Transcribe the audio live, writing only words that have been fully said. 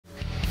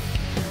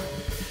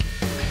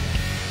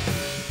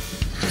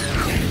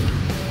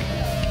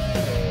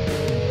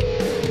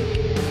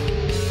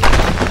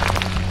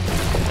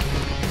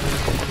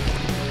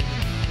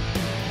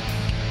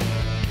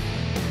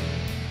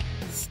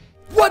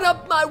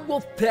my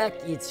wolf pack?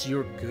 It's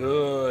your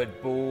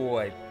good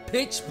boy,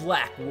 Pitch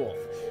Black Wolf,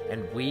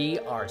 and we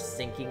are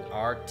sinking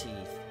our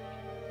teeth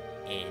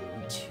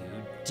into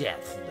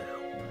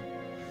Deathloop.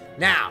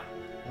 Now,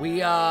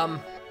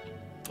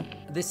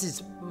 this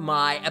is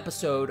my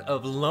episode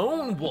of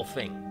lone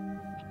wolfing.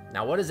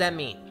 Now, what does that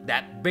mean?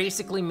 That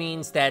basically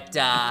means that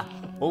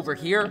over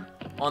here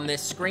on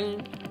this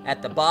screen,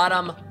 at the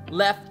bottom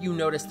left, you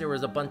notice there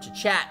was a bunch of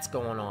chats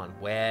going on.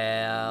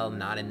 Well,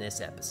 not in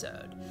this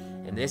episode.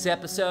 In this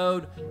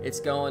episode,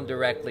 it's going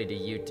directly to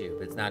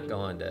YouTube. It's not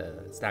going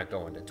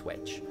to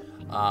Twitch.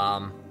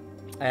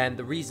 And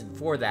the reason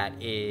for that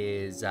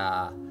is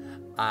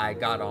I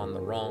got on the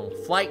wrong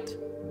flight,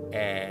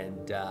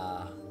 and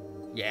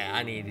yeah,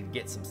 I needed to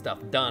get some stuff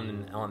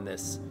done on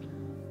this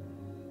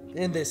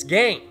in this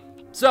game.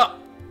 So,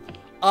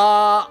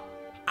 I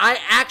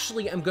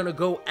actually am gonna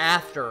go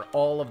after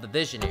all of the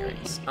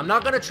visionaries. I'm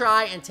not gonna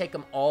try and take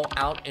them all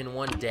out in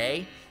one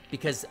day,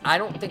 because I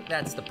don't think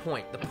that's the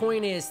point. The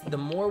point is, the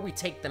more we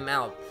take them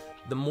out,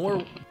 the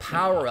more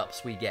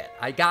power-ups we get.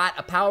 I got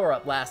a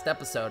power-up last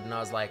episode, and I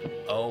was like,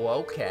 oh,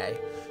 okay.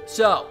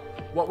 So,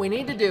 what we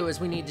need to do is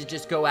we need to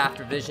just go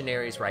after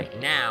visionaries right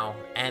now,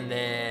 and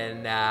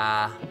then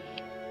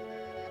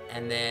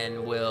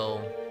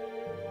we'll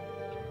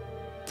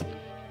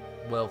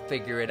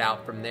figure it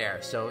out from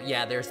there. So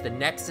yeah, there's the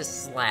Nexus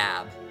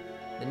slab.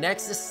 The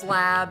Nexus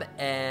slab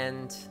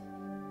and,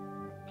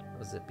 what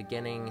was it,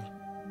 beginning,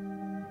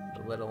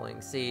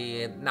 belittling.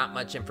 See, not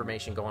much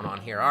information going on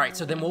here. All right,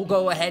 so then we'll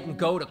go ahead and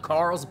go to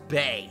Carl's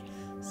Bay.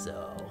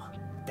 So,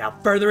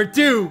 without further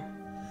ado,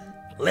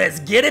 let's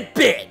get it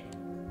bit.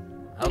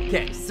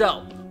 Okay,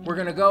 so we're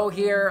gonna go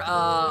here.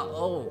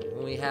 Oh,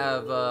 we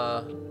have,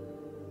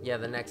 yeah,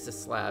 the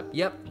Nexus slab.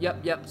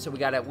 Yep. So we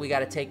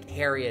gotta take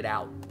Harriet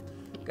out.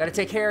 Gotta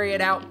take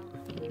Harriet out.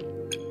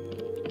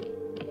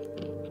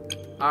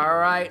 All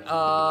right,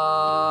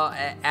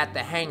 at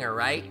the hangar,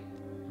 right?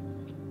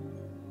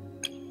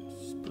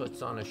 Just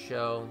puts on a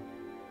show.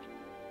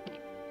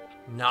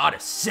 Not a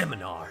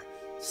seminar.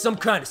 Some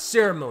kind of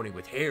ceremony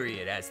with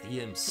Harriet as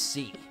the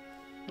MC.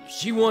 If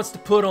she wants to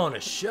put on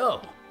a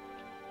show,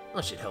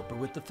 I should help her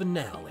with the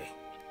finale.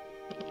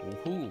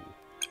 Woohoo.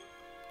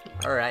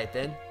 All right,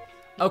 then.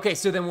 Okay,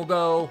 so then we'll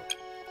go...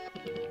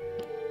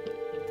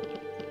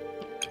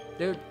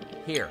 Dude,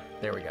 here.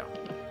 There we go.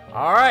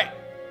 All right.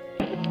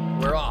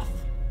 We're off.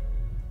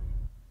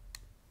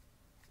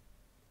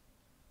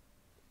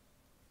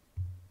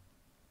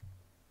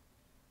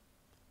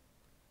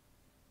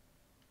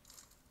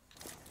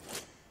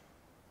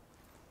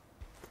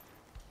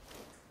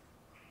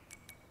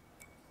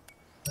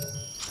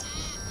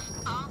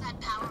 All that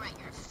power at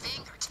your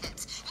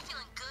fingertips. You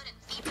feeling good and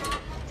feeble?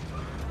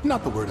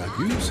 Not the word I'd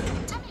use.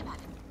 Tell me about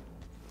it.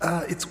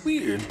 It's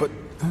weird, but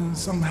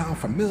somehow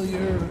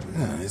familiar.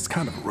 It's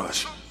kind of a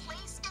rush. A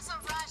place is a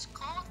rush,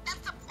 Colt. That's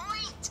the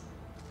point.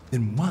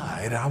 Then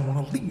why do I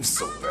want to leave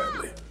so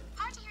badly?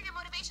 Hard to hear your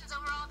motivations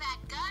over all that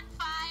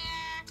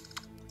gunfire.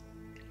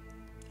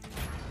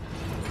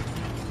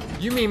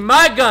 You mean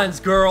my guns,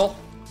 girl?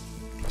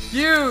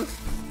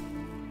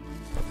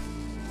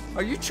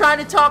 Are you trying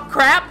to talk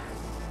crap?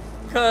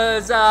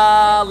 Cause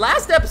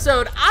last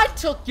episode I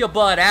took your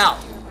butt out.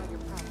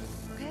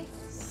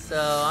 So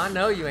I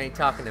know you ain't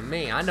talking to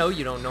me. I know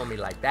you don't know me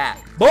like that.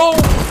 Boom!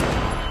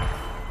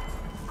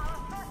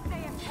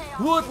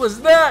 What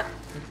was that?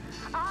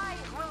 I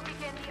will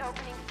begin the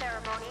opening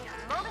ceremony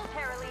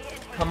momentarily.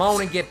 Come on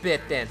and get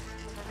bit then.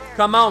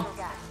 Come on.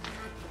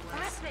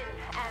 Listen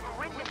and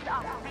witness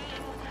us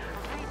being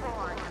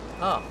reborn.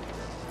 Oh.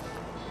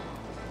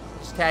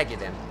 Just tag you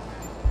then.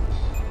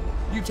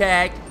 You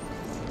tagged.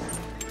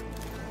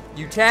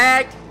 You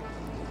tagged.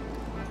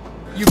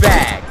 You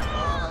bagged.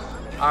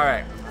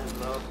 Alright.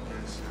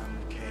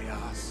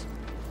 Chaos.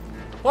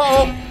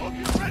 Whoa!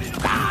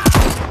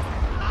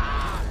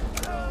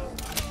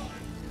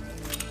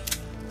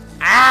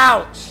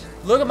 Ouch!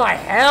 Look at my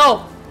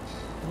health!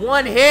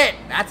 One hit!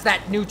 That's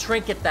that new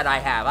trinket that I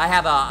have. I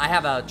have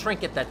a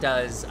trinket that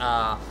does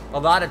a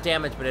lot of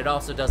damage, but it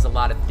also does a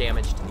lot of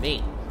damage to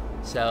me.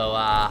 So,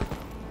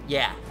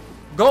 yeah.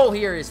 Goal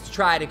here is to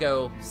try to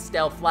go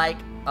stealth-like.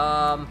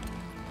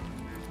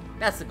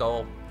 That's the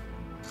goal.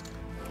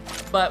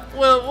 But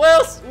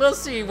we'll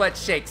see what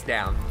shakes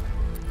down.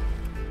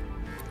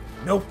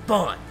 No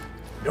fun,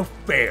 no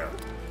fair.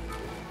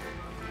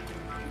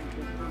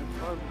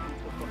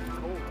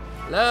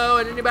 Hello,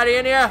 anybody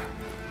in here?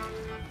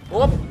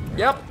 Oh,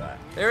 yep,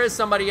 there is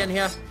somebody in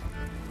here.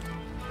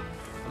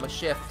 I'm a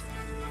shift.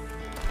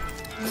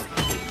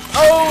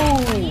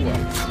 Oh!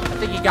 I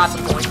think he got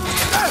the point.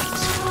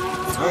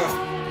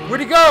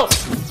 Where'd he go?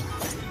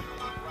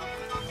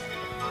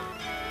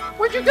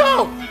 Where'd you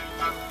go?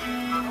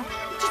 You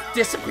just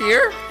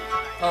disappear?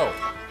 Oh,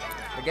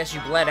 I guess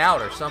you bled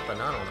out or something.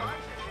 I don't know.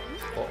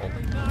 Uh-oh.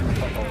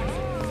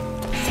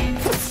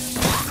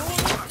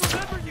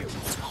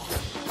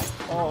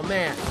 Oh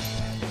man.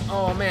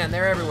 Oh man,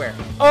 they're everywhere.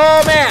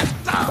 Oh man!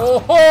 Oh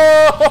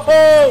ho, ho,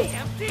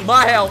 ho.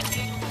 My health.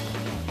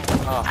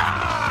 Oh.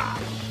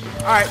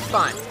 Alright,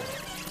 fine.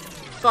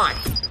 Fine.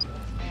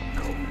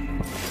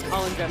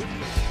 All in good.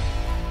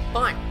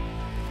 Fine.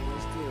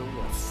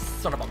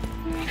 Son of a...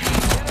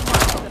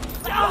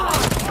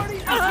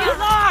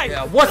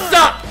 Yeah, what's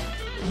up?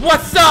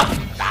 What's up?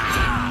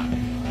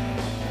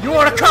 You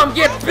wanna come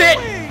get bit?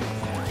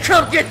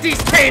 Come get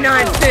these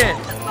canines in!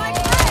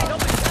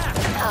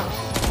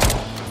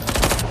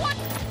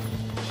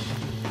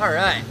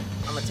 Alright,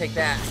 I'm gonna take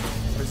that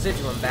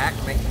residuum back,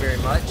 thank you very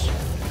much.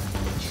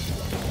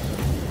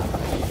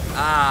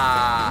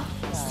 Ah,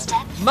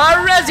 my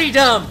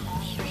Residum!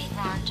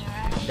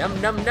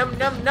 Num num num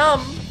num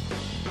num!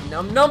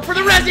 Num num for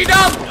the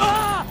Residum!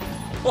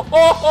 Oh,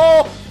 oh,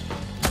 oh.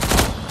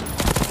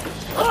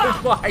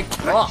 Oh my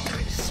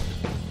gosh!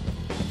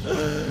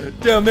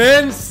 Them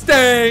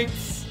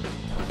instincts!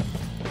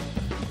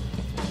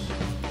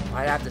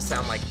 I'd have to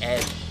sound like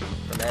Ed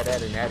from Ed,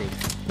 Ed, and Eddie.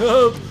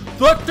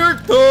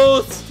 Butter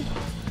toast!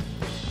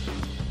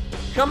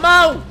 Come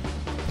on!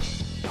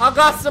 I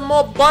got some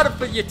more butter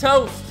for your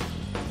toast.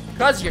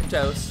 Cause you're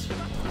toast.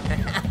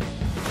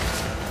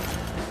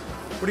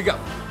 Where'd he go?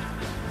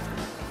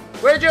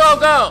 Where'd you all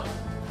go?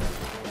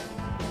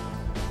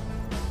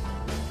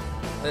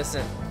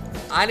 Listen,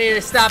 I need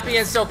to stop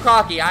being so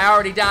cocky. I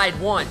already died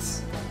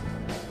once.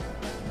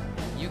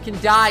 You can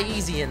die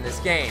easy in this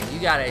game. You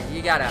gotta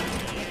be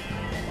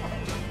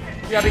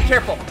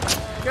careful.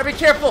 You gotta be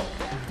careful.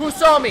 Who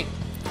saw me?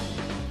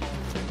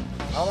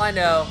 All I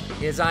know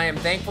is I am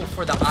thankful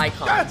for the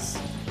icons.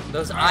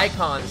 Those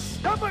icons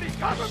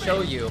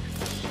show you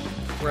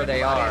where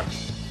they are.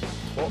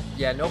 Well,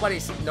 yeah,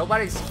 nobody's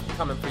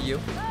coming for you.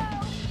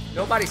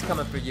 Nobody's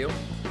coming for you.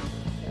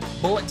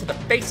 Bullet to the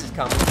face is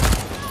coming.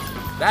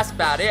 That's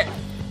about it.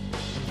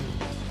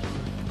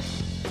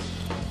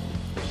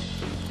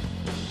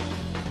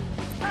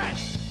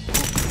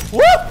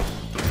 Whoop!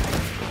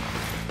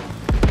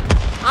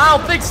 I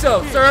don't think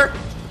so, sir.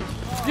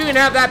 You can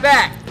have that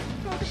back.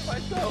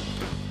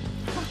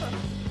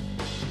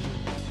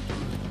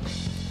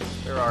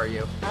 Where are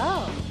you?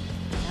 Oh.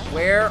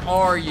 Where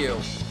are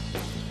you?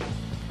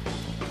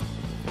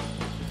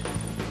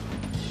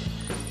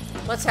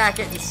 Let's hack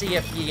it and see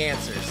if he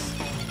answers.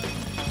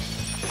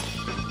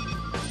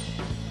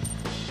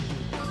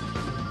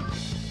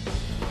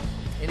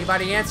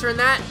 Anybody answering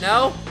that?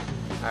 No?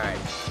 Alright.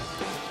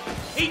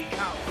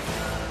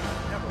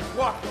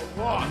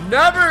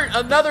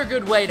 Another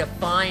good way to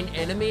find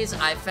enemies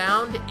I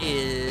found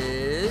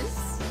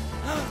is...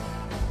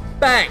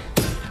 Bang!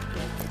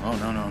 Oh,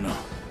 no, no, no.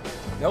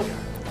 Nope.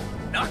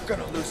 Not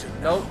gonna lose it.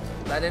 Nope.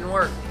 That didn't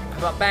work. How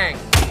about bang?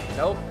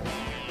 Nope.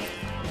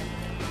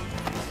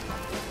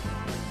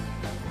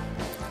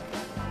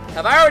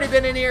 Have I already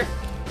been in here?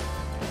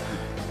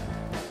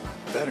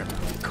 Better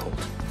not be cold.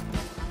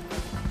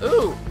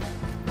 Ooh.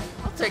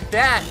 I'll take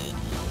that.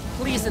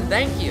 Please and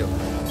thank you.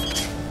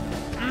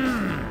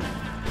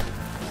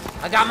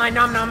 I got my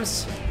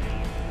num-nums.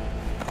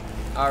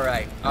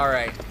 Alright,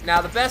 alright.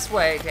 Now the best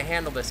way to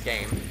handle this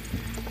game.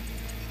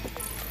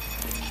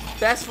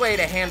 Best way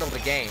to handle the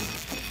game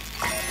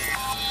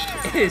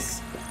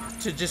is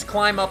to just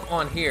climb up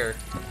on here.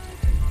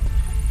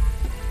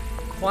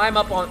 Climb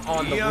up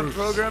on the roof.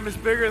 program is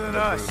bigger than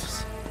us.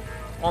 Roofs.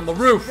 On the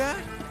roof.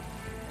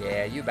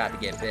 Yeah, you about to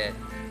get bit.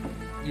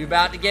 You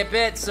about to get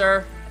bit,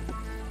 sir.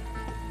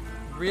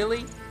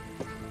 Really?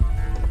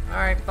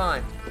 Alright,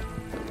 fine.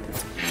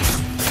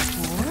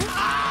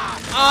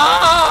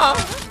 Ah!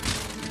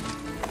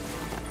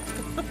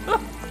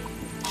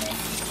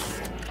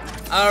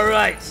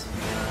 Alright.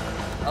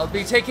 I'll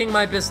be taking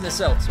my business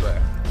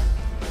elsewhere.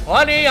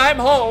 Honey, I'm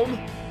home.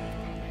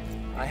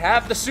 I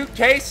have the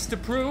suitcase to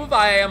prove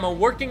I am a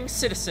working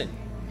citizen.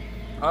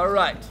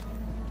 Alright.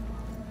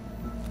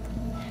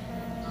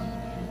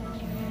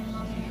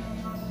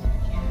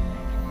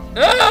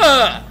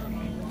 Ah!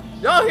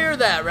 Y'all hear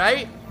that,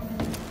 right?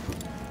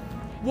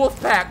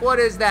 Wolfpack, what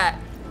is that?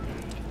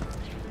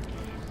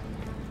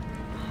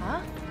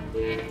 Huh?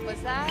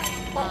 What's that?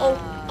 Uh-oh,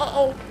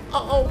 uh-oh,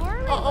 uh-oh, Who are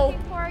we uh-oh.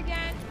 looking for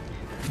again?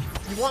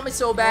 You want me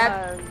so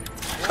bad?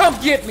 Come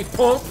get me,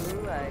 punk!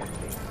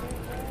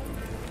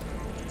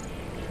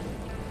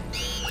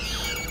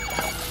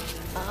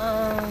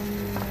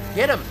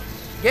 Get him!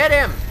 Get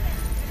him!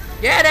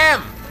 Get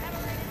him!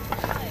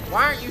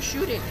 Why aren't you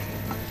shooting?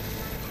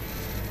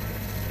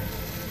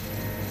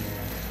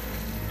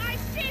 I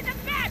see the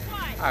bad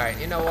one! Alright,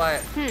 you know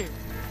what?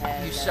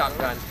 You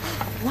shotgun.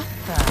 What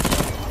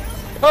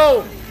the?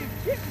 Boom!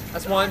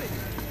 That's one.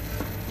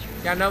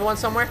 Got another one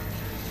somewhere?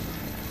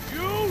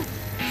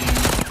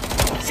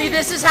 See,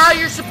 this is how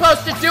you're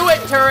supposed to do it,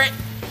 turret!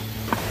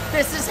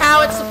 This is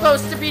how it's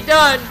supposed to be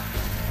done!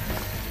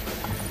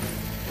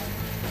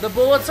 The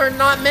bullets are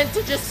not meant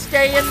to just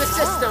stay in the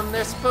system.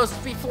 They're supposed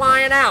to be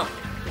flying out.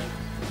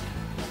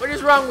 What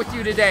is wrong with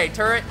you today,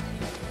 turret?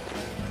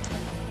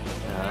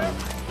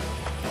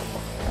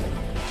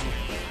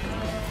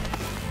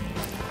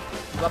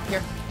 You up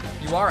here?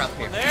 You are up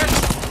here. There?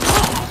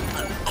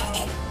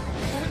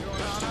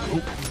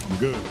 I'm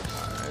good.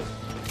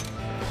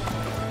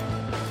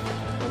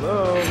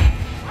 Hello?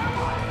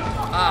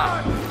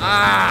 Oh,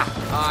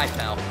 I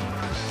fell.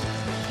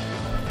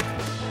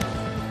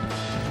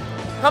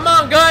 Come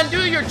on, gun,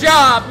 do your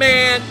job,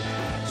 man.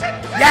 You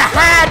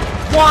had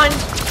one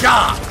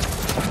job.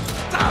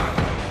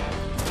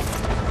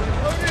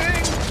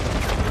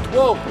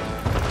 Whoa.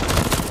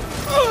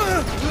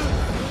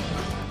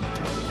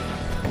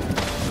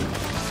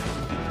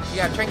 You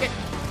got a trinket?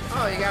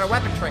 Oh, you got a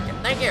weapon trinket.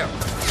 Thank you.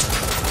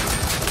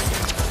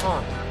 Come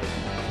on.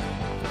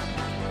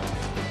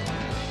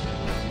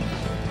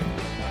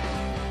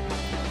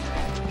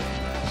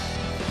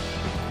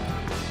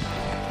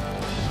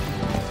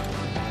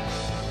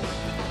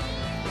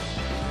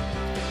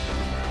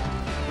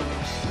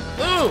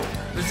 Ooh,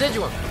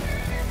 residuum.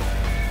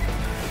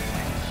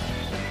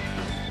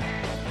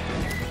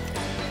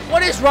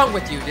 What is wrong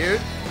with you,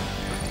 dude?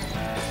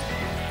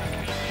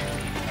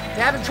 You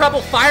having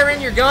trouble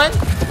firing your gun?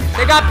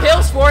 They got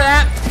pills for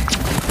that.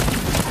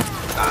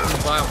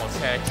 I almost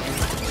had you.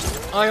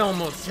 I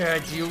almost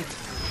had you.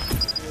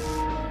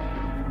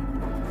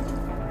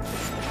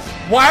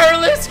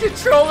 Wireless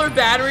controller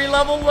battery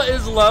level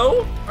is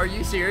low? Are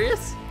you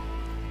serious?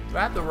 Do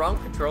I have the wrong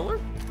controller?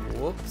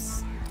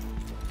 Whoops.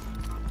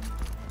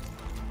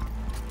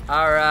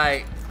 All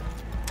right.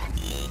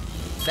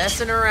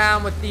 Messing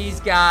around with these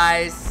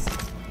guys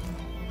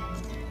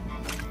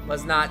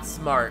was not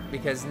smart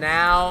because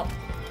now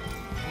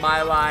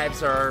my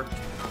lives are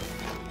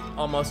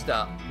almost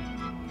up.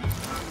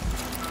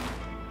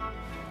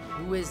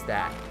 Who is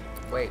that?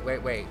 Wait,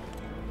 wait, wait.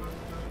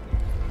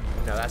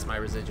 No, that's my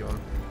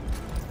residuum.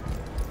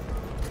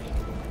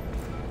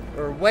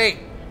 Or wait,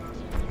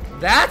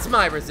 that's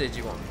my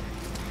residuum.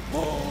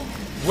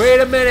 Wait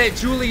a minute,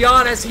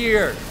 Juliana's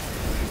here.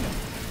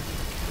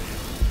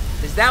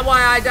 Is that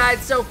why I died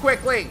so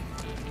quickly?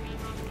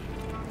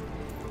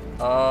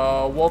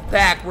 Oh,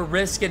 Wolfpack, we're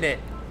risking it.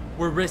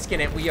 We're risking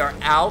it. We are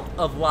out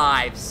of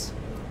lives,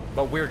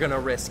 but we're gonna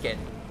risk it.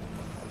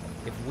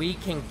 If we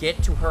can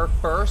get to her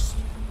first,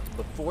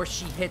 before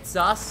she hits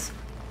us,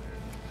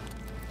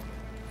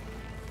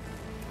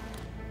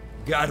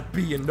 gotta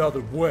be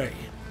another way.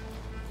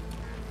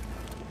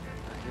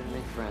 I'm here to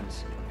make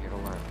friends. I'm here to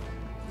learn.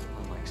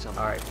 Unlike some.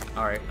 All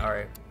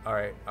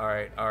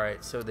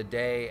right. So the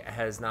day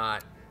has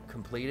not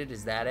completed.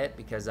 Is that it?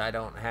 Because I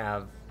don't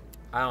have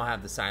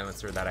the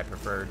silencer that I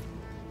preferred.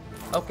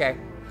 Okay.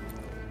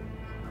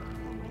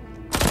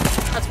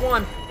 That's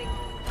one.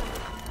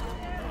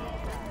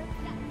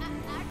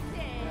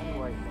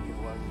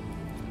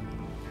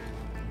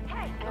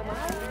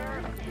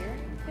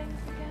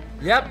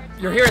 Yep,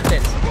 you're hearing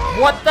things.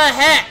 What the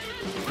heck?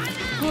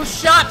 Who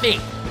shot me?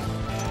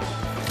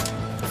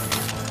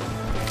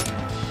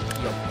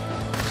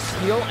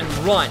 Heal and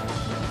run.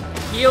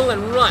 Heal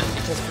and run,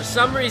 because for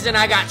some reason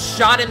I got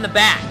shot in the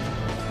back.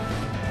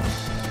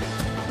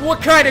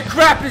 What kind of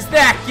crap is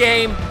that,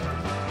 game?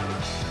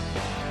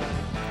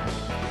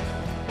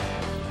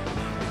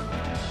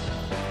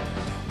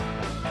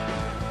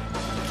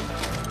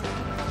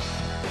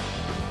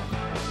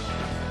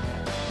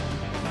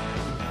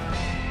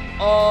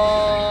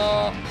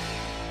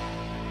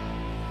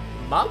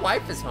 My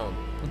wife is home.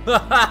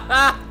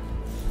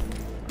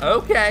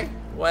 Okay,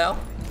 well,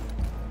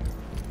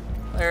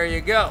 there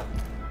you go.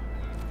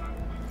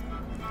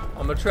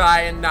 I'm gonna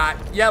try and not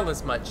yell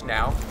as much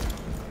now.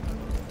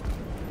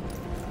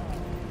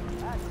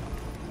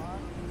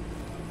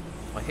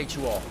 I hate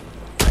you all.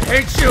 I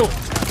hate you!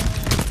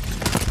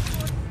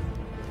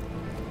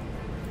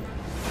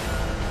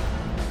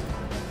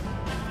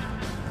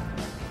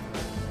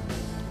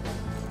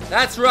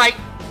 That's right.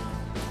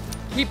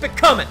 Keep it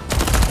coming.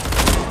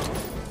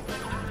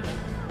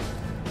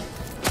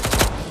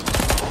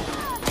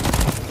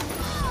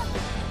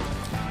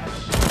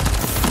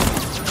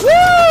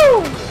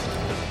 Woo!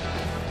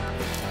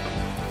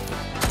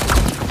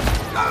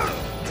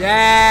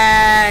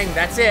 Dang,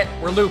 that's it.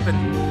 We're looping.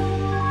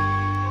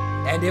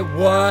 And it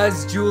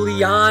was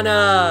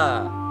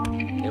Juliana.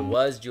 It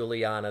was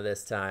Juliana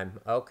this time.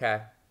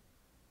 Okay.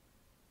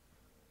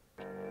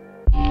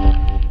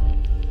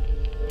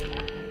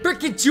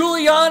 Frickin'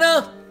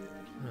 Juliana!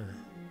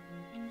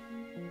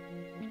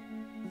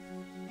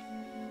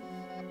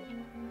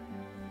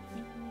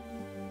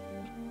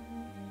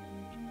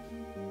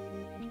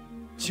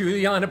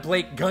 Juliana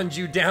Blake gunned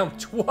you down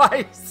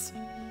twice.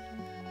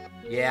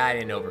 Yeah, I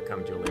didn't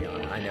overcome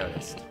Juliana. I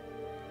noticed.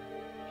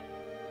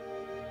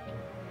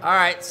 All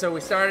right, so we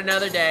start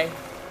another day.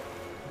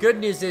 Good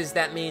news is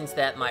that means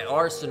that my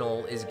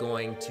arsenal is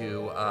going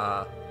to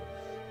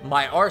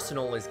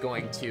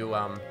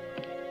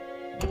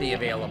be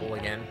available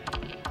again.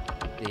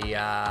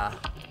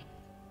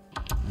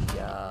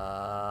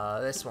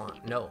 This one.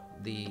 No,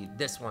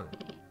 this one.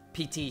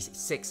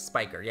 PT6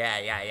 Spiker.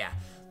 Yeah.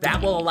 That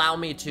will allow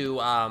me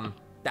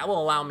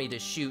to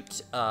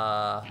shoot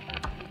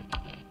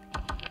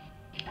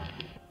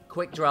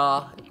quick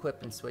draw,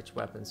 equip and switch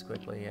weapons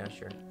quickly. Yeah,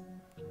 sure.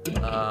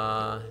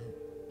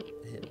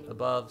 Hit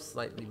above,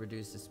 slightly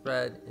reduce the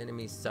spread.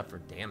 Enemies suffer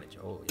damage.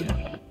 Oh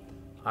yeah.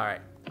 All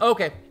right.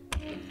 Okay.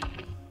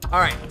 All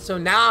right. So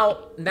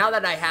now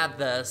that I have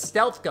the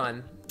stealth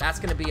gun, that's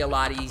gonna be a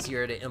lot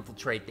easier to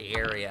infiltrate the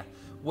area.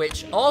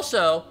 Which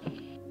also,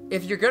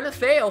 if you're gonna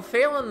fail,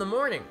 fail in the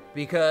morning,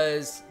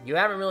 because you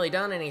haven't really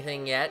done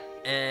anything yet,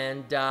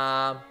 and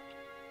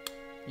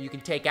you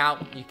can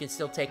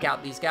still take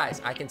out these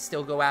guys. I can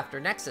still go after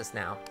Nexus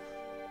now,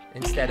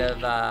 instead of,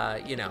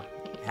 you know,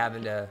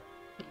 having to,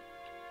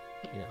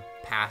 you know,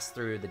 pass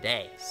through the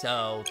day.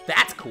 So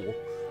that's cool.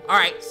 All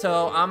right,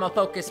 so I'm gonna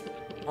focus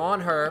on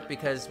her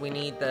because we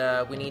need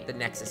the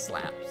Nexus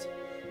slabs.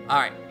 All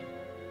right,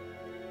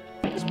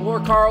 explore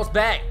Carl's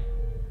Bay.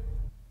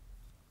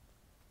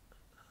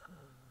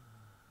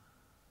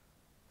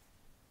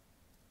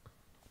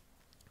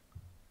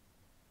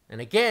 And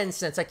again,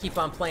 since I keep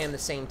on playing the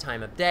same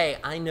time of day,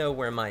 I know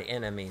where my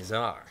enemies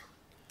are.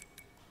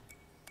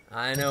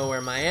 I know where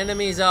my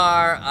enemies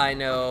are. I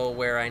know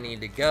where I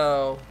need to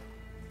go.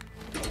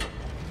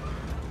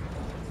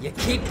 You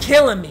keep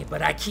killing me,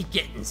 but I keep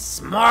getting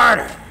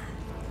smarter.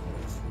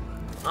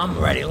 I'm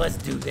ready. Let's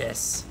do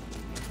this.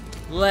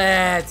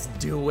 Let's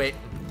do it.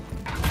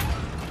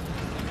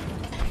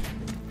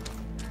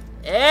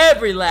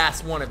 Every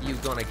last one of you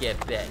gonna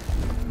get bit.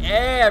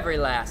 Every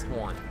last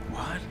one.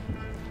 What?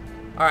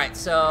 Alright,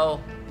 so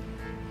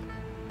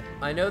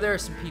I know there are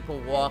some people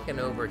walking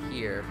over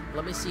here.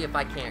 Let me see if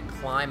I can't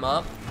climb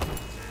up.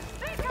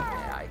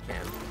 Yeah, I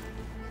can.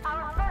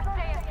 Our first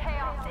day of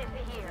chaos is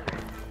here.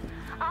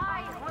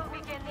 I will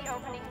begin the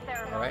opening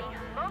ceremony. Alright.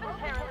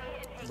 Momentarily,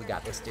 it We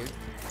got this dude. takes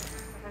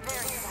a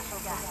very special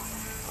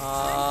guest.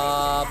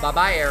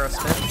 Bye-bye,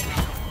 Aerosmith.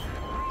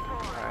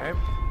 Alright.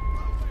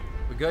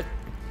 We good?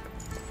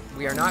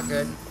 We are not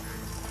good.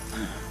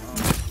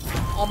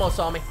 Almost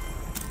saw me.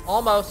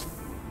 Almost.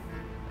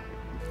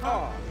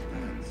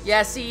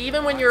 Yeah, see,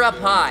 even when you're up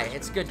high,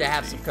 it's good to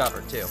have some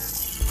cover, too.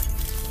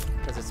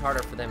 Because it's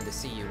harder for them to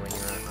see you when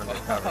you're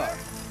undercover.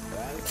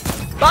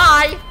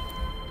 Bye!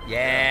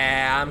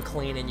 Yeah, I'm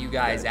cleaning you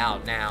guys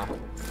out now.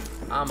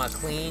 I'ma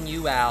clean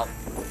you out.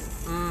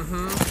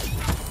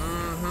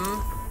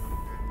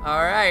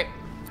 Alright.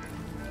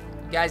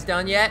 You guys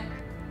done yet?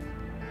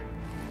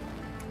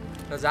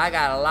 Because I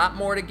got a lot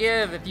more to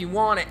give if you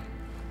want it.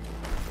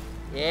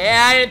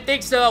 Yeah, I didn't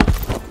think so.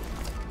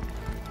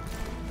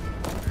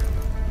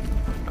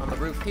 On the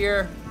roof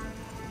here.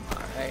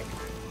 Alright.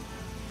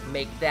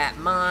 Make that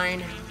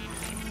mine.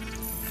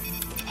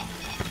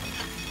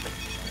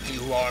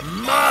 You are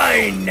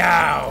mine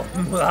now!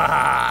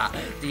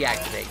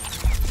 Deactivate.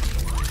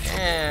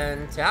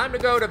 And time to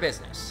go to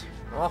business.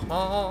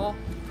 Oh.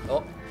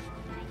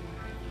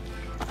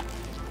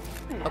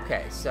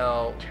 Okay,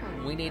 so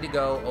we need to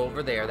go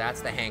over there. That's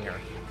the hangar.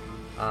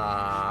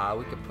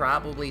 We could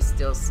probably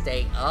still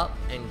stay up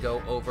and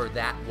go over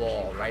that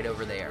wall right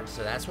over there.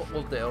 So that's what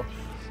we'll do.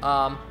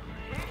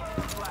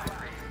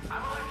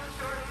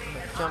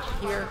 Jump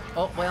here.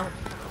 Oh, well.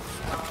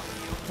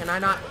 Can I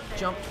not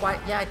jump quite?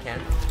 Yeah, I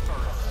can.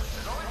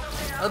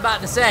 I was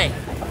about to say,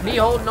 me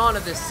holding on to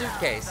this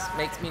suitcase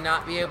makes me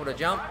not be able to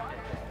jump.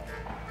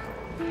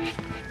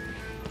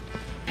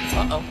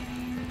 Uh-oh.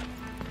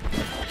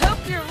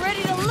 Hope you're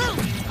ready to loot.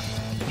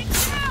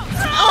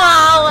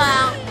 Oh,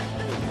 wow.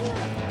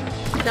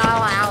 No,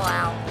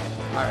 ow.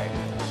 Alright,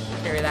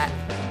 carry that.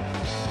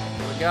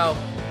 Here we go.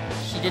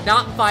 She did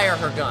not fire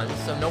her gun,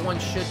 so no one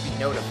should be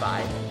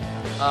notified.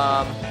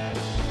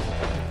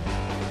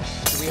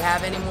 Do we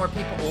have any more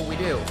people? Well, we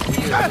do.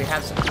 We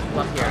have some people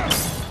up here.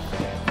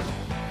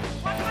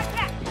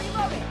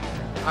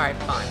 Alright,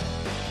 fine.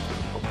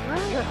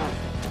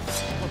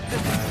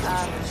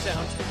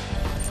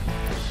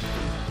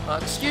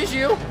 Excuse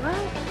you?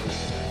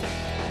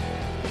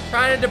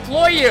 Trying to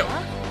deploy you.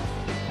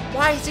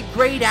 Why is it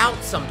grayed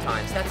out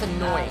sometimes? That's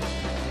annoying.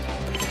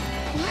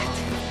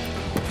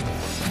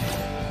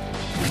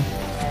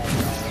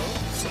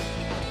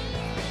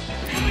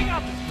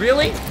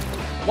 Really?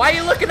 Why are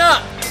you looking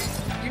up?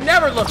 You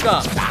never look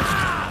up.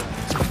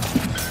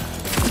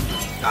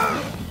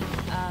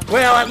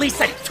 Well, at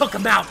least I took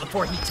him out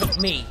before he took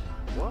me.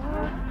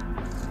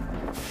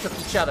 Took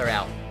each other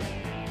out.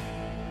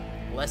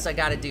 Less I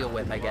gotta deal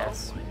with, I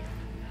guess.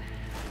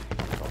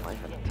 A life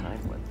and a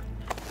time limit.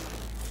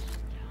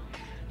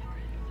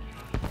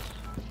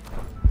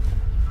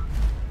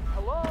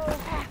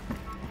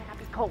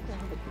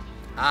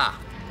 Ah.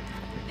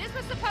 This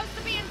was supposed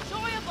to be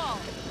enjoyable.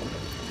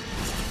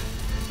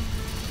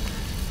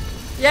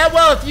 Yeah,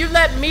 well, if you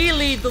let me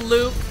lead the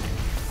loop,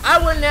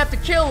 I wouldn't have to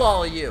kill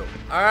all of you.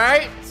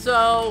 Alright?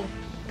 So,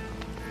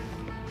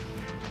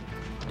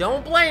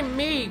 don't blame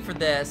me for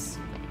this.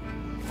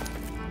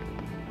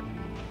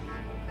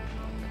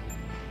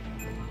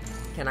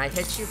 Can I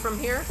hit you from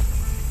here?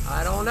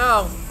 I don't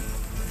know.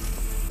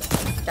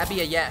 That'd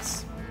be a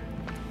yes.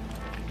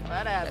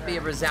 Whatever. That'd be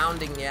a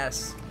resounding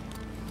yes.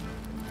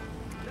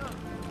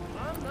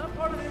 I'm not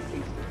part of this.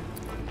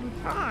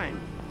 Fine.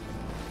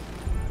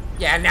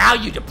 Yeah, now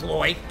you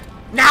deploy.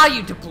 Now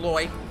you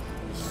deploy.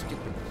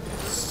 Stupid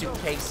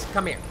suitcase.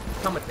 Come here.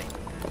 Come with me.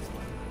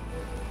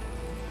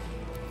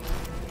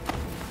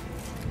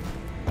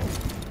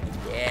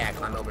 Yeah,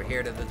 climb over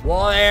here to the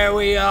wall. There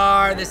we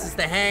are. This is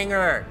the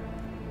hangar.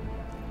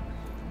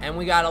 And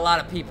we got a lot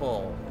of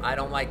people. I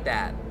don't like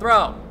that.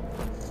 Throw.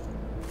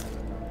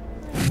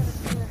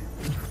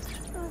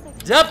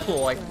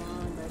 Deploy.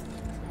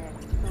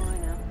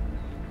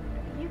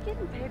 You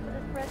getting paid for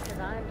this bread? Because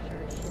I'm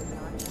sure as shit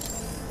not.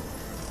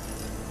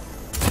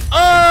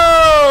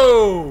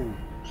 Oh!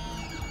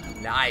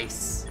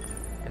 Nice.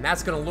 And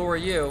that's gonna lure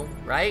you,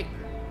 right?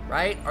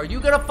 Right? Are you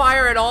gonna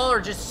fire at all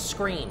or just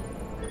scream?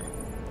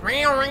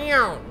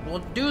 Well,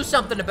 do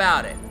something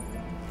about it.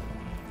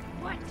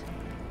 What?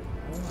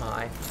 Oh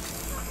my.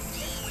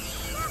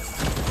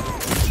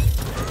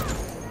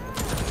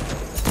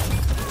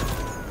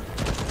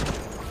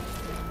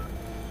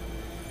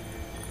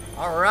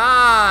 All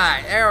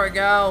right, there we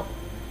go.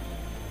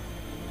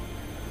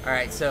 All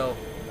right, so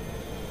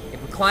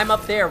if we climb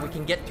up there, we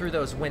can get through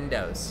those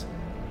windows.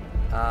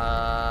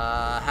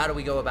 How do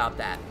we go about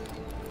that?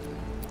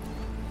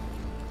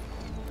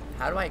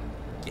 How do I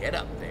get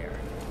up there?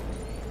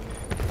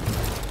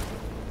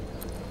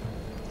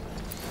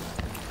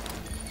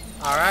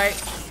 All right.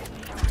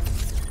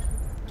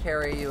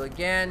 Carry you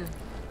again.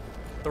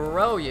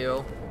 Throw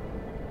you.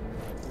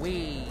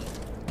 Wee.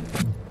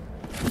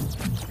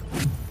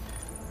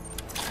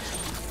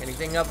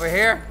 Anything over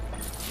here?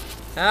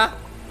 Huh?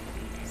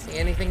 See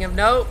anything of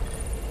note?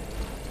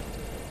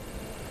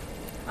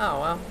 Oh,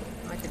 well,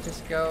 I could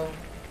just go...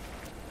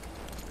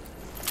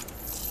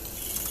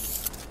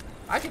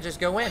 I could just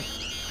go in.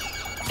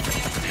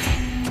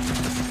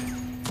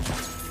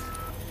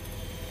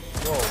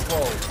 Whoa,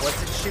 whoa,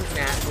 what's it shooting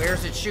at?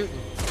 Where's it shooting?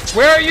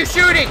 Where are you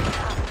shooting?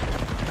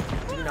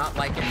 Do not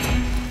like it.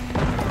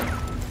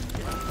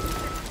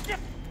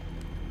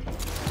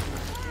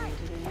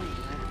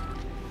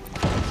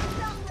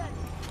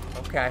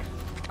 Okay,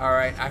 all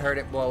right, I heard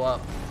it blow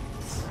up.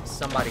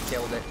 Somebody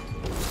killed it.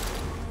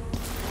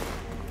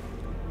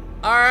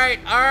 All right,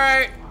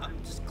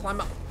 just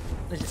climb up.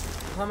 Just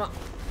climb up.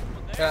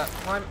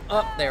 Climb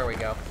up, there we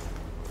go.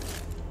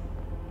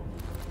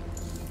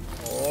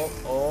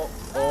 Oh,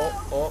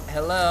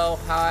 hello,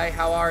 hi,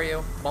 how are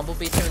you?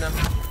 Bumblebee Tuna.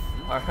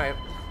 All right.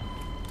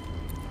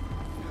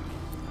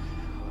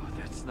 Oh,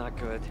 that's not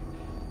good.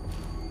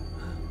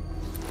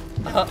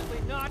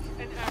 Definitely not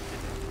an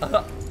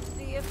accident.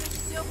 See if it's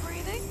still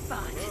breathing?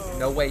 Fine.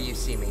 No way you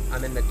see me.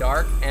 I'm in the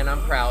dark and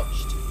I'm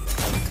crouched.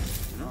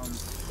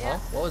 Oh,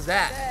 what was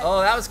that?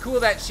 Oh, that was cool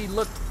that she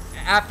looked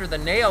after the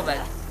nail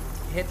that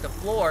hit the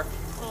floor.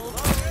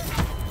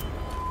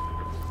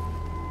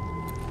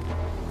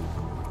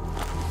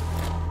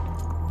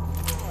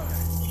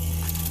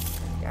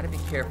 Gotta be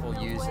careful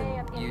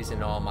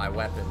using all my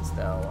weapons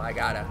though. I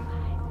gotta.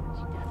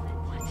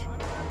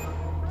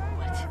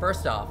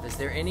 First off, is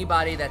there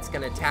anybody that's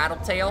gonna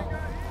tattletale?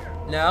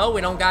 No,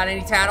 we don't got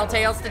any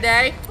tattletales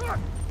today?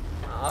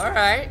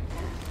 Alright.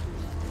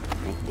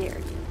 I dare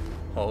you.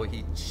 Oh,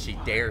 she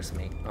dares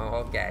me.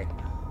 Oh, okay.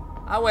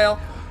 I will.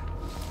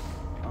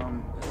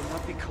 It'll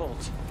not be cold.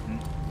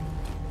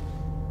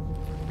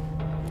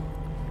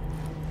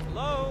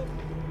 Hello?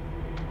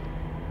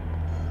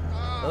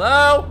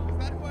 Hello? Is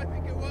that who I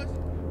think it was?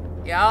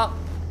 Yeah.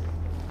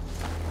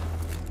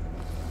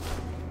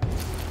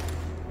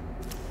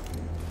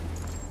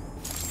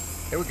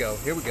 Here we go,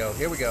 here we go,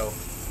 here we go.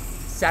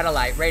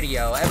 Satellite,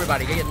 radio,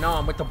 everybody getting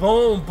on with the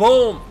boom,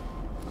 boom.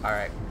 All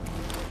right.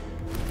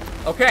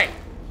 Okay.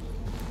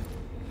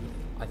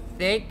 I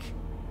think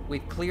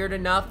we've cleared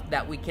enough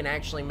that we can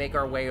actually make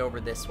our way over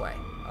this way.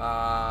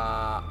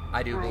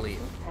 I do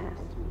believe.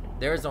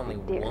 There's only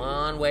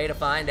one way to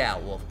find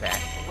out, Wolfpack.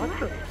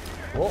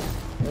 Well,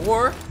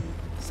 or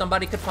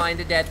somebody could find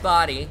a dead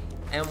body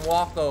and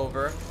walk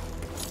over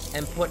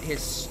and put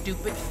his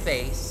stupid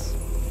face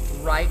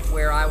right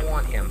where I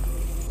want him.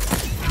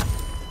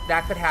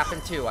 That could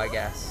happen too, I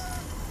guess.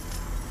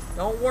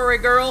 Don't worry,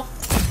 girl.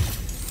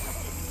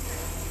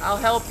 I'll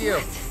help you.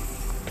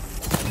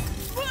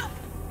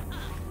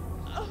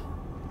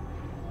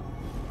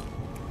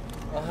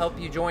 I'll help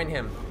you join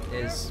him,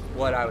 is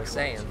what I was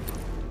saying.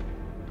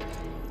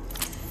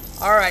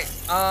 Alright,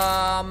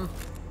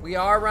 we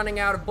are running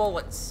out of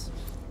bullets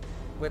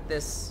with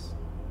this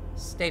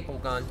staple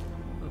gun.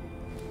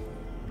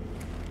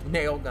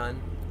 Nail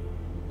gun.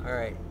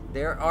 Alright,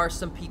 there are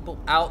some people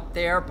out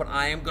there, but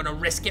I am gonna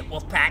risk it,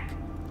 Wolfpack.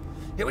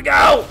 Here we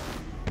go!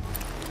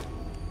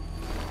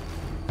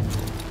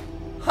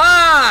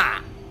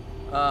 Ha!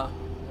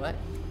 What?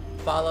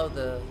 Follow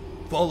the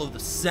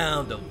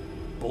sound of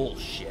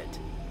bullshit.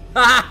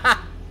 Ha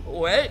ha!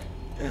 What?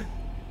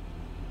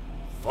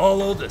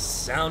 Follow the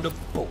sound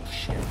of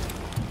bullshit.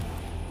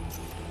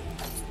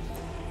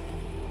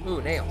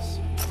 Ooh, nails.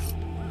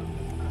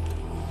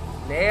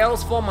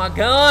 Nails for my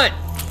gun!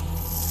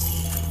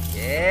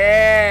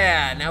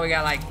 Yeah! Now we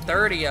got like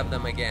 30 of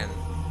them again.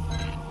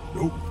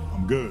 Nope,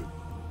 I'm good.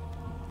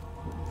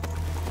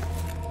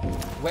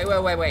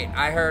 Wait.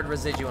 I heard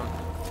residuum.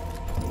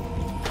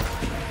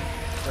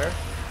 Where?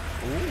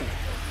 Ooh.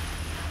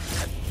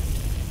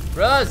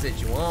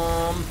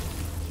 Residuum.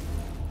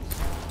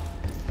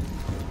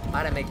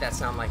 Why'd I make that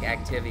sound like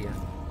Activia?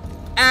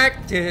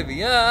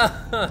 Activia!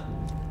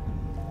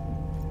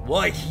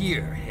 Why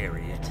here,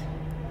 Harriet?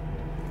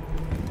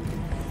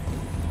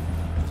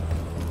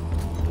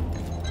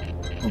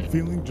 I'm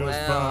feeling just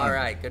Well, fine.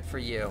 alright, good for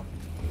you.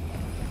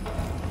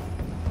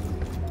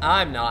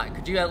 I'm not.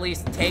 Could you at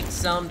least take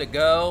some to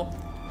go?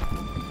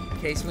 In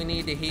case we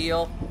need to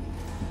heal?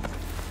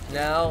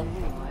 No?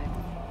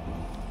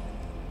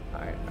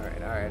 Alright.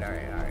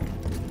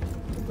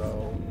 We'll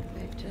go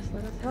They've just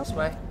let us help. this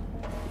way.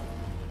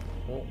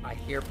 Oh, I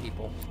hear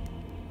people.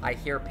 I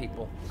hear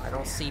people. I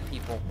don't see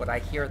people, but I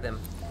hear them.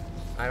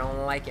 I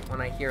don't like it when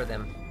I hear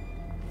them.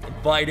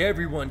 Invite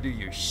everyone to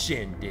your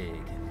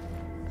shindig.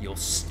 You'll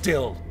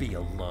still be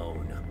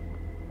alone.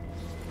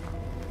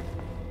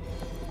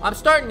 I'm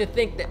starting to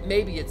think that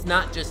maybe it's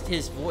not just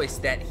his voice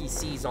that he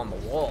sees on the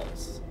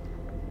walls.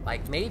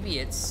 Like, maybe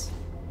it's,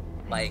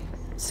 like,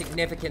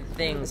 significant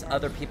things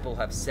other people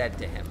have said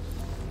to him.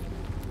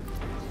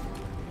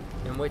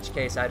 In which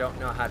case, I don't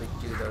know how to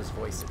do those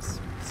voices.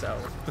 So,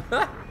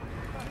 open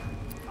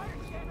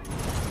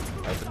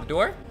the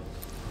door.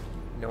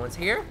 No one's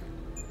here.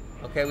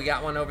 Okay, we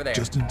got one over there.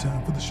 Just in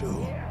time for the show.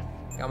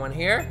 Got one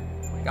here.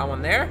 Got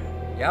one there.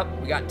 Yep,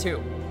 we got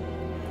two.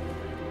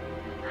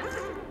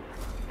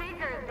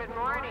 Speakers, good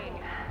morning.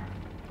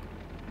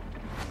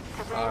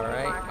 All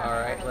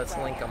right, let's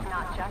link them.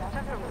 Not just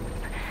a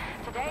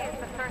release. Today is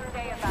the first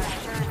day of our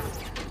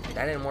journey.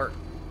 That didn't work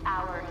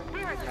Our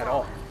spiritual at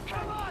all.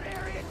 Come on,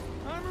 Harriet!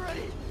 I'm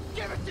ready!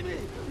 Give it to me!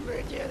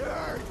 Make it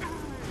hurt!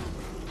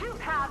 Two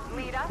paths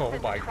lead us Oh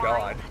as my we climb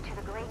God. to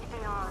the great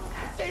beyond.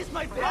 Taste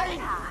my One pain!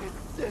 path.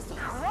 This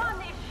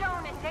One is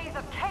shown in days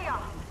of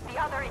chaos, the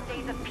other in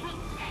days of peace.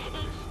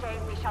 Each day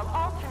we shall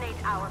alternate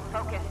our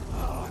focus.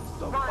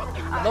 One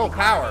of Low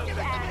power. carnage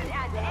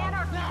and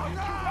anarchy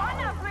to one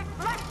of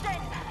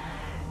reflection.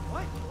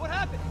 What? What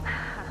happened?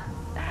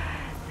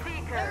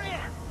 Seekers,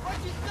 Harriet!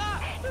 Why'd you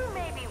stop? you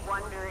may be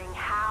wondering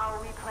how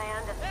we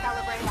plan to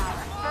celebrate our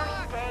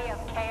first day of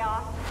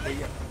chaos.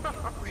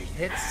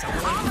 Hit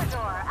someone.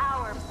 Commodore,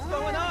 our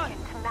going on?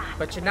 brilliant master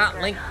But you're not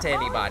linked to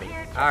anybody.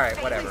 volunteered to All right,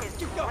 face whatever. his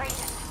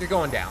greatest. You're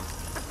going down.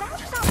 But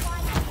that's not why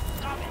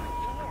he's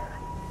here.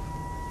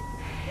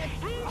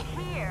 He's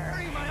here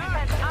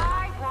because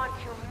I want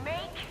to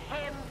make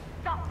him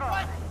suffer.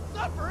 What?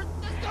 Suffer?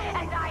 Let's go!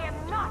 And I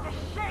am not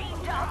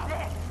ashamed of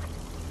this.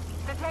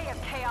 The day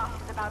of chaos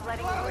is about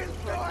letting Blow you his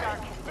into your door!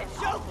 darkest I'm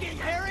impulses. choking,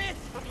 Harriet!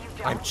 If you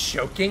don't, I'm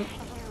choking.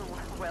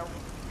 you will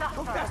suffer.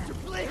 Go faster,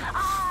 please!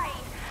 I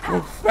Go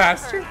have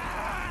faster.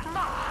 suffered.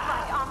 Must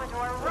fight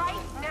Amador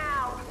right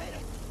now.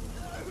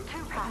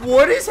 Two paths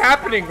What is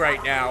happening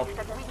right now?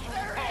 that we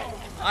can end.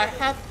 I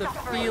have the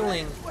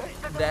feeling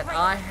that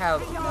I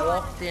have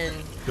walked in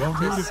Don't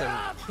to hurt it. some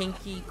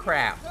kinky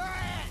crap.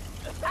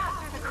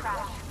 After the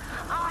crash,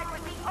 I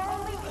was the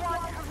only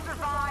one who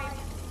survived.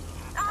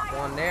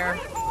 One there,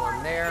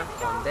 one there,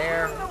 one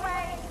there.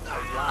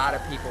 A lot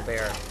of people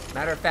there.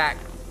 Matter of fact,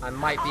 I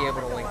might be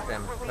able to link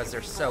them because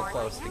they're so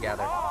close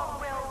together.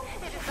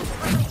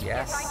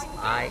 Yes,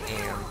 I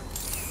am.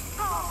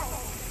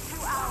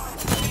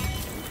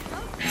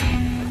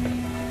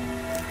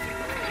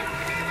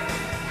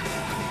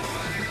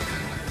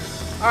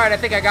 All right, I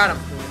think I got him.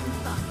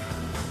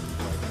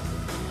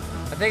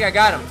 I think I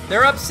got him.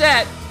 They're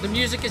upset. The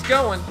music is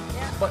going,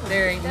 but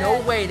there ain't no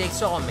way they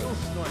saw me.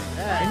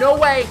 Ain't no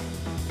way.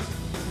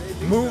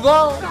 Move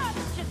on.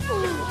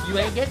 You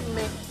ain't getting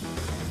me.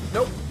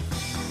 Nope.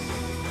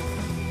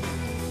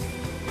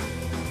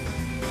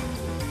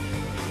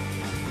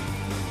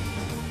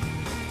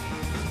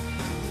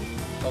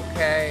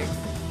 Okay.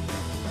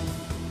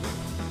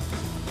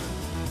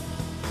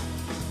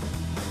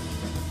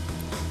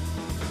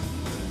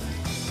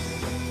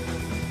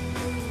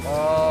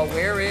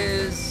 Where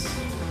is...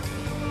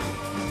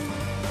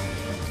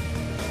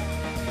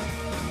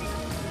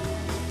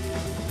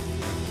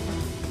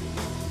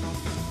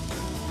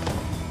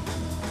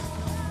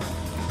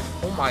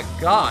 Oh my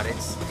God,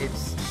 it's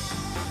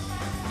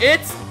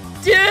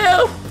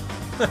Dupe!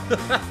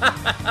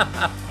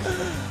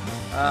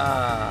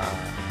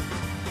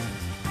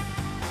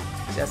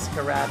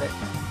 Jessica Rabbit.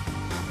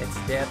 It's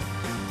Dip.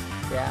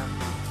 Yeah.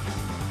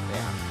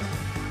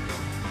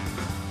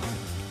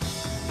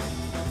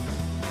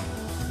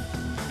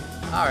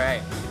 All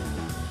right.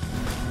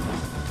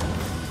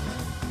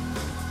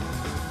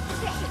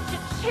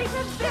 Keep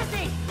him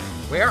busy!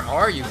 Where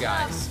are you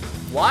guys?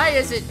 Why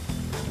is it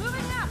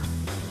Moving up!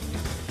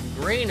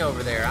 green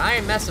over there? I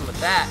ain't messing with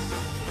that.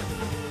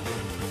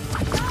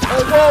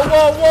 Oh, whoa,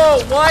 whoa,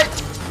 whoa, what?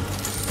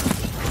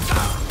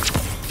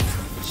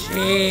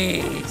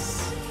 Jeez.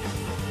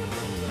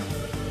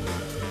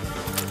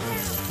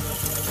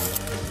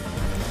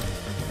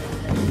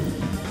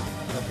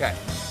 Okay.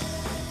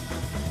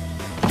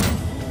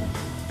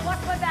 Watch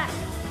my back!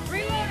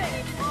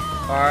 Reloading!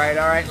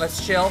 All right,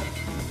 let's chill.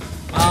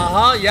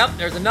 Uh-huh, yep,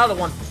 there's another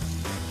one.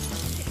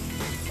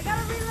 I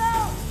gotta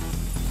reload!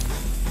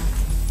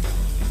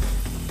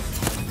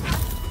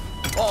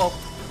 Uh-oh.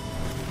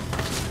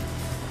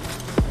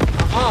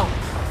 Uh-oh.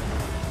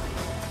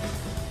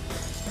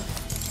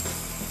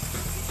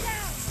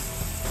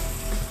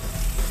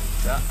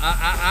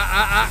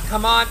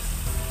 Come on.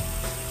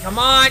 Come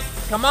on.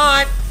 Come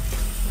on.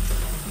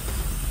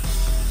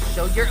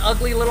 Show your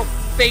ugly little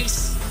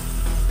face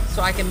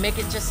so I can make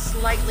it just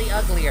slightly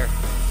uglier.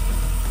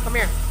 Come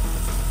here.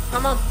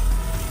 Come on.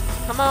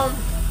 Come on.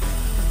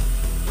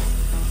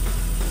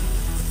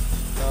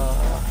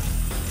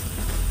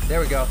 There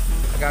we go.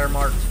 I got her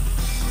marked.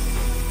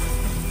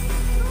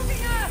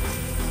 Moving up.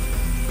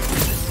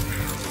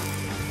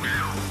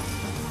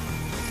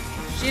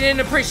 She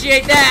didn't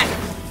appreciate that.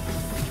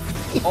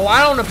 Oh,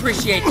 I don't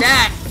appreciate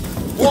that.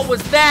 What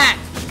was that?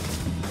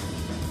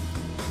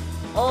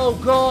 Oh,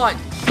 God.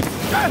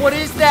 What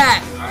is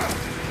that?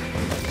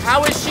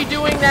 How is she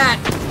doing that?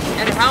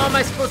 And how am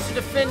I supposed to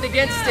defend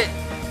against it?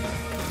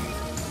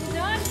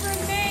 None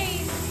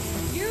remain.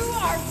 You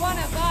are one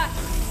of us.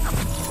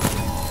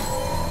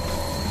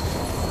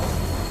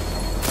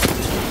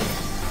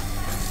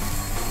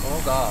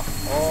 Oh, God.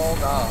 Oh,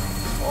 God.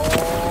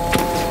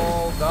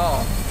 Oh,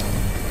 God.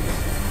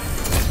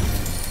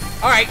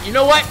 Alright, you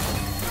know what?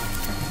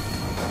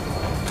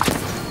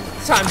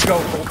 It's time to go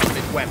for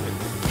ultimate weapon.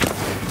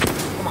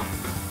 Come on.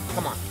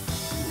 Come on.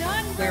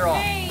 None Clear off.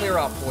 remain. Clear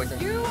off, poison.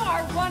 You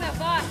are one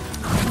of us.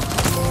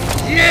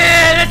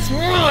 Yeah, that's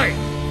right!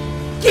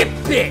 Get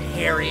bit,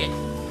 Harriet!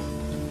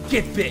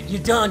 Get bit, you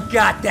done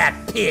got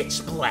that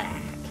pitch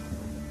black.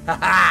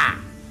 Haha!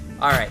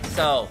 Alright,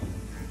 so,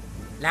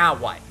 now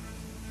what?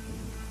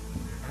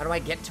 How do I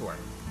get to her?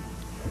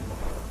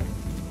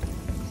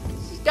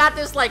 She's got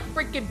this, like,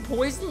 freaking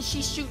poison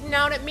she's shooting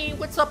out at me?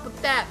 What's up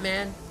with that,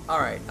 man?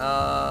 Alright,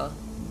 I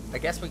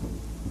guess we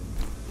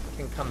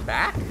can come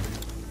back?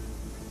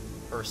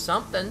 Or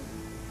something.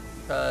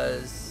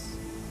 Because...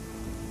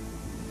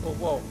 Oh,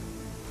 whoa.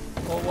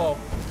 Oh, whoa.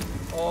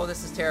 Oh,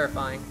 this is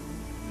terrifying.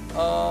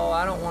 Oh,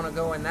 I don't want to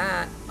go in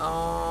that.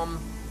 I'm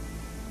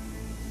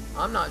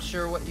not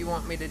sure what you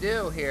want me to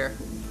do here.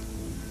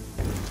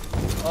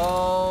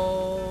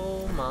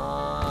 Oh,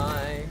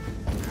 my.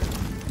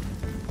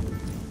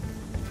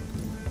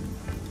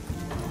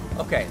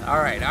 Okay,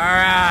 alright,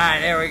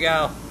 there we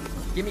go.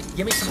 Give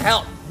me some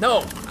help.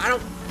 No, I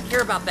don't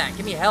care about that.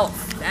 Give me help.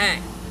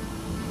 Dang.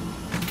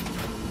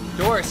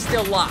 Door is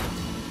still locked.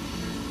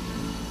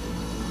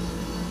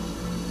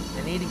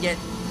 I need to get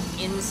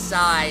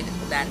inside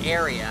that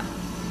area,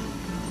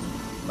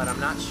 but I'm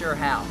not sure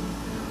how.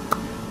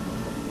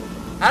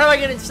 How do I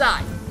get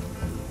inside?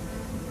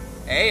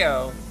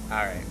 Ayo.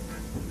 Alright.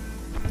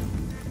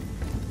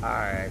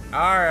 Alright.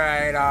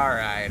 Alright.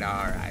 Alright.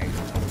 Alright.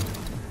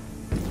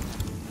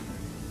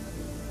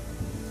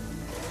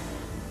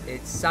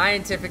 It's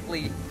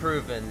scientifically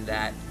proven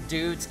that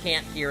dudes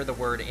can't hear the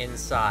word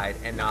inside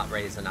and not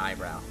raise an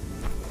eyebrow.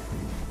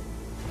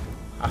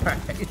 Alright.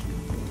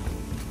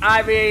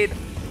 I mean,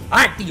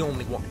 I ain't the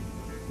only one.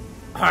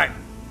 Alright.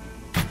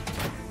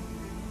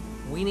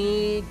 We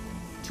need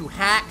to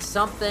hack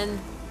something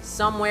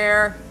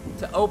somewhere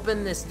to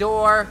open this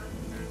door.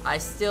 I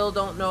still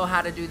don't know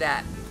how to do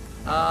that.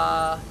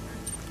 Oh,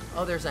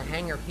 there's a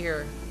hanger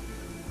here.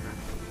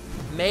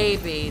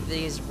 Maybe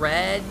this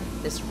red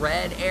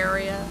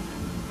area.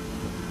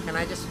 Can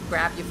I just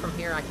grab you from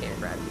here? I can't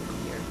grab you from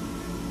here.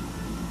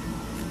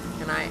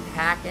 Can I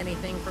hack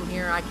anything from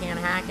here? I can't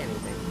hack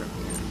anything from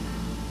here.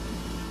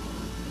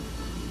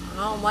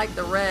 I don't like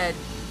the red.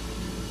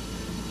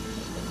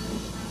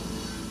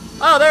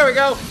 Oh, there we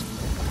go.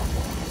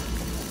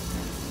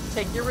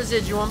 Take your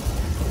residuum.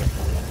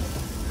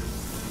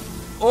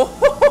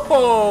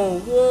 Oh,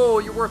 whoa,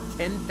 you're worth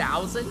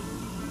 10,000?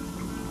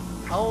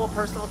 Oh, a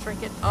personal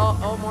trinket.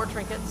 Oh, more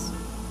trinkets.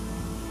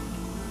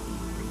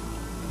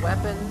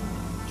 Weapon,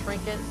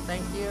 trinket,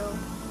 thank you.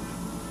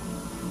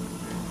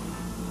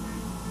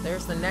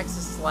 There's the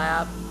Nexus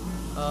slab.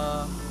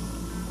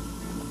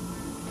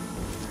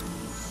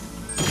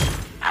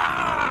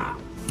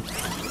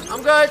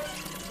 I'm good.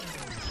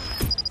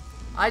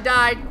 I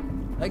died.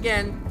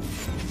 Again.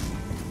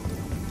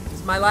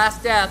 It's my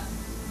last death.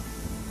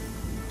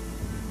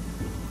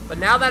 But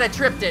now that I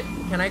tripped it,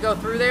 can I go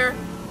through there?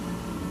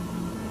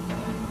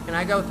 Can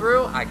I go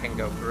through? I can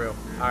go through.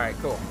 Alright,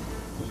 cool.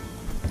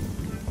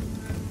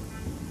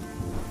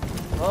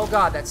 Oh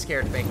god, that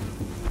scared me.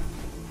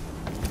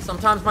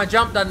 Sometimes my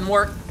jump doesn't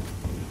work.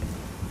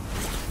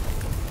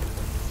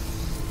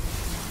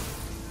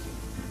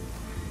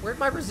 Where'd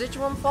my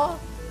residuum fall?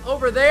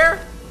 Over there?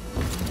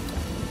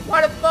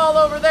 Why'd it fall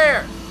over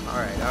there?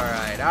 Alright,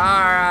 alright,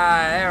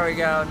 alright. There we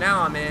go.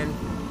 Now I'm in.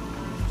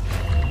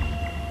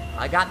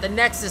 I got the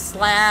Nexus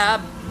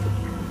slab.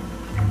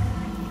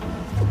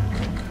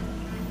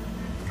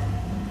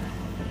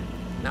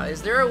 Now,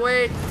 is there a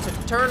way to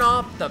turn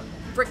off the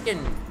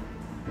frickin'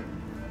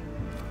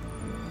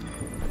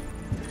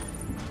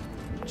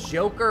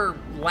 Joker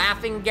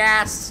laughing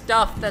gas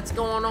stuff that's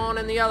going on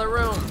in the other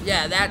room?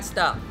 Yeah, that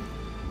stuff.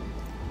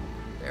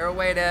 Is there a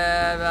way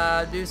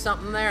to do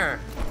something there?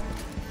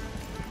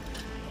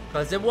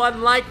 Because it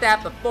wasn't like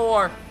that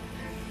before.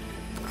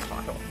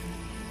 Bottle.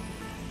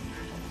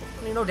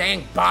 I need no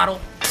dang bottle.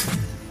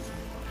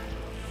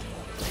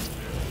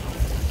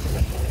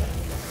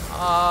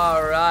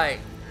 Alright.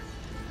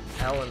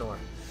 Eleanor.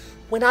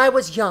 When I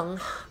was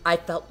young, I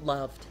felt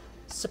loved,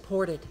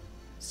 supported,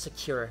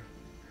 secure.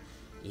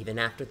 Even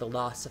after the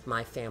loss of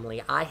my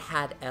family, I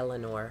had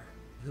Eleanor,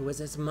 who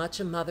was as much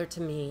a mother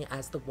to me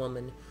as the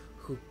woman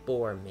who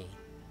bore me.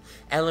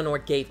 Eleanor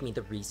gave me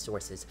the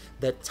resources,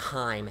 the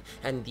time,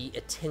 and the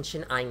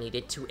attention I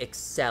needed to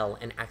excel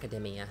in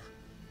academia,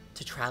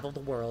 to travel the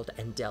world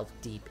and delve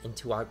deep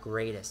into our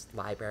greatest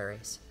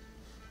libraries,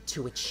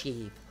 to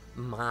achieve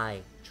my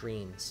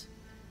dreams.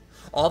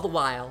 All the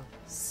while,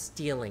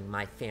 stealing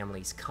my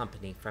family's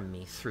company from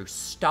me through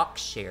stock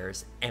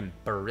shares and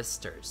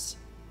barristers.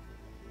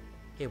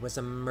 It was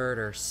a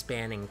murder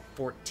spanning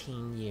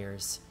 14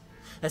 years.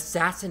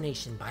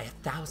 Assassination by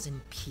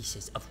 1,000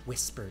 pieces of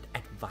whispered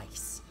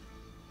advice.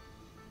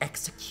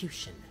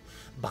 Execution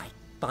by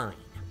fine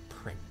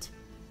print.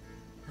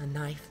 A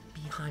knife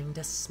behind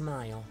a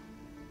smile.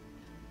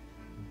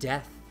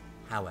 Death,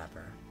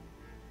 however,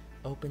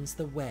 opens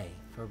the way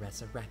for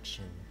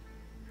resurrection.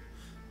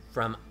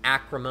 From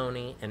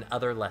Acrimony and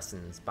Other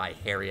Lessons by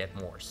Harriet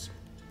Morse.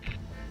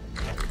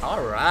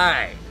 All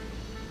right.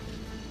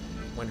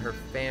 When her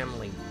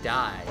family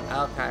died.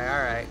 Okay,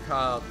 all right.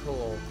 Oh,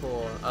 cool.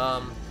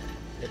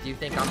 If you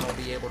think I'm gonna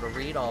be able to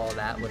read all of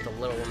that with the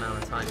little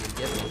amount of time you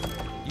give me,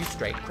 you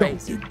straight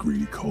crazy. Don't get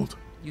greedy, Colt.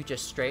 You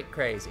just straight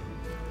crazy.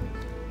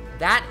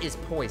 That is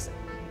poison.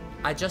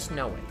 I just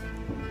know it.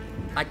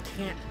 I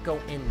can't go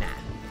in that.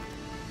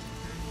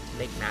 To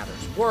make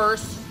matters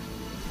worse,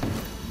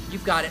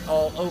 you've got it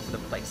all over the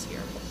place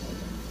here.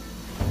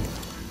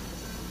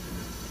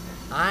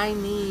 I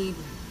need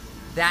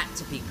that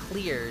to be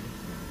cleared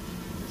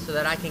so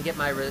that I can get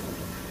my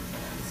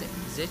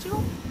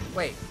residual?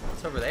 Wait,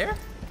 it's over there?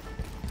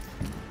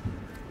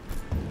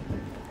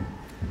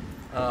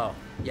 Oh,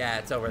 yeah,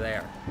 it's over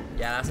there.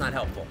 Yeah, that's not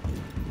helpful.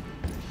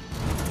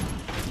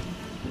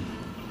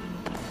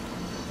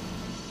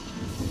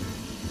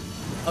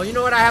 Oh, you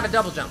know what? I have a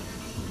double jump.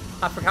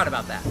 I forgot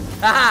about that.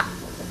 Haha!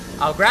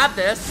 I'll grab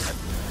this.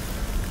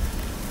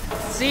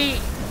 See,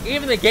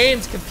 even the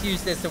game's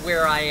confused as to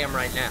where I am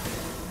right now.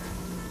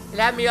 It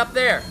had me up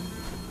there.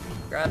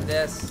 Grab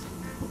this.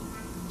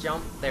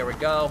 Jump. There we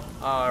go.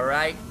 All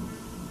right.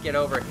 Get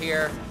over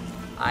here.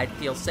 I'd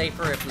feel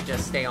safer if we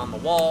just stay on the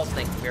walls.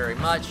 Thank you very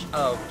much.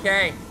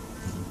 Okay.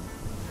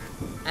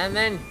 And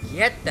then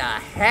get the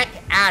heck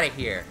out of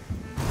here.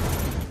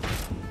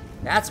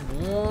 That's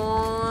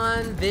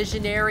one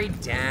visionary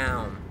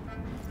down.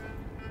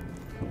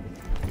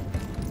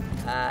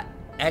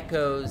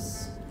 Echo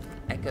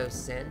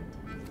send?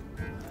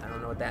 I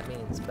don't know what that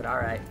means, but all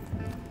right.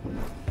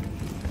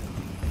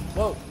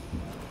 Whoa.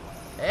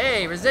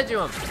 Hey,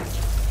 residuum.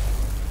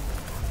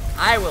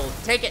 I will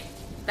take it.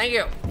 Thank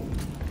you.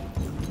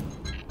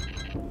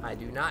 I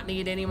do not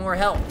need any more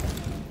help.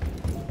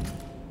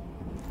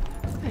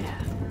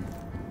 Yeah.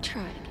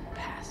 Try to get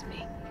past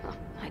me. Oh,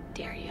 I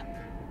dare you.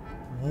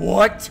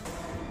 What?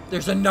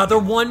 There's another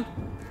one?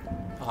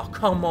 Oh,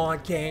 come on,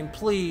 game,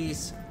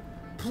 please.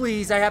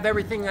 Please, I have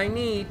everything I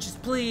need.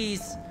 Just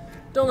please.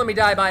 Don't let me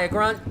die by a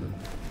grunt.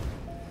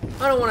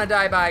 I don't want to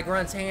die by a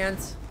grunt's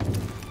hands.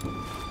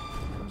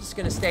 I'm just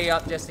gonna stay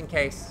up just in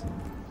case.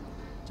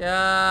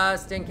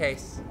 Just in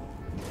case.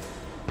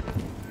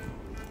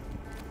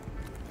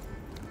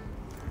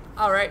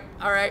 Alright.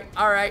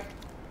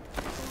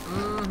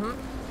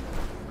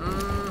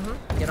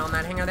 Get on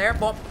that hanger there.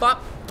 Bop,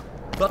 bop.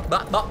 Bop,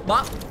 bop, bop,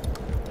 bop.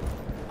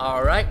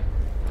 Alright.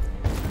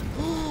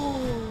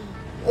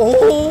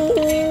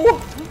 Oh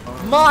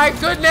my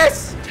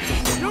goodness!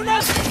 Do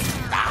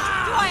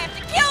I have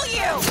to kill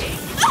you?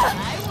 I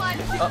want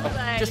to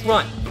play. Just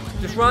run.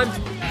 Just run.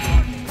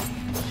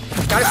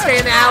 Gotta stay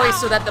in the alley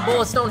so that the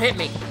bullets don't hit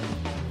me.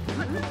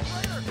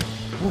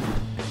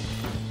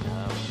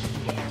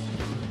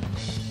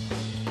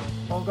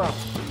 Oh god.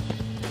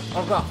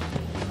 Oh god.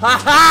 Ha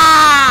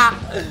ha!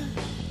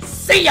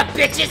 See ya,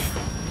 bitches!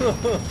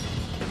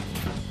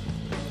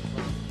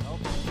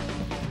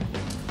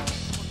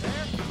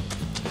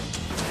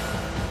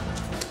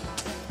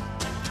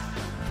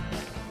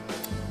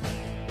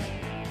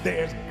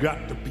 There's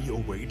got to be a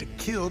way to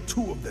kill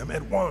two of them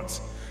at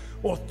once.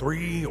 Or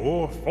three,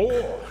 or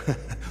four,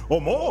 or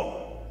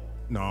more.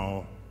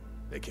 No,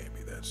 they can't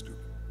be that stupid.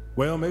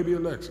 Well, maybe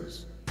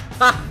Alexis.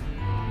 Ha!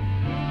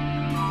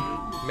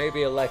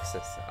 Maybe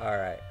Alexis.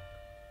 Alright.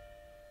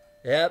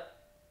 Yep.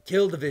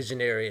 Killed the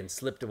visionary and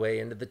slipped away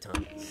into the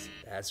tunnels.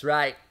 That's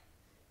right.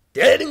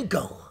 Dead and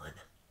gone.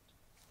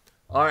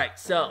 Alright,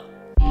 so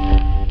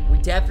we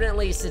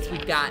definitely, since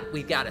we've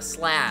got a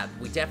slab,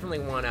 we definitely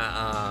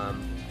wanna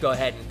go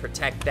ahead and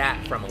protect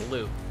that from a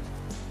loop.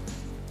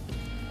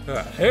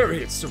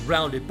 Harriet's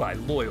surrounded by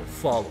loyal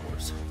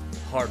followers.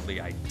 Hardly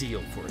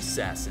ideal for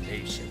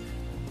assassination.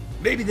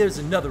 Maybe there's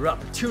another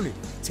opportunity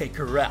to take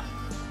her out.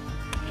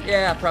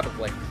 Yeah,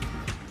 probably.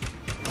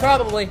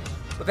 Probably.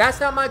 But that's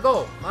not my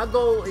goal. My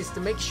goal is to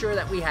make sure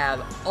that we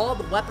have all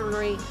the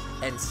weaponry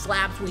and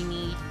slabs we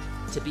need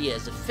to be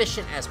as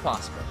efficient as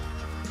possible.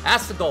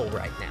 That's the goal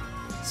right now.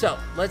 So,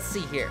 let's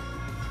see here.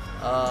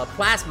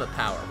 Plasma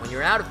power. When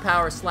you're out of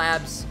power,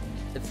 slabs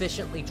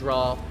efficiently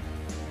draw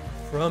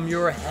from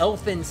your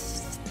health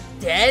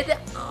instead?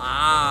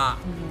 I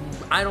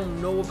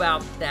don't know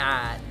about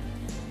that.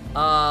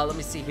 Let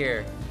me see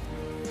here.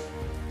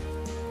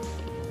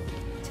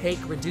 take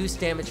reduced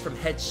damage from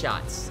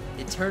headshots.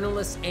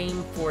 Eternalist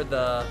aim for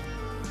the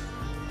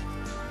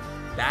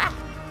back,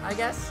 I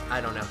guess?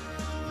 I don't know.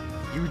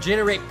 You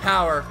regenerate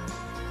power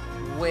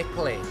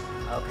quickly.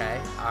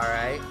 Okay,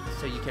 alright.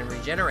 So you can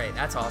regenerate.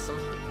 That's awesome.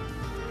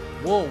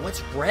 Whoa,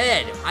 what's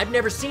red? I've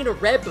never seen a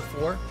red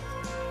before.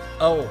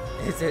 Oh,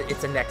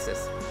 it's a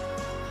nexus.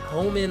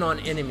 Home in on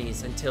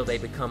enemies until they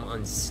become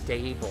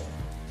unstable.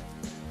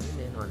 Home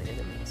in on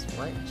enemies.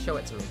 What? Show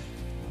it to me.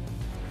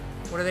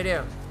 What do they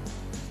do?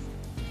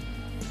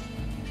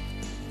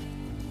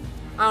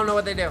 I don't know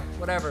what they do.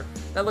 Whatever.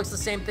 That looks the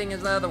same thing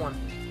as the other one.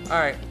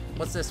 Alright,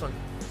 what's this one?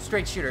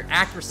 Straight shooter.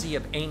 Accuracy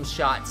of aim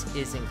shots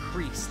is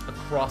increased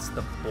across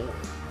the board.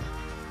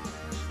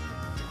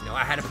 Didn't know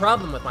I had a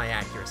problem with my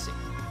accuracy.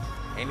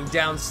 Aiming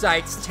down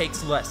sights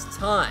takes less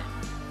time.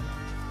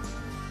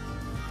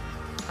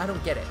 I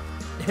don't get it.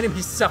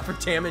 Enemies suffer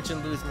damage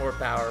and lose more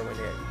power when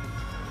hit.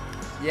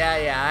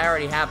 Yeah, I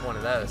already have one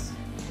of those.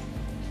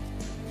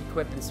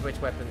 Equip and switch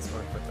weapons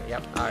more quickly.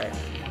 Yep, alright.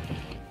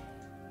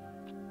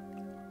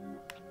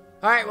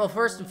 Alright, well,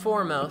 first and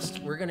foremost,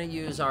 we're gonna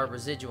use our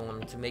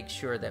residuum to make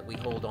sure that we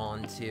hold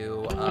on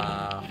to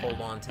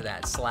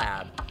that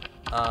slab.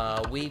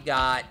 We've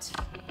got,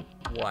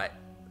 what?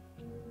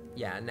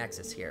 Yeah,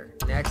 Nexus here.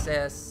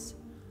 Nexus,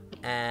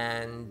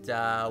 and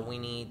we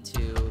need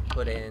to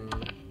put in,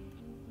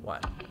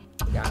 what?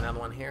 We got another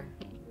one here.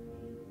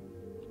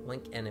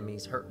 Link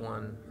enemies, hurt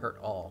one, hurt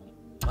all.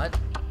 What?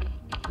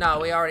 No,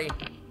 we already,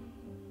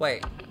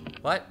 wait,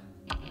 what?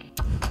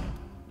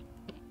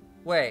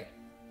 Wait.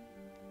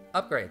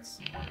 Upgrades.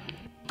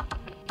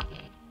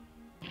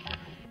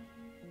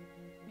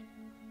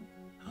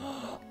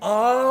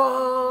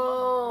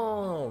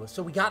 Oh,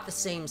 so we got the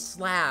same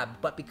slab,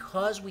 but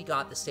because we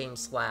got the same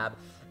slab,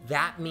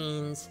 that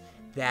means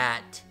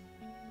that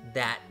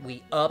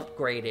we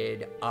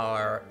upgraded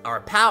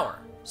our power.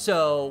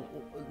 So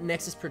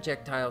Nexus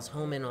projectiles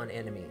home in on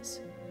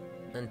enemies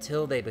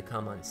until they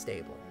become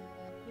unstable.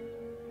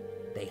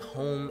 They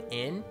home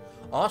in.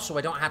 Also,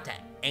 I don't have to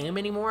aim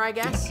anymore, I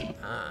guess.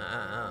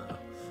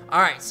 All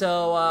right,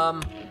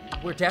 so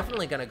we're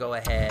definitely gonna go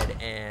ahead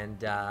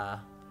and I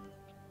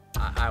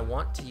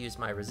want to use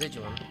my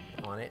residuum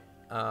on it.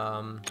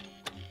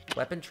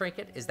 Weapon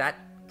trinket, is that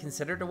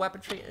considered a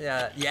weapon trinket?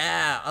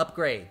 Yeah,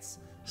 upgrades,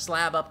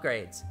 slab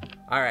upgrades.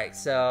 All right,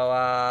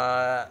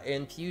 so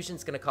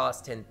infusion's gonna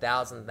cost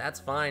 10,000. That's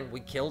fine.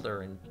 We killed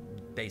her and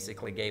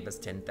basically gave us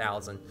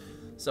 10,000.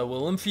 So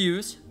we'll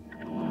infuse.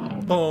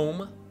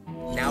 Boom.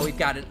 Now we've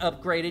got an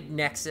upgraded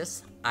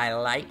Nexus. I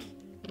like.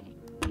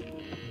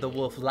 The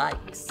wolf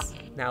likes.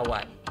 Now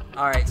what?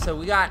 All right, so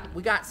we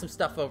got some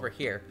stuff over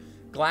here.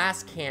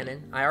 Glass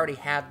cannon. I already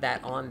have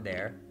that on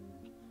there.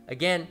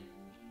 Again,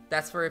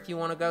 that's for if you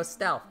want to go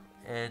stealth.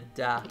 And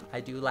I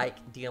do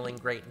like dealing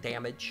great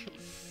damage,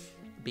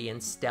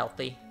 being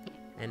stealthy,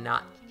 and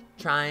not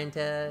trying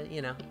to,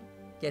 you know,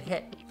 get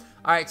hit.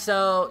 All right,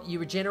 so you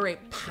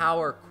regenerate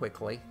power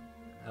quickly.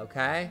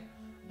 Okay,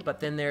 but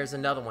then there's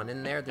another one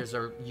in there.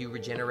 You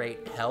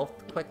regenerate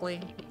health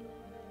quickly.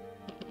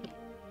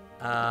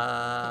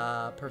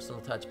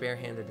 Personal touch,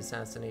 barehanded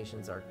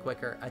assassinations are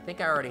quicker. I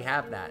think I already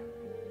have that.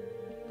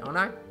 Don't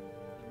I?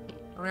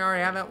 Don't I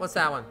already have that? What's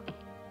that one?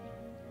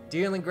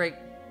 Dealing great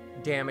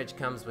damage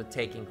comes with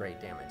taking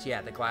great damage.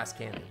 Yeah, the glass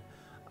cannon.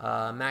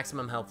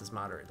 Maximum health is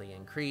moderately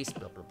increased.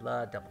 Blah, blah,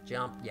 blah. Double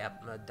jump.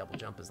 Yep, double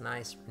jump is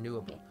nice.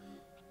 Renewable.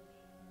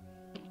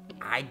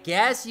 I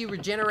guess you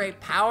regenerate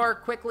power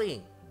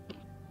quickly.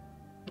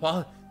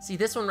 Well, see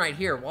this one right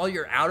here. While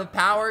you're out of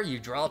power, you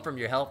draw from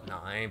your health. No,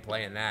 I ain't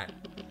playing that.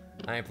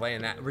 I ain't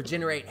playing that.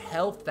 Regenerate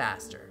health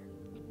faster.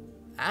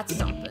 That's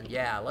something.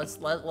 Yeah, let's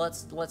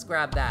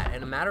grab that.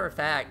 And a matter of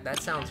fact, that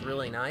sounds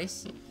really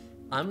nice.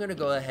 I'm gonna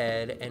go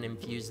ahead and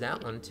infuse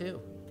that one too.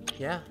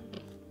 Yeah.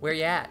 Where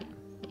you at?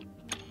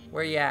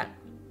 Where you at?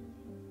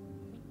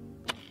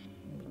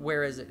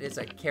 Where is it? It's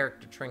a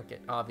character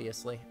trinket,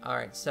 obviously. All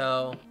right,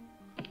 so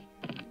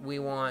we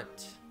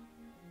want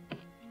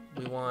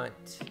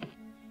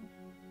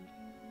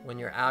when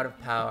you're out of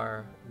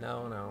power.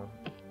 No.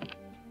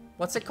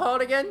 What's it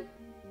called again?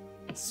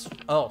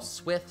 Oh,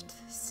 Swift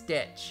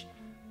Stitch.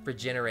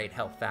 Regenerate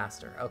health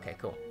faster. Okay,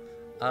 cool.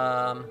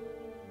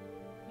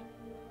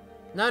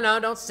 No,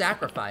 don't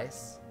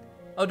sacrifice.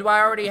 Oh, do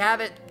I already have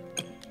it?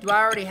 Do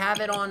I already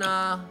have it on,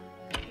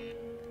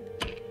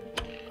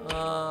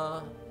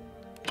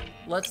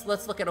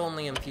 let's look at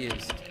only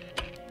infused.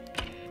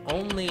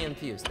 Only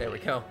infused, there we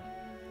go.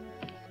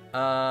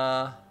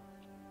 Yeah,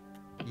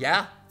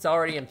 it's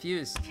already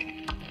infused.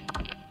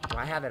 Do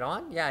I have it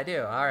on? Yeah, I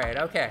do. All right,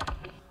 okay.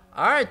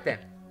 All right, then.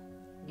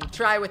 We'll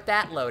try with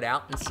that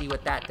loadout and see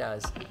what that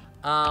does.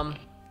 I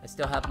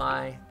still have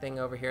my thing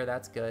over here.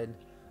 That's good.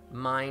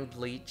 Mind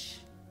Leech.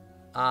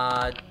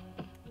 I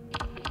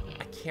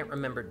can't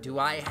remember. Do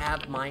I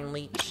have Mind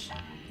Leech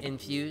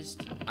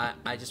infused? I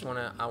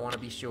want to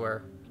be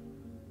sure.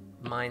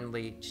 Mind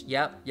Leech.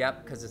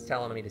 Yep, because it's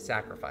telling me to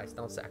sacrifice.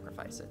 Don't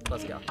sacrifice it.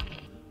 Let's go.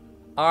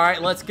 All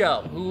right, let's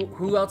go.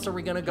 Who else are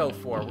we gonna go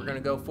for? We're gonna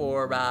go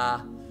for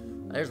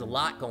There's a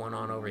lot going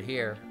on over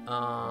here.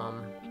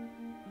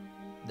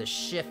 The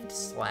shift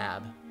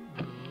slab.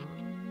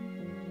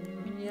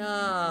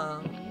 Yeah,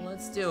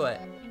 let's do it.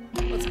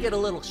 Let's get a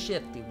little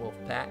shifty,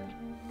 Wolfpack.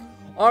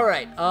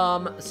 Alright,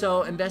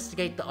 so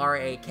investigate the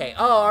RAK.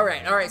 Oh,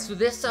 alright, so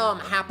this,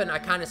 happened, I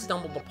kind of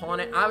stumbled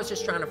upon it. I was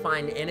just trying to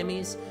find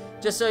enemies.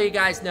 Just so you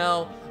guys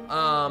know,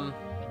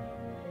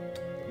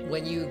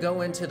 when you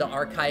go into the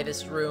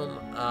archivist room,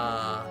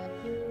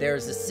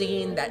 there's a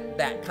scene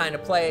that kind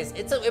of plays.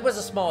 It was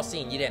a small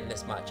scene, you didn't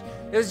miss much.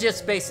 It was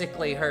just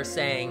basically her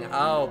saying,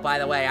 oh, by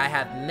the way, I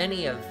have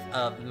many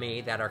of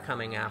me that are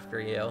coming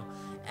after you.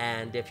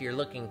 And if you're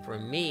looking for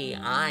me,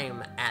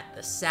 I'm at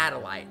the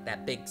satellite,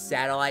 that big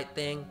satellite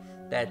thing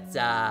that's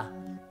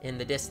in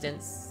the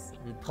distance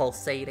and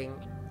pulsating.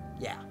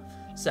 Yeah,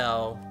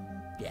 so,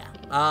 yeah.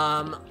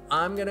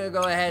 I'm gonna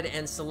go ahead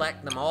and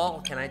select them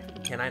all. Can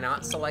I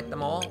not select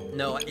them all?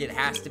 No, it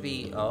has to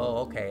be,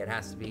 oh, okay, it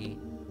has to be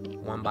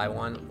one by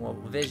one. Well,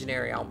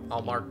 visionary,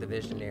 I'll mark the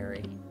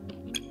visionary.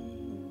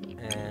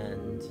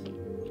 And,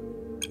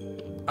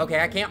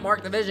 okay, I can't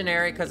mark the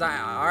visionary because all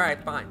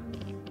right, fine.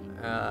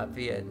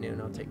 Via at noon,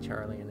 I'll take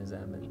Charlie and his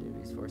admin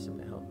duties, force him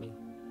to help me.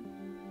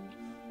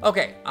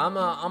 Okay, I'm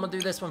gonna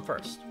do this one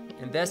first.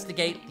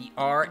 Investigate the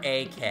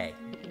RAK.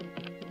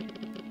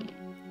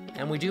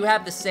 And we do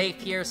have the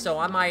safe here, so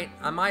I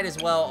might as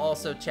well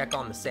also check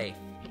on the safe.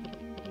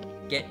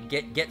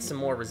 Get some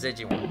more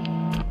residual.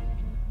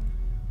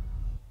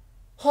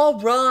 All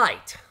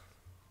right.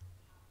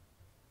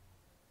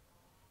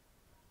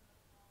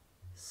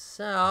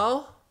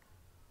 So.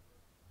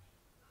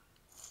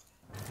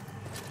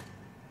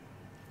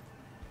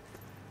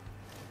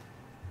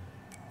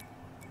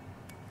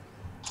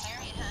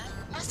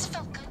 Must have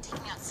felt good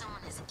taking out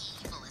someone as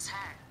evil as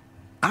her.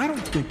 I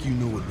don't think you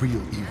know what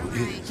real evil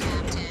Right, is.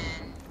 Captain.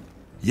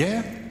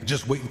 Yeah?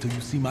 Just wait until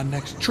you see my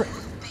next trick.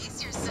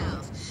 Pace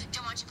yourself.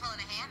 Don't want you pulling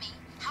a hammy.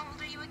 How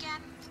old are you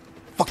again?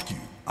 Fuck you.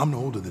 I'm no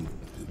older than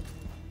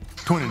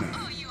 29.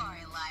 Oh, you are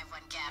a live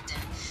one, Captain.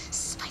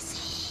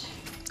 Spicy.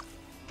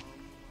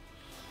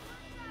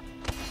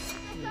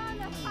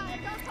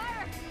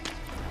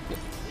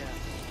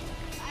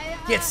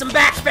 Get some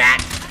back fat!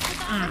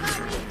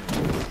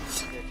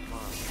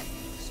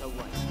 So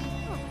what?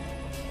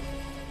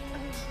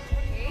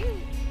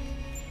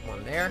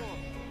 One there.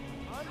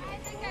 I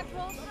think I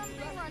pulled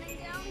something running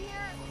down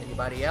here.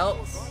 Anybody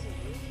else?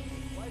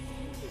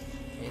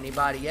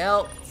 Anybody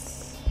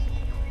else?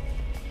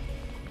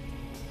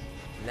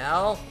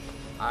 No?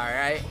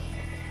 Alright.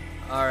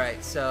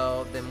 Alright,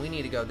 so then we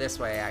need to go this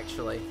way,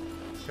 actually.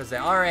 Because the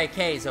RAK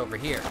is over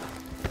here.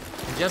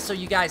 And just so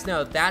you guys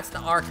know, that's the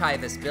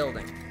archivist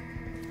building.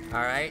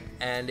 Alright?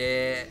 And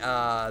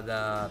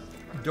the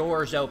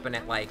doors open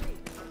at, like,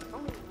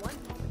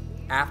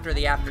 after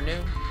the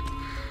afternoon?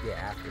 Yeah,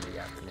 after the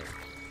afternoon.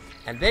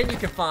 And then you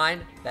can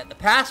find that the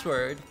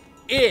password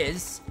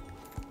is...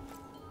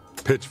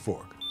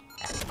 Pitchfork.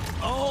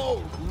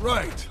 All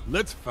right,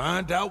 let's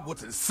find out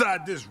what's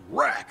inside this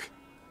rack.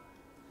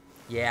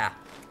 Yeah,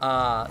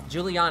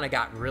 Juliana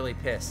got really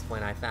pissed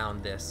when I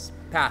found this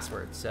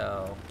password,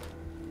 so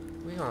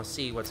we're gonna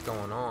see what's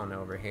going on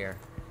over here.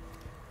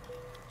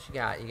 What you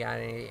got? You got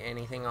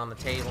anything on the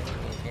table?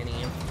 Any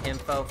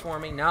info for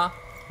me? Nah?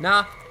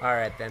 Nah?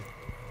 Alright then.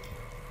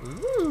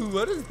 Ooh,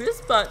 what does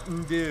this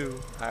button do?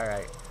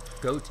 Alright,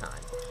 go time.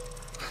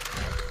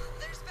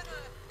 There's been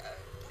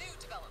a new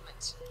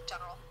development,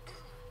 General.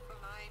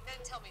 My men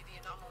tell me the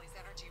anomaly's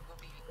energy will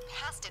be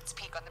past its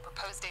peak on the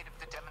proposed date of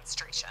the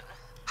demonstration.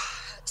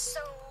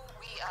 So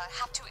we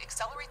have to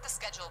accelerate the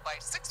schedule by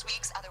 6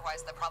 weeks,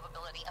 otherwise the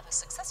probability of a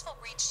successful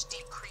reach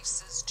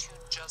decreases to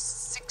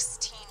just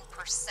 16%.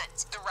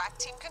 The RAC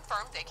team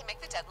confirmed they can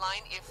make the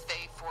deadline if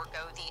they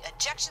forego the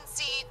ejection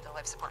seat, the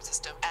life support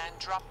system, and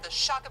drop the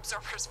shock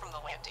absorbers from the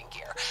landing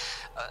gear.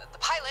 The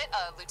pilot,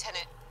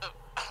 Lieutenant...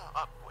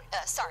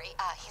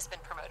 he's been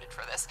promoted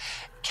for this.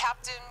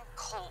 Captain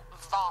Colt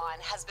Vaughn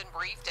has been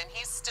briefed, and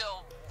he's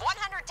still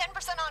 110%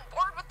 on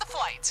board with the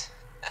flight.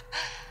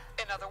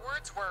 In other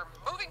words, we're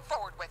moving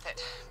forward with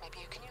it. Maybe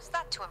you can use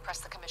that to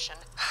impress the commission.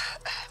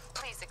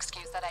 Please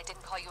excuse that I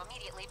didn't call you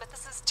immediately, but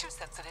this is too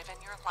sensitive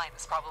and your line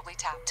is probably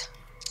tapped.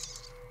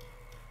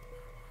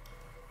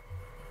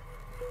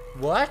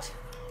 What?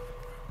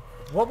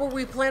 What were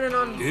we planning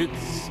on?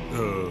 It's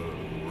a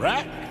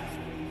rack.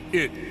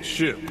 It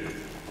ship.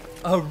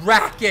 A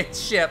racket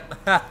ship.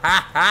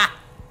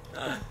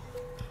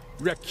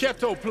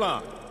 Raketo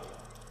plan.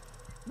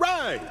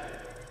 Right.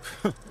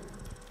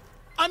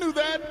 I knew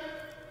that.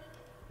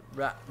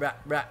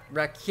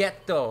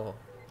 Raqueto.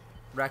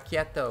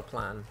 Raqueto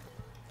plan.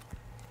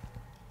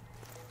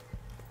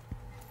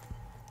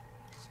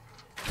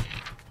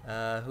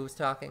 Who's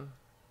talking?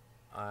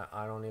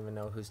 I don't even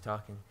know who's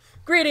talking.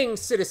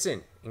 Greetings,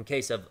 citizen! In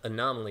case of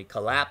anomaly,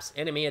 collapse,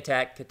 enemy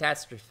attack,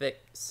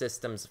 catastrophic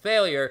systems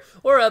failure,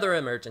 or other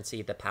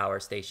emergency, the power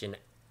station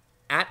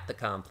at the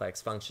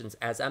complex functions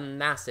as a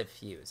massive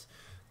fuse,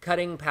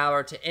 cutting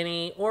power to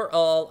any or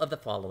all of the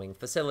following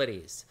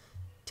facilities.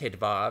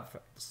 Tidvar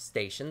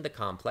Station, the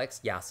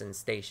complex, Yasin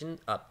Station,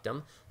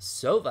 Upton,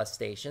 Sova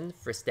Station,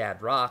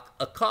 Fristad Rock,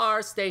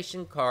 Akar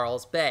Station,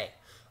 Carl's Bay.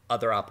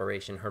 Other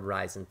Operation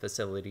Horizon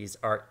facilities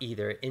are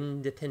either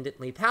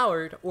independently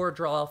powered or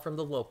draw from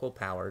the local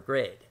power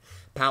grid.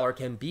 Power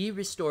can be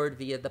restored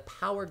via the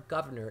power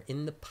governor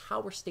in the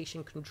power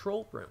station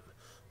control room.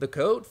 The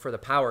code for the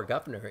power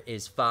governor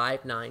is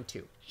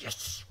 592.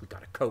 Yes, we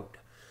got a code.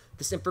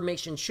 This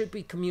information should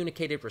be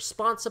communicated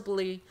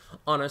responsibly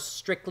on a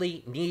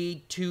strictly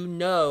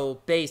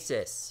need-to-know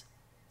basis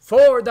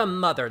for the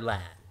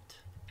motherland.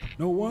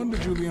 No wonder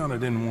Juliana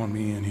didn't want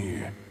me in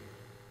here.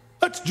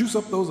 Let's juice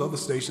up those other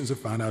stations and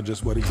find out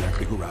just what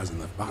exactly Horizon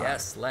left behind.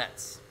 Yes,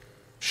 let's.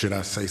 Should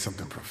I say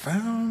something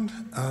profound?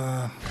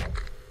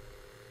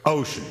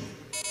 Ocean.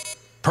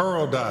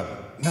 Pearl diving.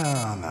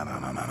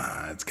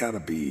 No. It's gotta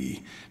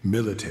be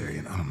military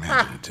and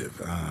unimaginative.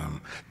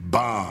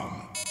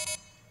 Bomb.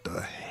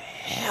 The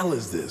hell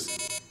is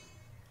this?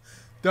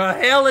 The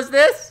hell is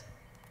this?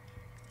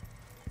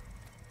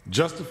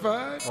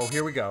 Justified? Oh,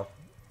 here we go.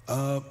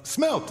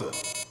 Smelter.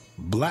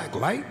 Black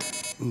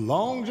light.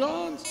 Long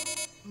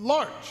johns.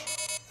 Larch.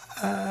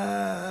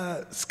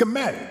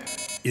 Schematic.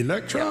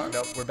 Electron?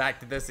 Nope, we're back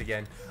to this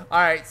again.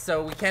 Alright,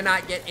 so we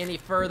cannot get any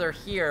further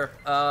here.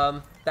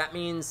 That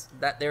means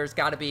that there's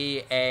gotta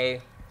be a...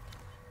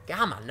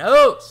 God, my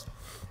nose!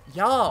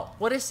 Y'all,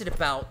 what is it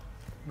about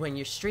when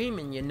you're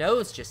streaming, your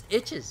nose just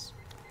itches?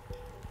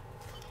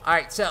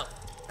 Alright, so,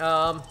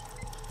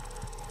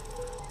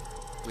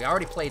 we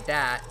already played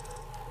that.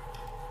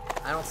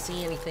 I don't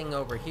see anything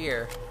over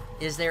here.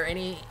 Is there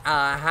any,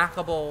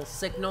 hackable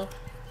signal?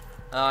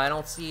 I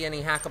don't see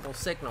any hackable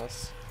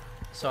signals.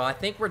 So I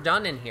think we're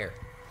done in here.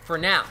 For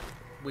now.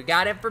 We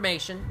got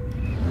information.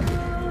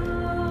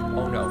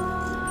 Oh no.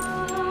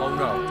 Oh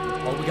no.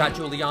 Oh, we got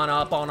Juliana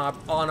up on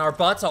our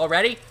butts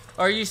already?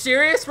 Are you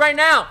serious right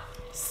now?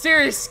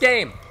 Serious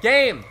game.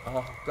 Game.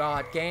 Oh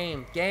god,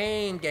 game.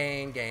 Game.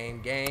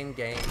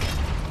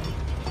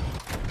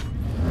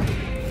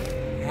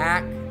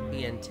 Hack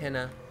the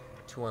antenna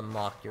to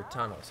unlock your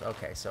tunnels.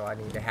 Okay, so I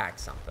need to hack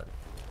something.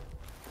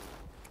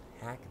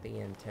 Hack the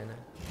antenna.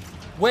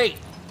 Wait!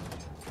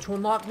 To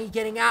unlock me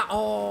getting out.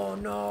 Oh,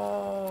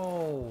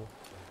 no.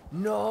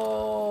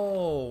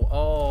 No.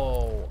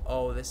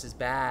 Oh, this is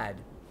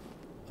bad.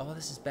 Oh,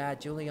 this is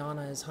bad.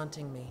 Juliana is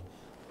hunting me.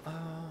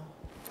 Oh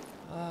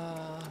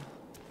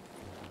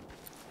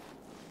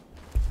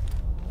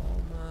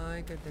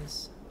my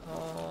goodness.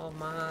 Oh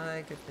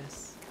my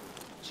goodness.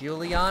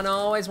 Juliana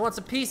always wants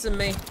a piece of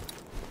me.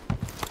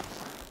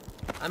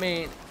 I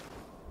mean,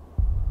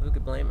 who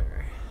could blame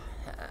her?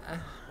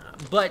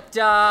 But,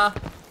 I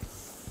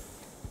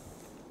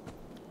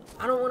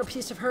don't want a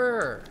piece of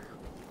her.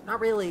 Not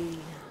really.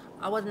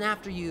 I wasn't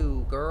after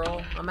you,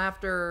 girl. I'm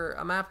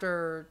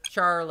after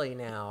Charlie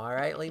now,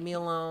 alright? Leave me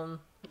alone.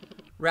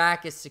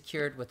 Rack is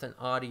secured with an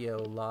audio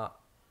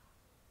lock,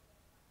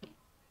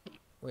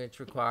 which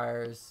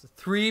requires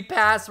 3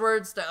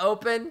 passwords to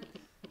open.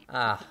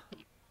 Alright,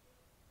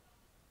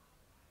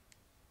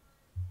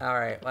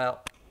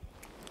 well.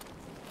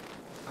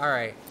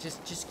 Alright,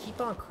 just keep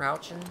on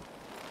crouching.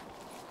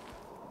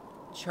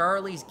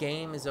 Charlie's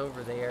game is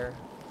over there.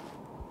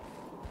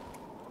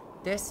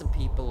 There's some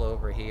people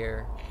over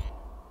here.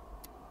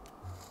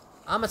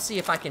 I'm gonna see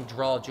if I can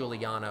draw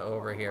Juliana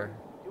over here.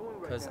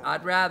 Because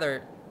I'd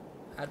rather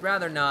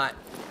not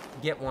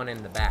get one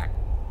in the back.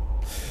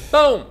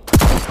 Boom!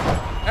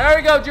 There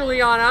we go,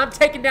 Juliana. I'm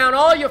taking down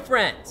all your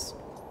friends.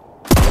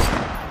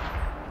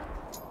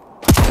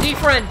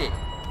 Defriended.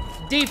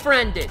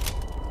 Defriended.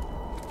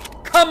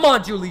 Come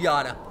on,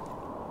 Juliana.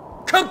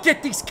 Come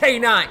get these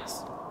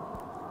K9s.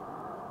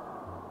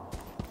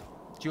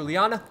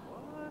 Juliana?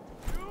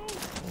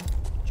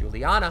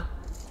 Juliana?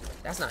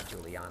 That's not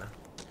Juliana.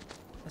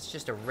 That's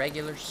just a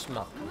regular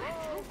smuck.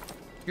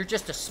 You're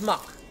just a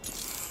smuck.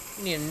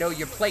 You need to know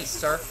your place,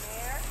 sir.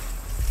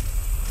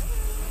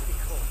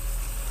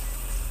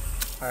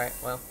 Alright,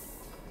 well,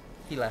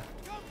 he left.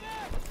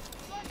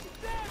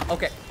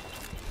 Okay.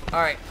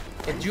 Alright.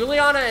 If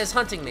Juliana is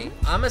hunting me,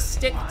 I'm gonna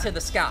stick to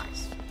the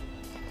skies.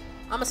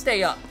 I'm gonna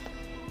stay up.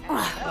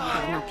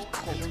 Better not be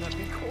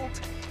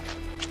cold.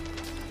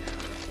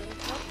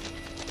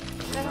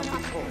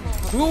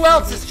 Who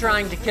else is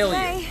trying to kill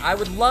you? I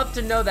would love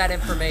to know that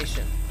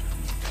information.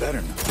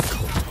 Better not be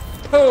cold.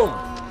 Whom?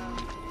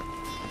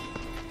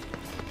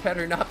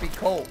 Better not be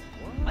cold.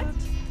 What?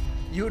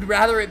 You would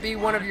rather it be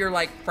one of your,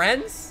 like,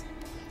 friends?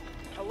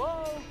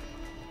 Hello?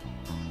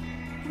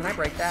 Can I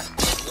break that?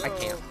 I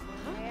can't.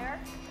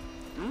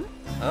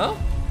 Huh?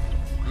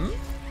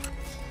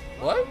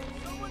 What?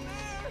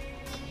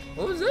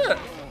 What was that?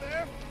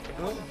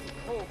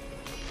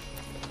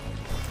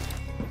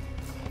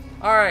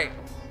 Alright.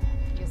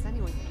 Guess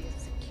anyone could use a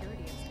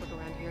security expert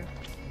around here.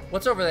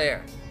 What's over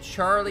there?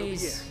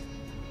 Charlie's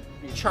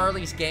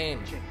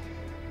game.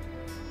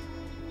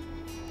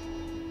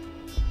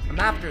 I'm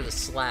after the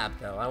slab,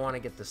 though. I want to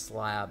get the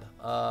slab.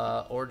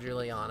 Or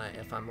Juliana,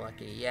 if I'm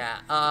lucky.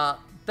 Yeah,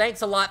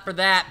 thanks a lot for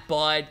that,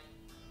 bud.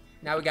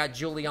 Now we got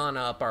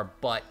Juliana up our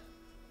butt.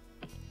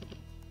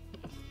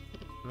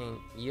 I mean,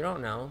 you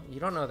don't know. You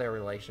don't know their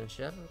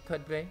relationship. It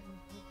could be.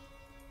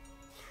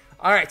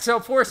 Alright, so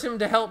force him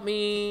to help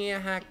me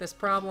hack this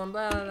problem.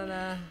 Blah, blah,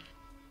 blah.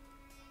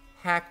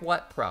 Hack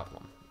what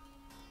problem?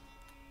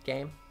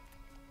 Game?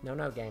 No,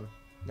 no, game.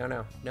 No,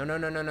 no. No, no,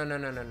 no, no, no, no,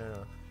 no, no,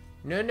 no.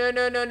 No, no,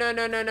 no, no, no,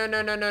 no, no, no,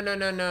 no, no, no, no,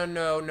 no, no,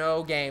 no,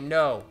 no, game,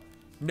 no.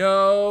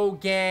 No,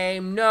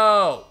 game,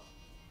 no.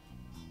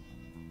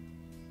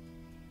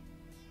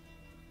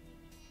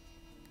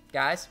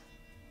 Guys?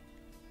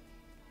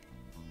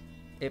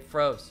 It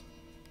froze.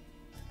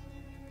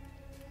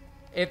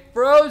 It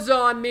froze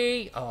on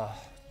me. Oh,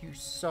 you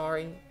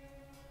sorry.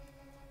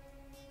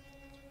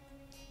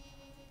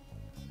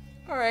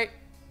 All right.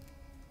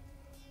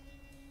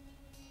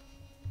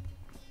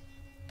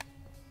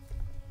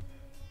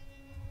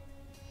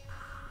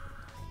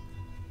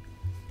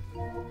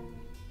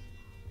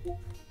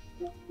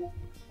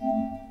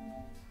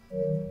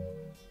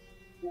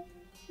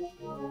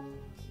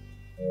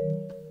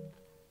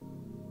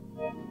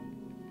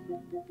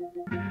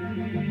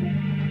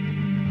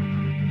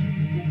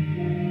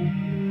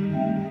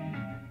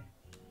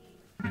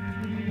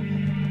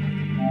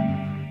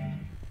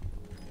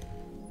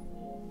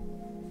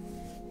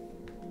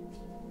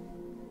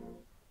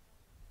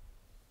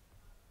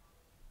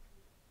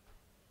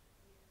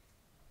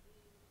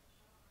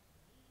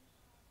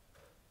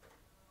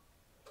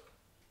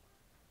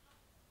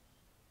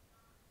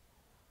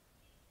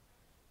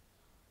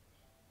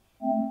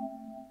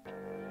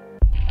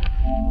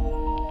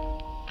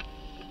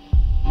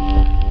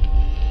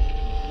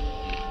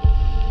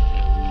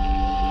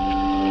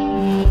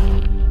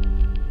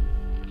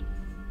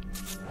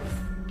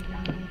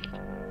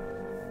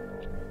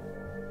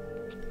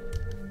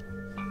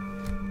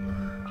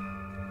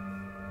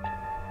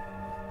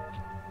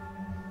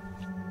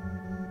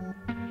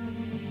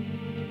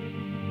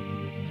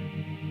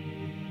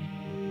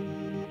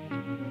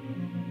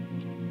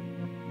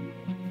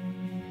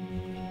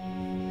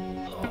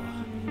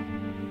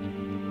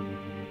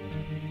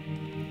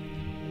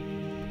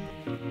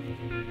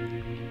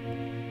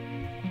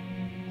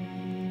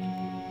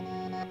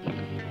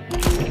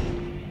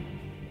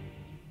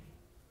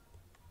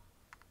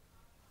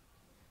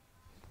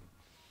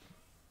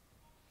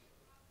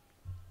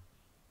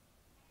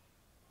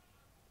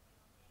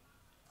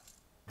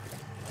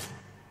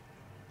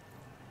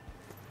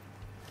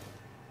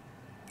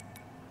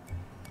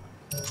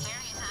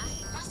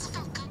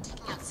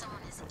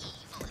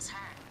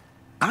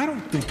 I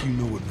don't think you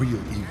know what real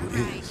evil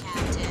is.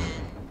 Captain.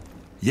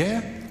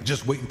 Yeah?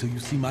 Just wait until you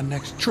see my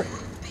next trick.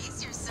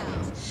 Pace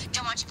yourself.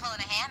 Don't want you pulling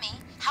a hammy.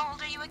 How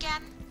old are you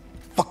again?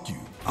 Fuck you.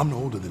 I'm no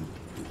older than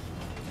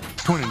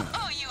 29.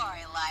 Oh, you are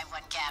a live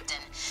one,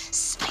 Captain.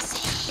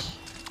 Spicy.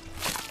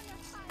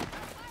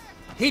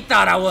 He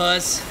thought I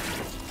was.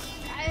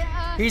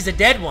 He's a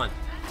dead one.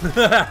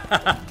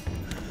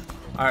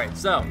 Alright,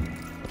 so.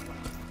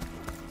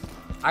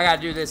 I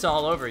gotta do this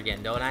all over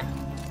again, don't I?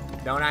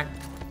 Don't I?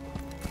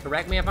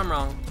 Correct me if I'm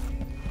wrong,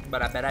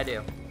 but I bet I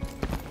do.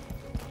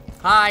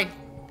 Hi.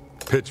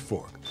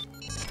 Pitchfork.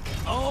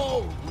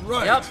 All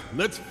right. Yep.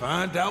 Let's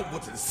find out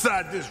what's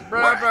inside this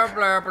Blah, blah,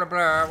 blah, blah,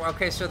 blah.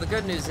 Okay, so the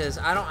good news is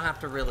I don't have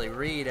to really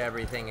read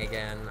everything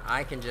again.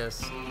 I can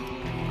just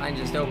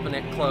open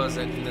it, close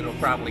it, and it'll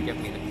probably give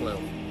me the clue.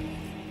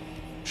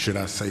 Should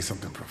I say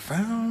something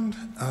profound?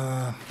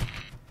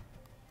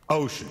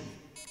 Ocean.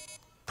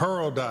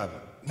 Pearl diving.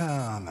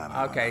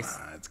 No. Okay.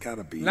 It's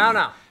gotta be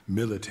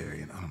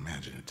military and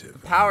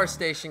unimaginative. Power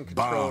station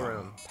control Bomb.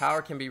 room.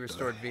 Power can be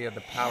restored via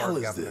the power hell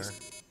is governor.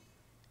 this?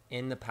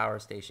 In the power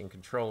station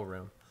control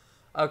room.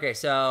 Okay,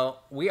 so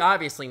we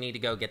obviously need to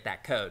go get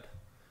that code.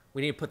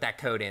 We need to put that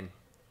code in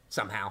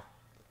somehow.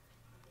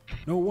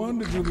 No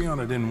wonder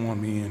Juliana didn't want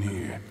me in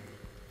here.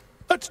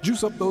 Let's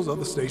juice up those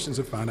other stations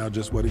and find out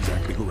just what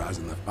exactly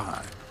Horizon left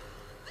behind.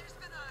 There's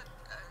been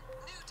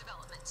a new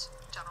development,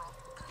 General.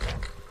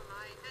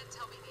 My men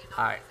tell me the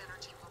All right. anomalous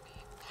energy will be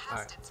All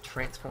past right, its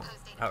transform.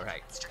 proposed date All of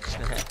right.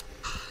 demonstration.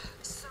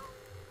 So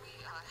we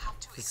have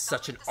to It's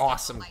such an accelerate the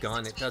awesome license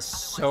gun. It fee, does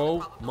otherwise so the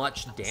probability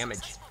much of damage.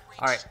 successful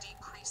All right. reach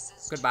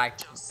decreases Goodbye.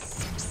 to just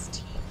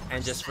 16%.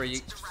 And just for you,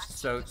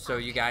 so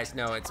you guys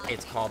know,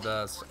 it's called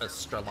a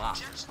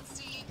Strelok.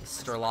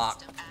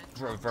 Strelok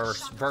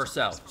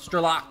Verso.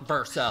 Strelok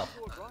Verso.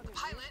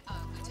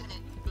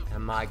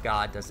 And my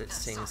God, does it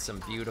sing some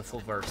beautiful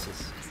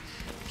verses.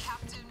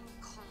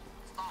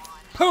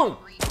 Boom!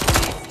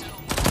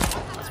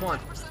 That's one.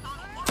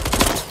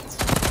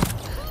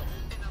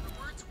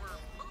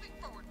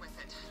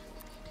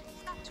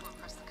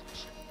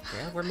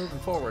 Yeah, we're moving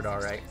forward, all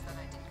right.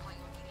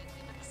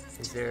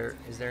 Is there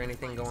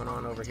anything going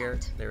on over here?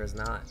 There is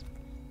not.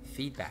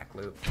 Feedback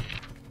loop.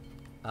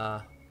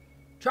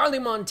 Charlie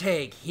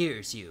Montague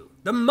hears you.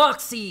 The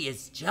Moxie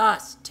is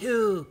just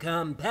too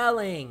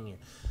compelling.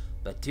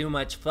 But too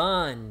much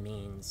fun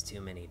means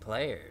too many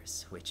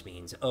players, which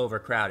means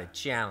overcrowded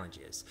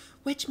challenges,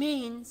 which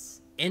means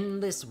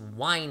endless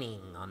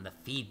whining on the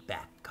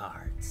feedback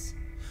cards.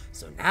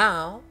 So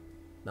now,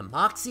 the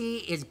Moxie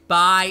is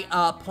by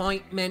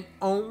appointment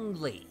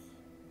only.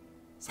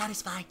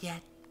 Satisfied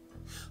yet?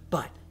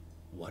 But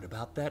what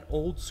about that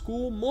old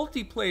school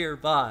multiplayer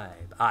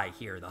vibe? I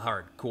hear the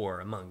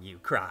hardcore among you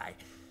cry.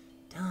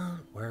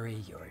 Don't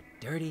worry your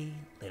dirty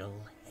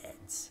little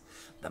heads.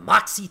 The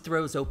Moxie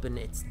throws open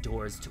its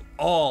doors to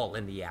all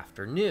in the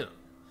afternoon.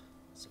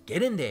 So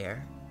get in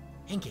there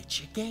and get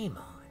your game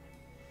on.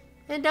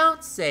 And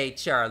don't say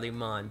Charlie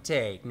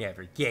Montague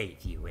never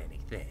gave you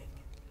anything.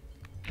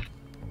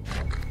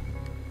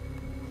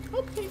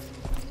 Okay.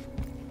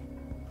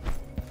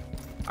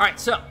 Alright,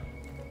 so.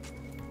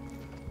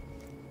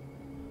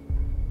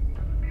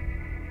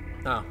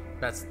 Oh,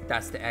 that's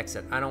the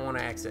exit. I don't want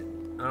to exit.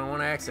 I don't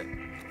want to exit.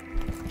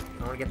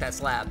 I want to get that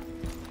slab.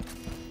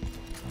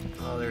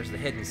 Oh, there's the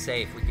hidden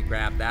safe. We could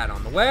grab that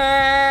on the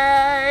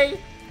way.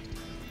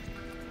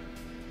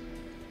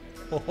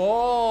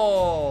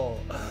 Oh,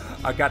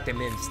 I got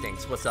them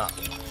instincts. What's up?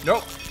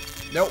 Nope.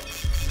 Nope.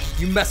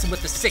 You messing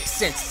with the 6th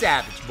Sense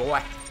savage,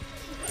 boy.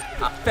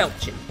 I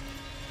felt you.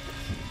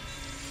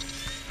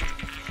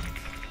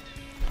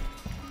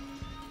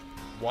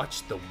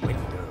 Watch the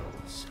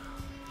windows.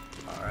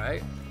 All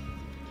right.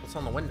 What's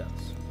on the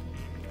windows?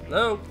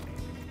 Hello?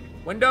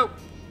 Window?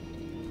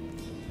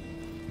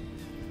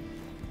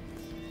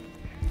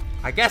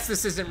 I guess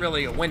this isn't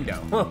really a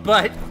window,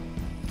 but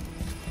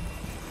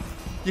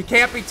you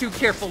can't be too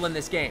careful in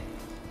this game.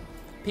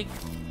 Peek.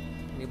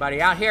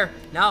 Anybody out here?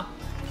 No?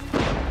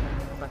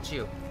 What about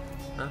you?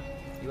 Huh?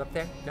 You up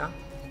there? No?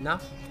 No?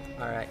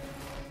 All right.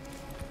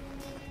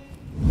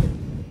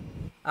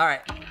 All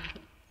right.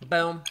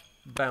 Boom.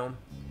 Boom.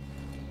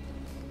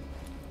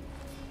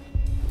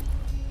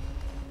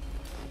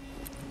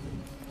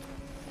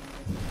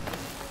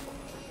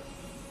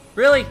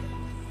 Really?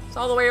 It's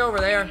all the way over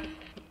there.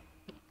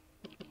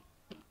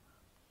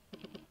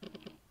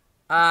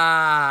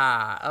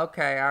 Ah,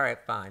 okay, all right,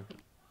 fine.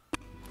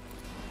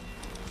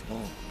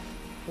 Oh,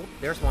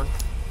 there's one.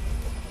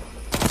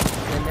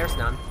 And then there's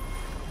none.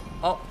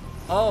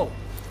 Oh,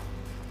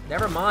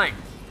 never mind.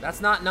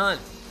 That's not none.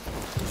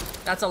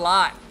 That's a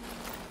lot.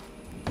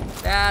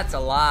 That's a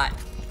lot.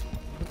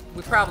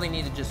 We probably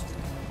need to just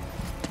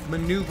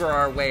maneuver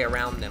our way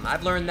around them.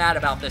 I've learned that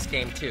about this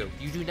game too.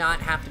 You do not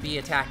have to be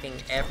attacking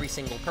every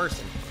single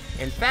person.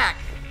 In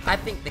fact, I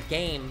think the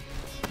game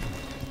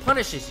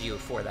punishes you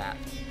for that.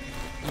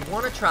 You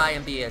want to try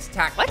and be as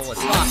tactful as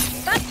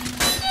possible.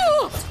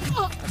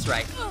 That's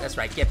right. That's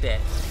right. Get bit.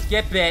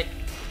 Get bit.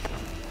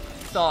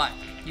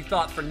 You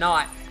thought for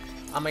naught.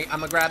 I'm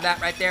gonna grab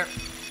that right there,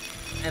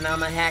 and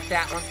I'm gonna hack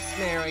that one.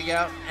 There we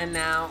go. And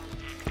now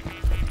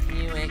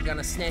you ain't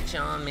gonna snitch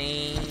on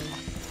me.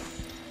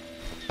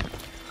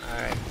 All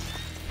right.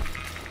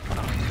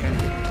 Okay.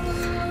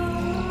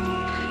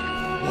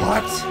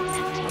 What?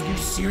 Are you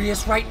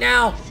serious right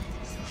now?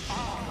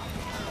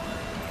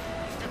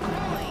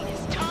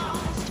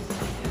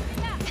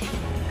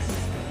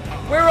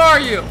 Where are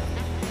you?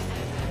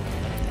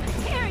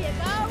 Here you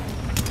go.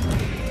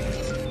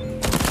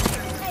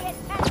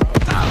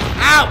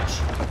 Ouch!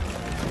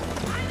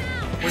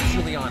 Where's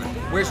Juliana?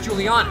 Where's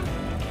Juliana?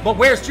 But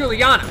where's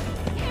Juliana?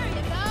 Here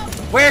you go.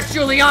 Where's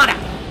Juliana?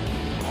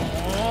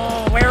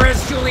 Oh, where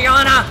is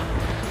Juliana?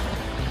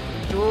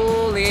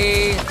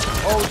 Julie,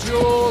 oh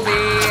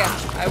Julie,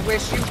 I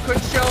wish you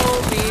could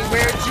show me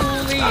where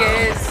Julie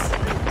is.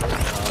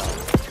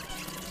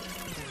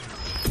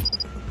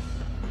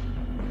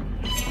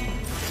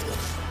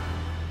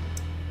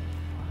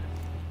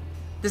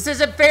 This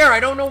isn't fair. I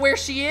don't know where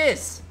she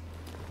is.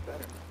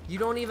 You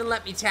don't even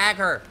let me tag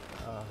her.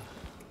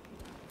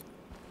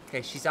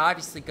 Okay, she's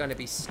obviously going to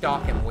be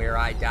stalking where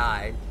I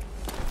died,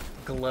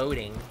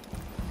 gloating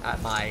at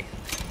my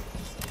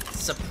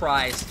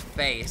surprised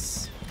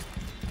face,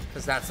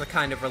 because that's the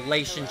kind of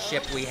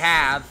relationship we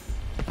have.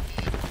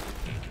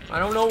 I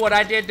don't know what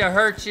I did to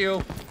hurt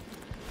you.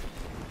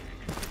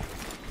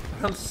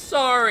 I'm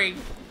sorry.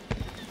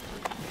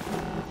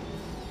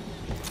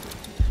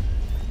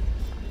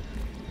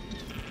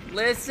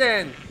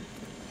 Listen,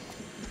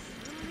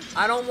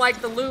 I don't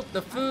like the loop.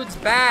 The food's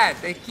bad.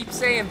 They keep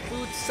saying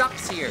food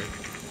sucks here.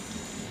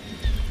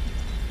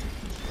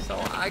 So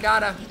I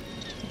gotta...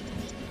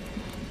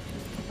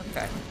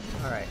 Okay,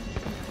 all right.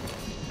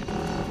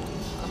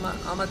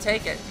 I'm gonna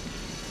take it.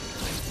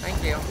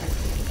 Thank you.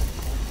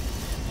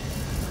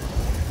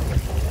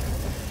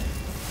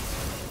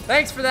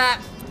 Thanks for that.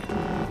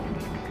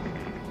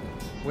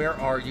 Where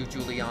are you,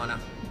 Juliana?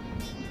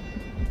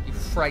 You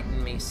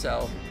frighten me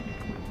so.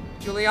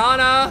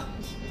 Juliana!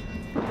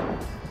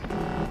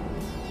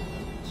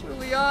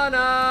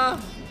 Juliana!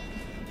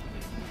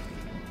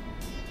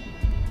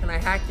 Can I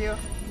hack you?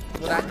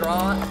 Will that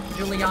draw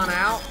Juliana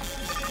out?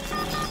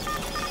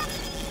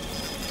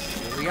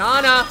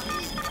 Juliana!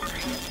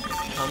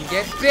 Come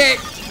get bit!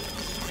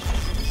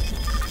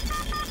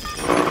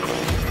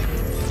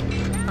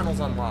 Tunnel's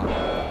unlocked.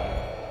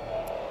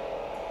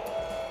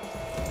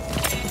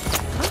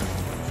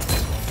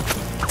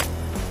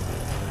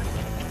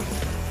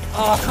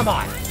 Oh, come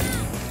on!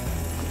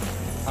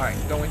 Alright,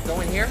 go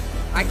in here?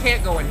 I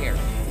can't go in here.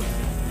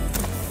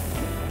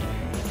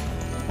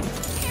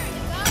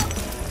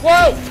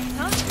 Whoa!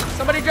 Huh?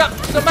 Somebody jump!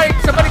 Somebody!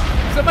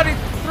 Somebody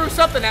threw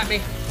something at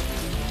me.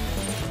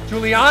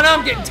 Juliana,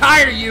 I'm getting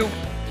tired of you.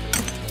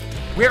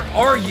 Where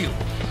are you?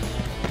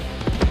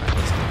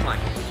 Just keep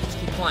climbing. Just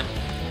keep climbing.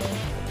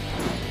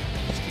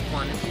 Just keep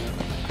climbing.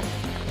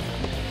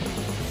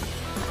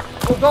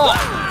 Oh God!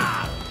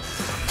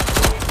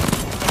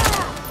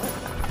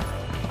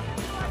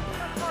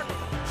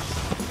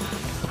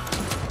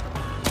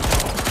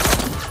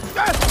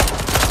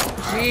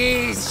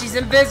 Jeez, she's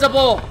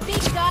invisible.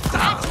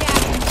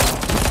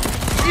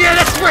 Yeah,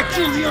 that's right,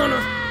 Juliana.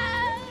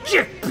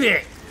 Get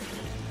bit.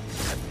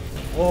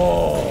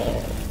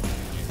 Oh.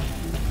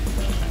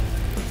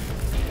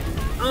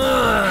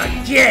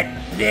 Get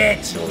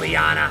bit,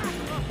 Juliana.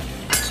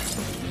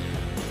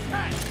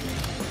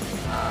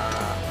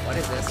 What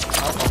is this?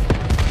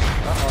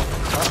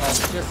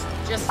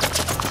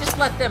 Just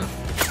let them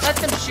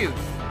shoot.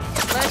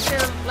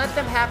 Let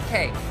them have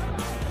cake.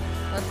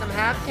 Let them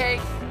have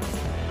cake,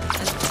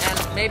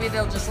 and maybe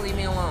they'll just leave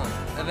me alone.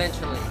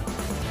 Eventually.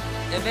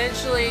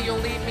 Eventually, you'll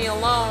leave me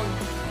alone.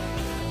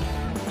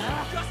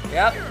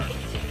 Yep.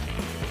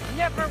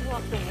 Never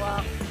walk the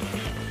walk.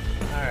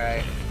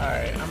 Alright.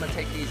 I'm gonna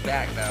take these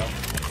back, though.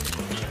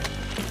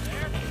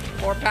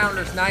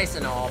 4-pounder's nice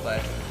and all,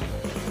 but...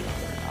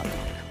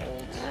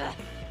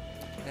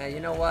 Now, you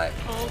know what?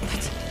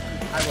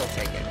 I will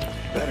take it.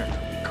 Better not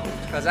be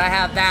cold. Because I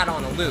have that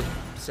on a loop,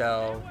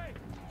 so...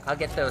 I'll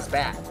get those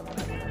back.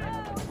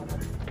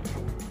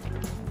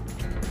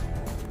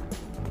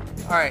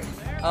 Alright,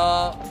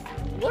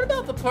 what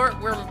about the part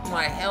where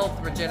my health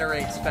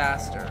regenerates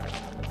faster?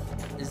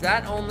 Is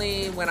that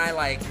only when I,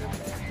 like,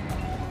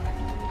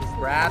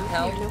 grab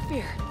health? No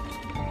fear.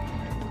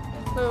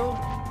 No.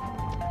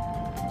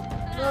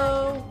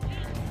 No.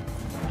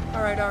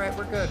 Alright,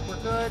 we're good.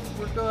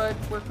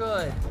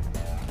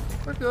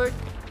 We're good.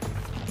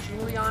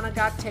 Juliana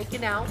got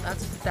taken out.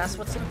 That's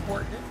what's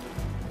important.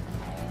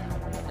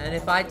 And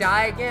if I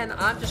die again,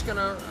 I'm just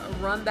gonna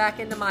run back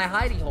into my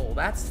hidey hole.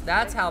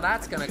 That's how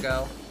that's gonna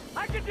go.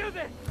 I can do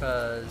this.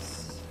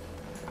 'Cause...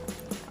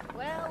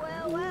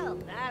 Well,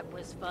 that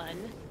was fun.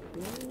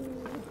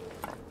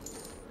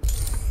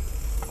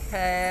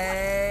 Okay...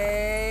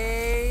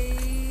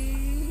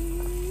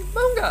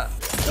 Boonga!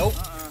 Nope.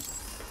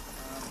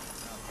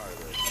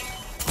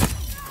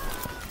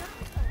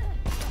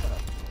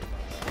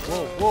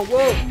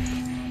 Whoa.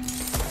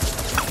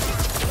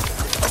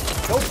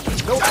 Nope,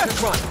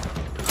 just run.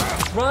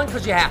 Just run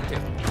because you have to.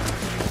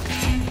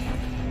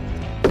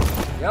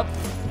 Yep.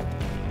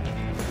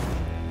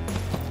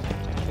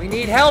 We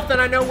need help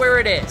and I know where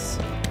it is.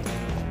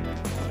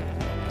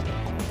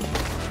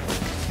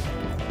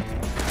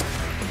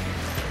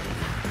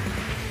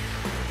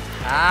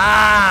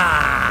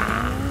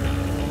 Ah!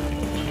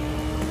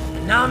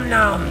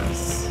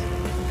 Num-nums.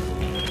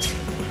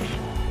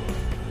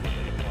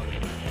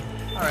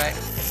 All right.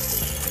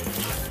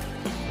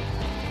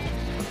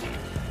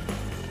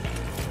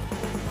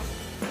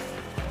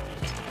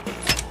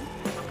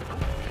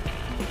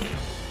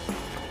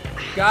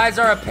 Guys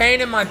are a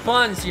pain in my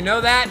buns, you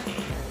know that?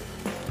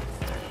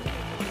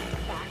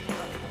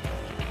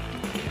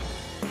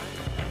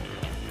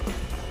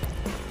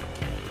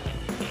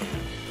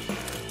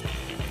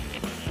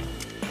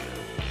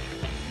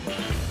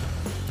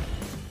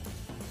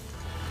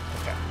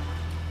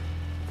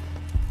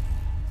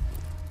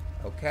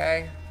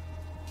 Okay.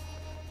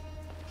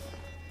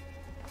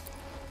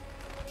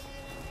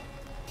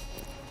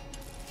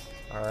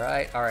 All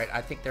right.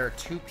 I think there are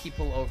 2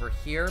 people over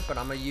here, but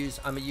I'm gonna use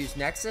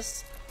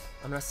Nexus.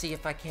 I'm gonna see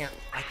if I can't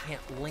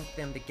link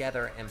them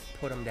together and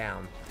put them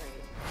down.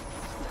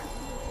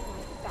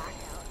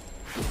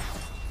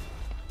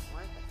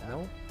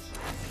 No.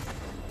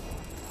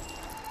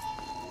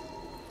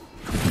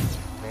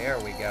 There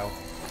we go.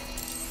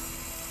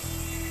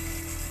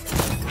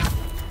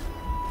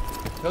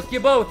 Took you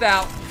both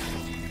out.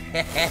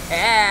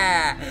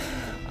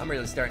 I'm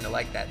really starting to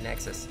like that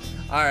Nexus.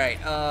 All right.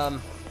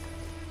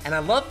 And I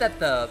love that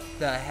the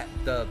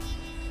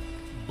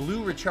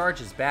blue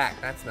recharges back.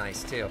 That's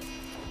nice too.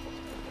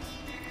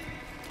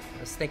 I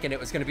was thinking it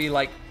was gonna be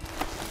like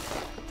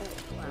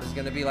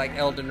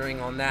Elden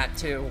Ring on that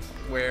too,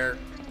 where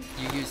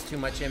you use too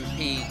much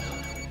MP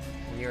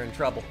and you're in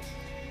trouble.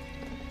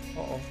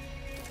 Uh-oh.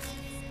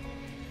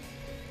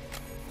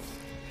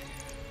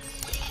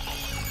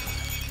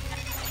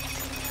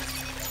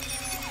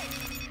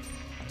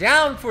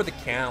 Down for the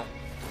count.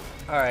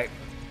 All right.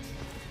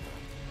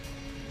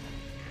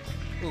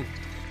 Ooh.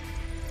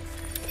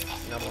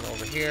 Another one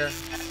over here,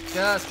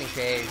 just in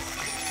case.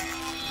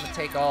 I'm gonna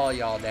take all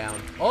y'all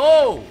down.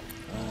 Oh!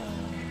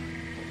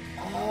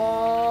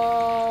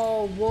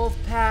 Oh,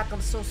 Wolfpack,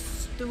 I'm so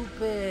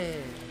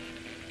stupid.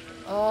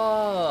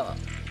 Oh,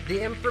 the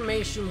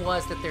information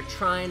was that they're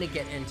trying to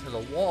get into the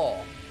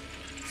wall.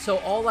 So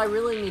all I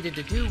really needed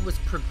to do was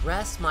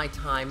progress my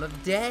time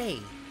of day.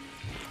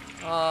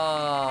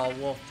 Oh,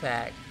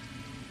 Wolfpack.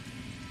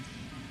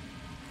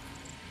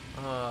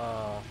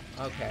 Oh,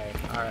 okay,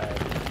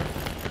 alright.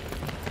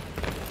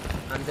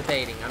 I'm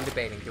debating.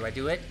 Do I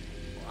do it?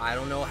 I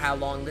don't know how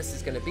long this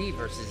is gonna be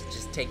versus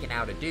just taking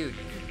out a dude.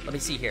 Let me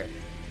see here.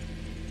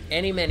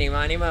 Any, mini,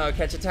 miny, mo.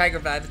 Catch a tiger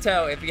by the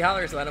toe. If he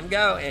hollers, let him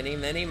go. Any,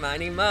 mini,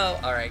 miny, mo.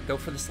 All right, go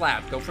for the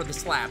slab. Go for the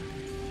slab.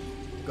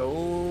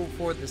 Go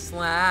for the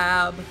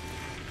slab.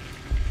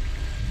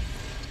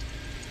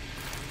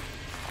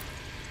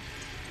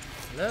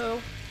 Hello?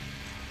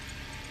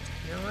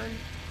 No one?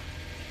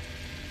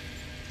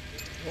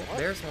 Oh,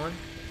 there's one.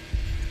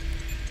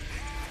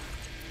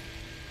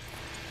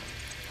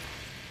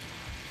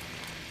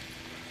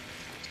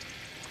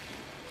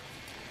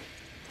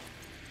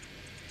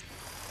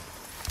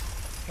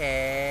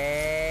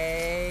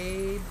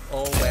 Okay.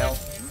 Oh well.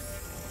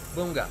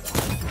 Boonga.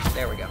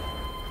 There we go.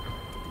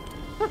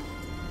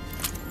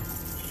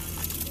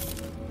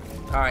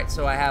 All right,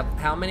 so I have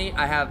how many?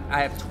 I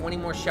have 20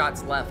 more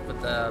shots left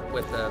with the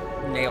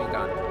nail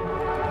gun.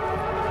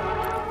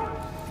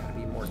 Gotta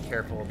be more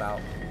careful about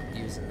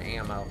using the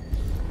ammo.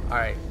 All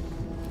right.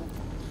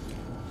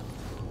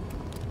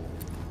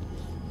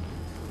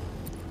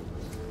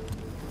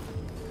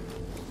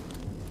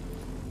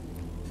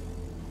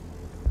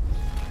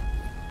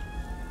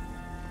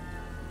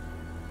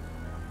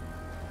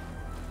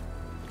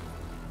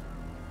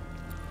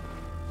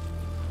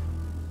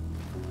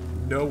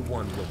 No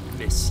one will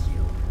miss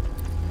you.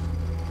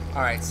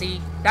 All right, see,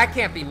 that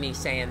can't be me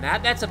saying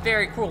that. That's a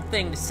very cruel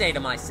thing to say to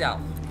myself.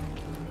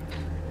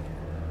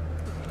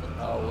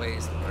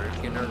 Always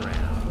lurking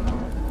around.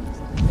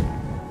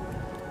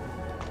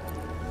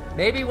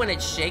 Maybe when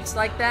it shakes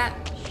like that,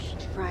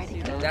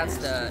 that's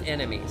the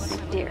enemies.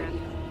 Dare you.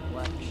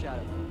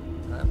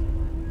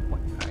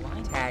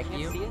 Alright, tag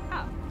you.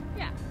 Oh,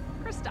 yeah.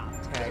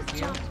 Kristoff. Tag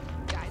you.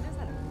 Dinah's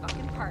at a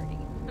fucking party.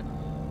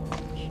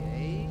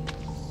 Okay,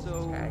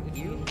 so Tag if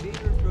you. the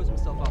invader throws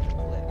himself off the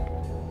cliff,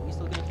 are we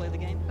still gonna play the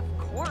game? Of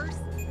course.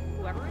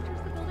 Whoever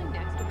enters the building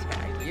next will be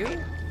Tag really you? big.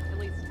 At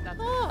least that's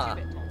Ah. what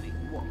Cubitt told me.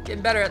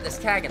 Getting better at this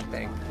tagging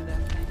thing. Do that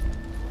thing.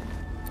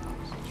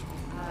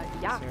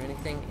 Yeah. Is there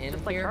anything in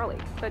Just like here? Charlie,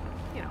 but,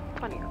 you know,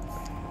 funnier.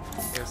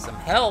 There's some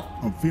health.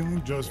 I'm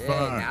feeling just Yeah,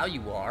 fine. now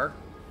you are.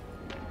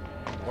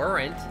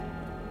 Weren't.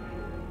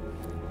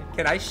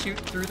 Can I shoot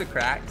through the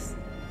cracks?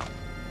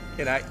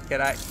 Can I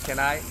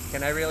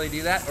really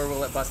do that? Or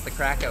will it bust the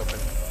crack open?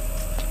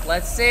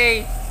 Let's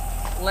see.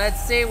 Let's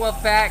see,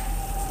 Wolfpack.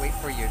 Wait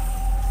for your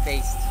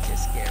face to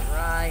just get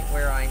right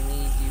where I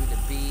need you to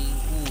be.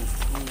 Ooh,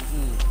 ooh,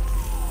 ooh.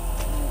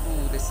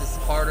 Ooh, ooh, this is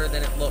harder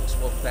than it looks,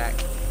 Wolfpack.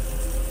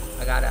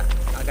 I gotta.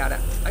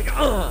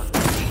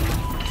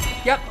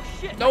 Yep.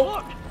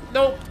 Nope.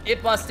 Nope.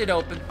 It busted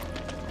open.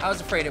 I was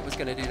afraid it was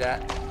gonna do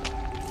that.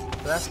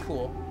 But that's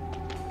cool.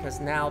 Because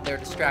now they're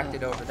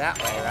distracted over that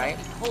way, right?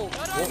 Whoa,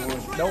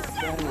 nope.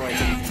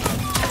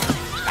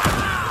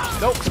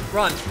 Nope.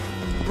 Run.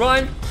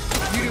 Run.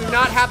 You do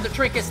not have the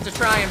trinkets to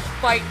try and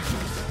fight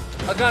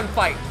a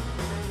gunfight.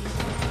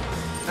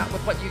 Not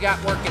with what you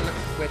got working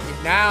with you.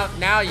 Now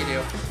you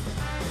do.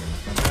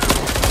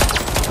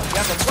 You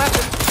have a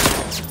weapon.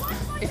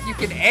 If you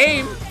can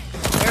aim.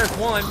 There's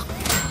one.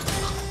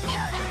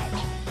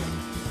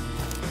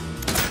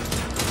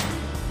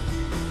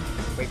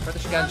 Wait for the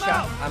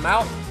gunshot. I'm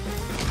out.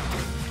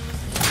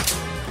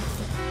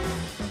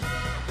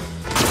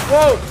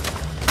 Whoa!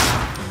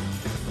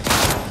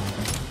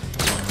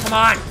 Come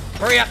on!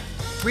 Hurry up!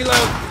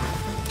 Reload!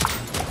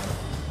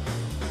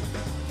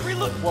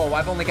 Reload! Whoa,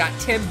 I've only got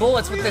 10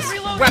 bullets with this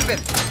weapon!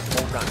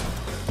 Oh, run.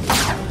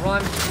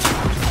 Run.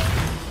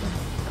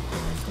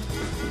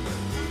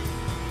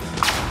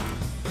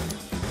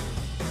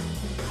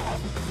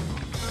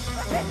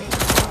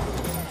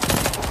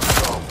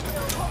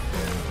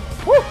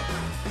 Woo!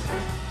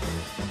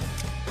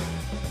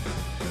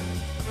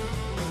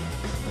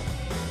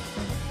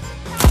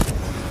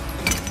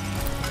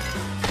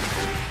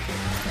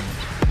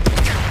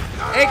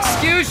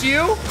 Excuse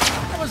you?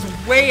 That was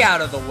way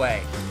out of the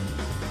way.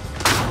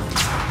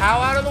 How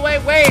out of the way?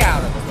 Way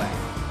out of the way.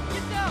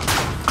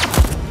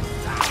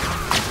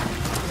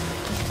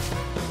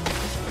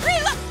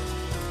 Reload!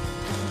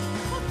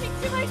 I'll think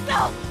to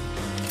myself.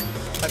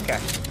 Okay.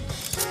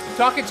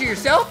 Talking to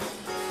yourself?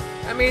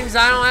 That means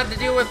I don't have to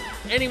deal with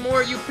any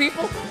more of you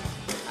people?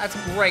 That's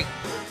great.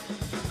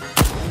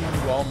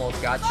 Ooh,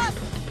 almost got you.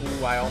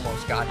 Ooh, I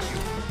almost got you.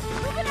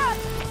 Moving up.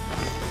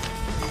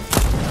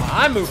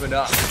 I'm moving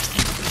up.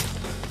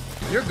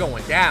 You're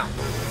going down.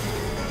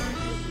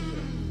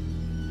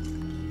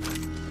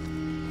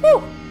 Whew.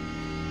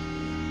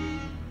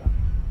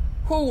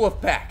 Whew,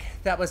 Wolfpack.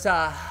 That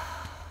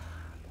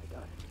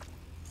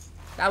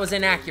was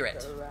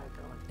inaccurate.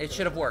 It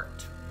should have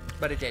worked,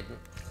 but it didn't.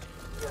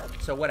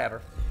 So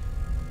whatever.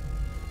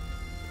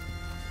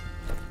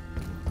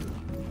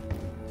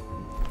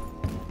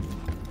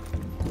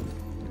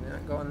 We're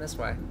not going this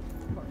way.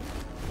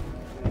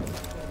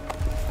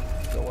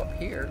 Go up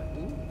here.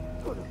 Ooh.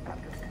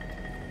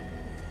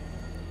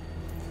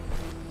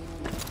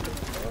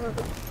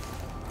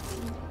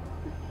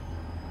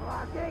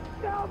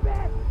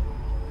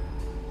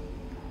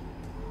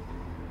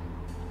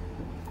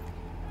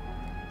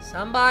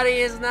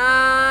 Somebody is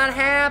not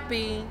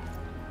happy.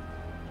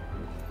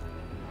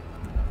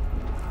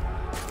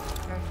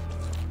 Okay.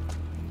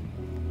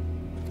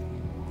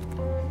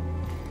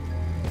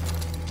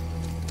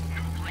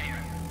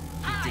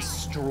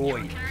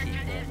 destroyed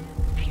people.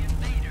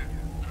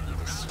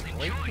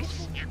 Destroyed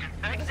people? You can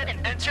exit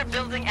and enter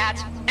building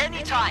at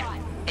any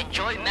time.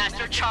 Enjoy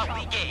Master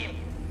Charlie game.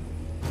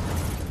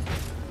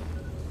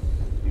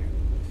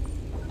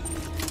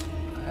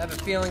 I have a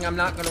feeling I'm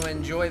not going to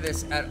enjoy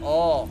this at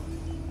all.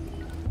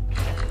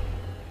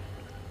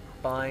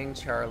 Buying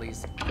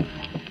Charlie's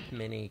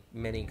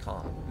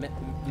mini-com. The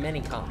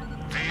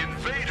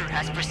invader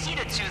has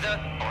proceeded to the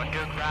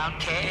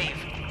underground cave.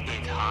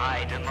 It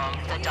hide among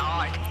the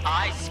dark.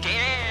 I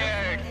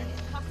scared.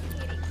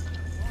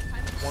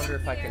 Wonder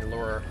if I can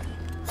lure her.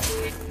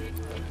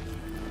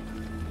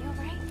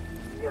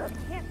 You alright?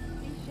 Can't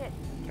see shit.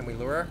 Can we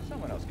lure her?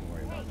 Someone else can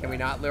worry about it. Can we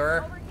not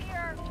lure her? Over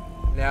here.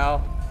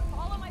 No.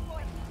 Follow my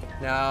voice.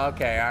 No,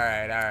 okay,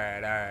 alright.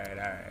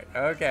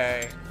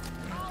 Okay.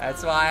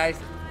 That's why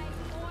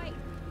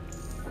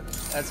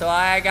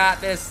I got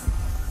this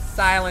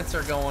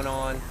silencer going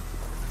on.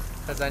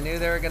 Because I knew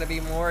there were gonna be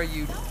more of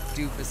you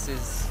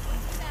doofuses.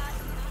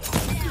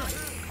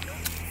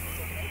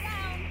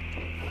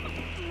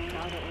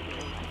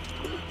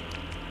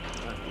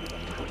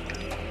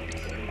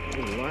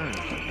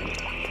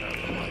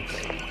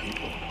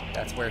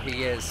 That's where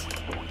he is.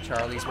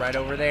 Charlie's right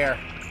over there.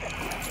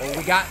 Oh,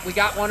 we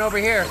got one over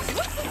here.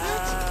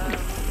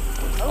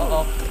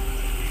 Uh-oh.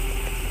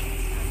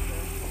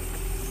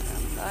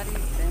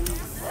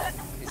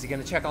 Is he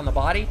gonna check on the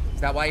body?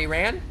 Is that why he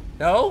ran?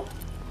 No?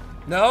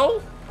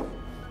 No?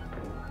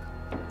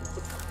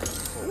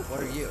 Oh, what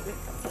are you?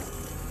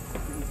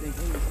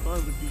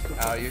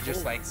 Oh, you're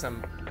just like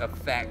some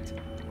effect.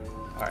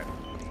 Alright.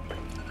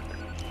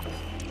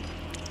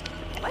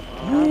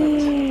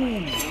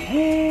 Ooh,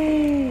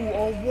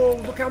 oh, whoa,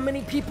 look how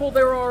many people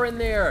there are in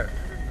there.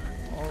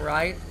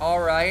 Alright.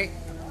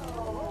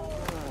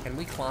 Can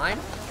we climb?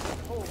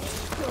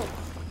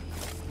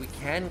 We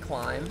can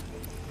climb.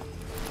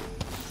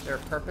 Is there a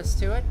purpose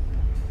to it?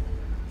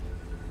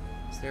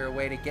 Is there a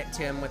way to get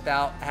to him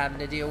without having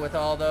to deal with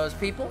all those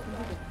people?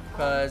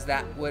 Because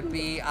that would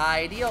be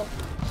ideal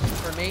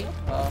for me.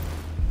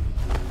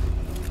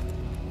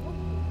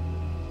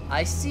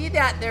 I see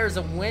that there's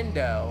a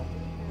window,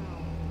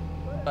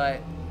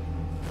 but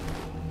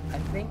I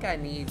think I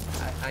need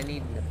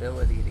an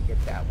ability to get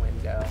that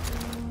window.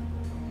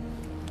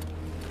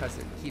 Because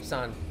it keeps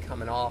on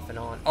coming off and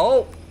on.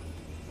 Oh!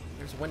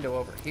 There's a window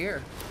over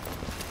here.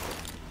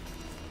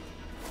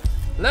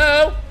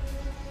 Hello?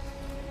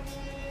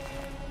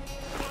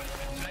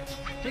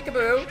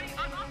 Peekaboo.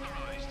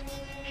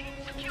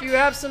 Do you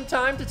have some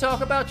time to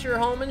talk about your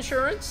home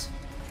insurance?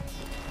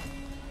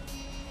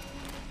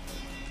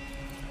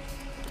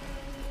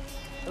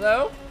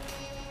 Hello?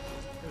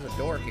 There's a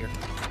door here.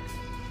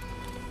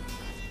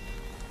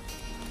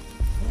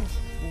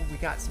 Oh, we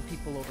got some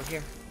people over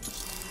here.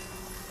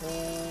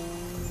 Oh,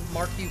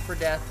 mark you for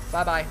death.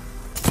 Bye-bye.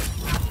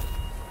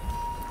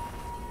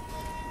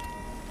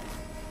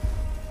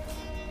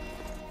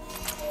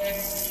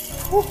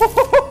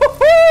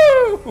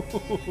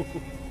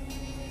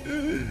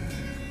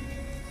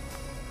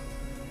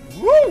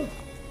 Woo!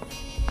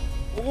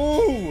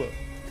 Ooh!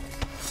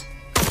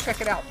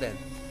 Check it out then.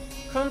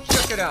 Come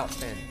check it out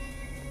then.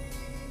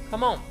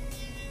 Come on.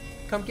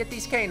 Come get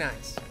these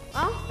canines.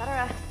 Well, better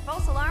a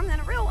false alarm than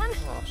a real one.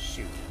 Oh,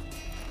 shoot.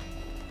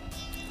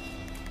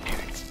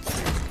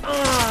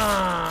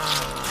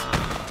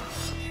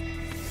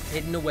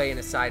 Hidden away in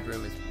a side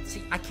room is...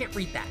 See, I can't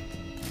read that.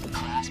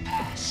 Class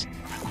pass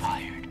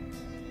required.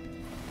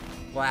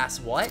 Class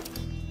what?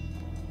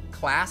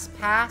 Class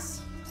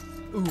pass?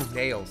 Ooh,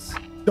 nails.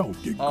 Don't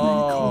get greedy,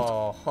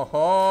 Oh, ho,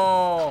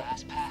 ho.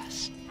 Class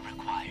pass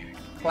required.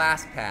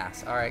 Class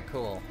pass. All right,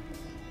 cool.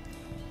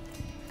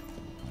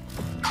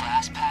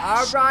 Class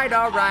pass.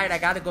 All right. I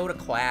gotta go to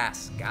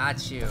class.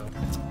 Got you.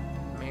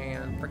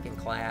 Man, freaking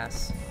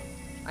class.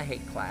 I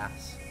hate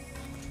class.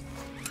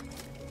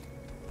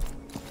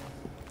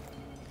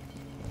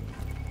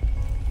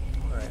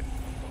 All right.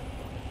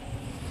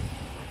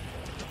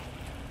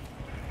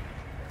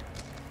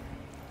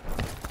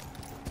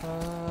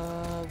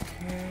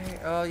 Okay.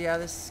 Oh, yeah,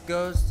 this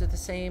goes to the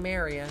same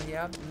area.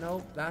 Yep.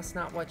 Nope, that's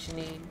not what you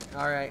need.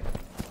 All right.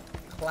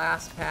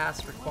 Class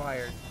pass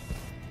required.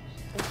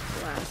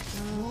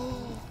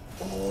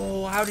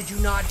 Oh, how did you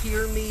not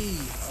hear me?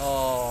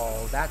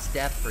 Oh, that's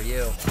death for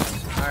you.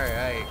 All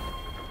right.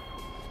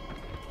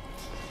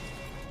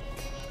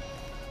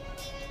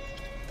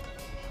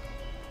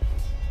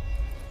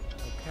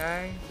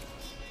 Okay.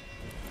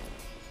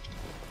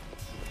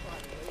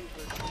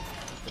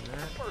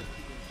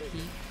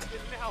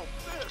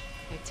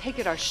 I take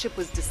it our ship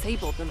was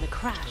disabled in the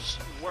crash.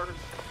 Worse. The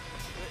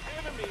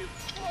enemy is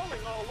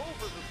crawling all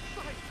over the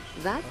site.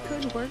 That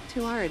could work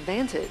to our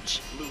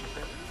advantage.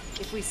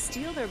 If we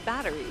steal their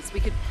batteries, we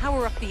could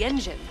power up the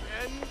engine.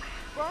 And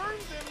burn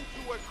them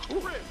to a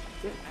crisp.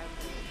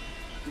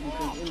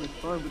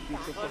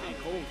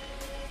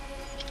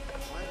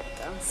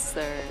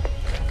 Sir.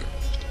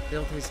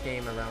 Build his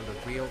game around a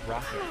real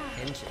rocket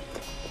engine.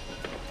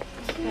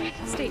 Okay,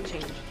 state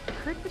change.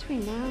 Occurred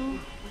between now and...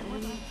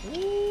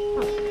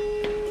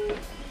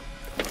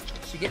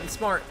 She's getting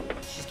smart.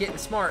 She's getting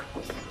smart.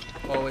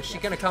 Oh, is she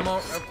gonna come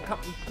over?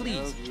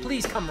 Please,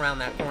 please come around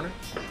that corner.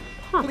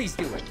 Please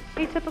do it.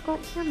 Atypical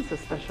and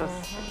suspicious.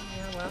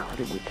 Yeah, well.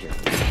 Started with your...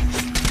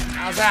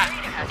 How's that?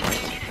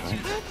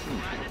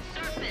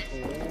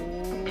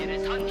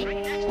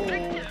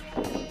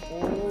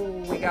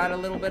 Oh, we got a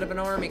little bit of an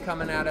army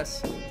coming at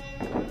us.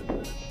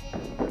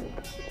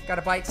 Got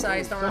a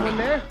bite-sized army. Someone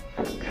there?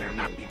 Better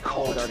not be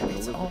cold. Starting to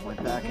Elizabeth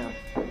went back out.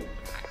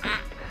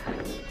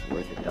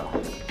 Where's the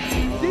dog?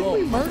 Did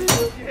we murder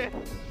you?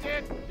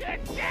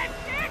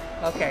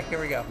 Okay, here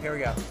we go. Here we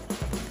go.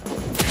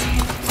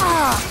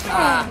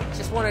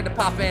 Just wanted to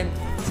pop in,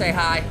 say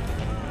hi,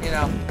 you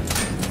know.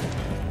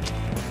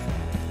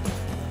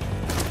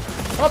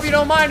 Hope you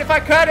don't mind if I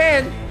cut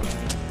in.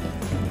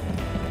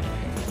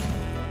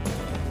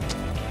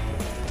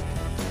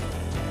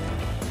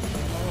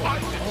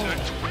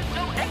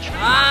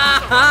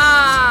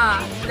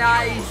 Ah,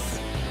 nice.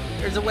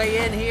 There's a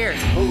way in here.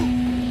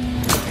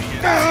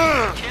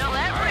 Kill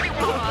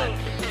everyone!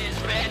 Is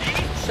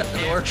ready? Shut the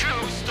door.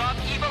 True, stop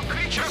evil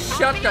creature from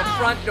Shut the beyond.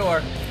 front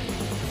door.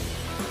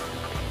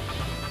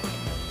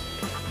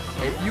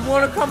 If you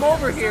want to come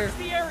over here,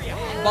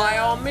 by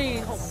all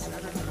means.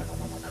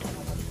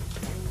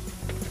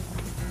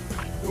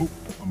 Nope,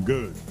 I'm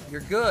good.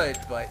 You're good,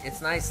 but it's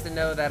nice to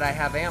know that I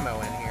have ammo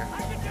in here.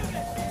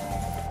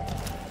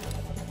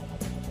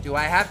 Do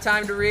I have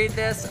time to read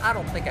this? I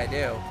don't think I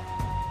do.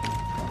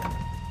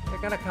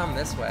 They're gonna come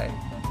this way.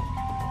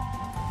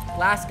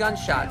 Last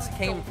gunshots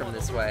came from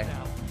this way.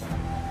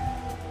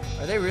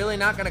 Are they really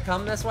not gonna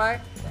come this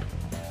way?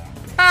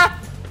 Ha!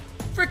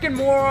 Freaking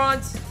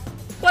morons!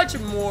 Bunch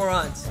of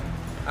morons.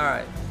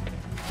 Alright.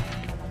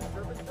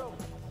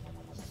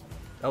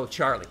 Oh,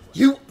 Charlie.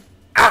 You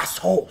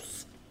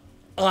assholes!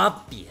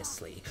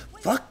 Obviously,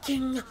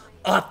 fucking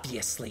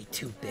obviously,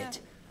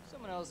 2-Bit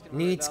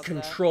needs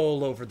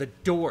control over the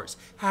doors.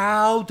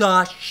 How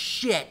the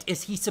shit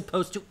is he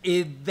supposed to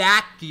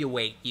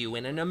evacuate you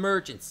in an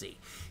emergency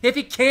if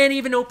he can't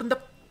even open the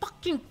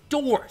fucking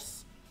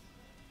doors?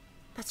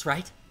 That's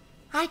right.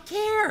 I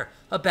care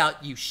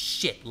about you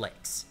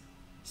shitlicks.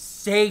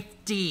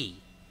 Safety.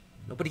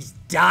 Nobody's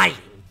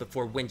dying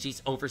before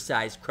Wingy's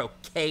oversized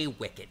croquet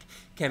wicket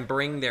can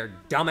bring their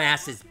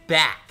dumbasses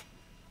back.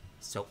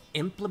 So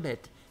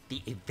implement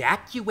the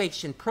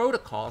evacuation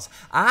protocols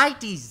I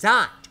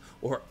designed,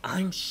 or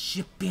I'm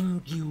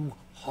shipping you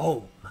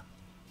home.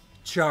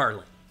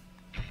 Charlie.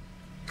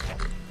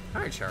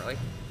 All right, Charlie.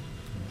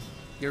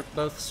 You're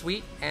both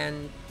sweet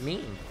and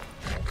mean.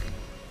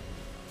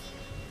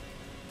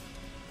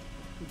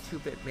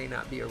 2-Bit may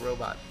not be a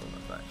robot,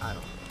 but I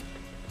don't know.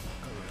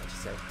 I don't know what to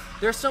say.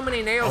 There's so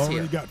many nails here.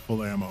 Already got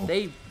full ammo.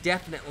 They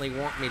definitely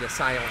want me to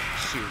silent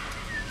shoot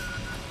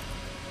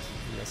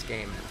in this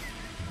game.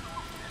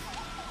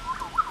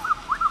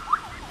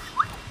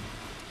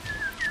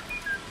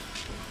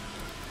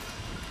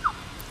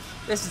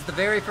 This is the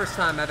very first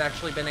time I've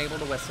actually been able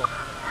to whistle.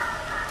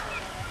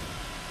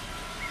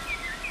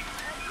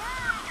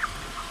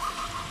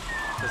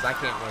 Because I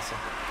can't whistle.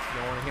 You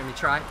don't want to hear me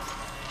try?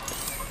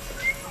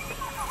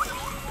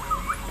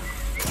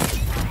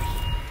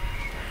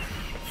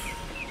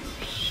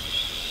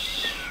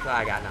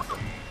 I got nothing.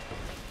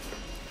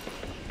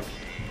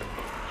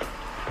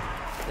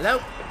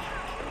 Hello?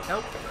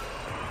 Nope.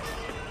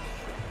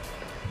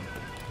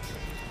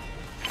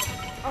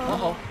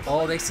 Uh-oh.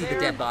 Oh, they see the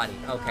dead body.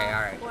 Okay,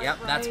 alright. Yep,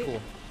 that's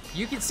cool.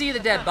 You can see the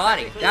dead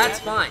body. That's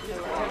fine.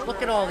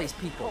 Look at all these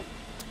people.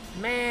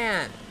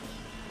 Man.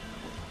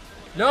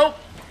 Nope.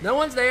 No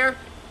one's there.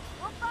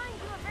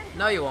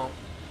 No, you won't.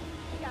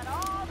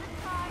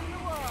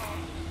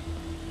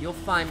 You'll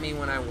find me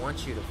when I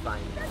want you to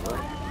find me.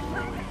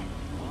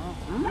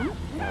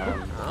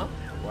 Huh?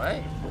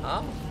 What?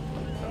 Huh?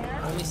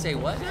 Homie say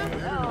what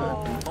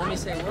now? Homie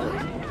say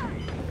what?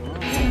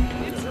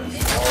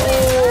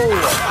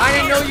 Oh! I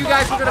didn't know you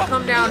guys were gonna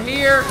come down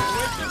here.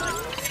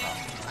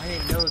 I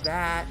didn't know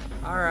that.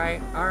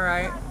 Alright,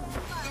 alright.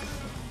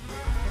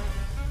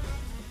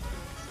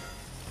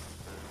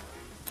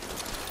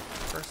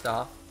 First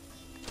off,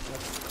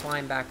 let's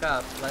climb back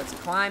up. Let's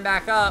climb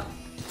back up.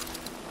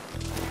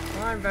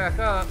 Climb back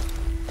up.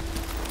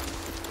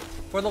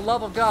 For the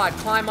love of God,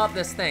 climb up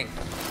this thing.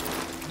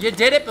 You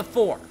did it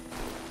before.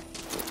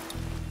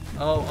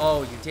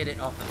 Oh, you did it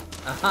off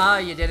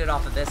of... you did it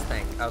off of this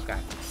thing. Okay.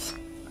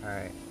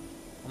 Alright.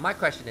 Well, my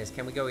question is,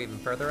 can we go even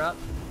further up?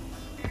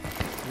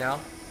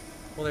 No?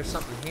 Well, there's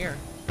something here.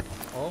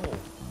 Oh.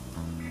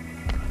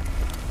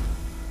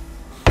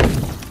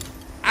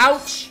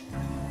 Ouch!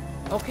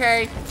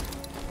 Okay.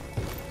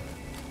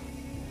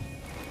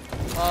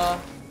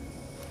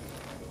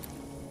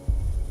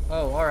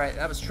 Oh, alright.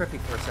 That was trippy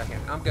for a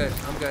second. I'm good.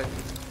 I'm good.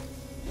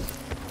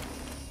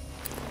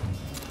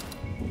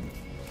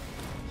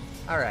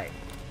 Alright.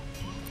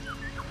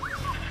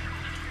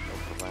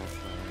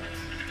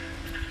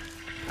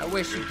 I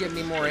wish you'd give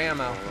me more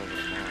ammo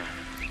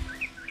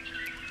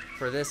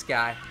for this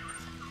guy.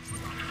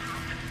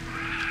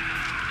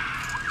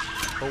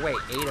 Oh wait,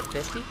 8 of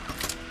 50?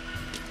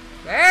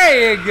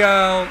 There you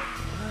go!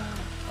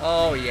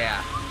 Oh,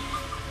 yeah.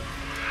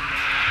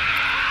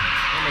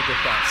 Let me get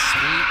that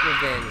sweet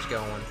revenge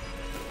going.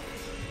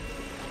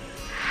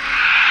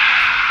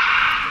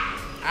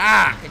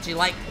 Ah, could you,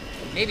 like,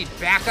 maybe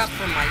back up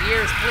from my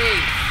ears,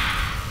 please?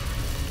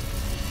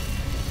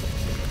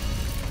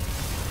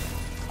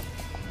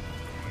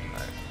 All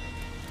right.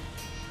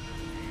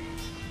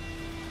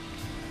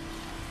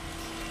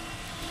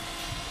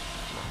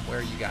 Come on, where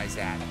are you guys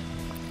at?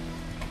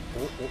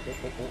 Oh,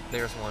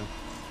 there's one.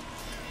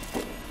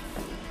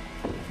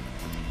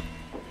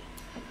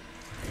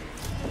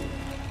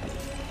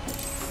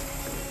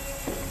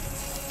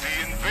 The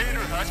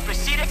invader has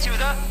proceeded to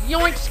the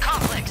Yoink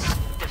complex.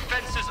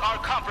 Defenses are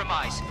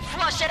compromised.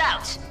 Flush it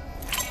out.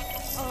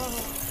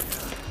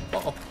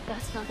 Uh-oh.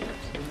 That's not good.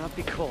 Do not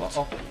be cold.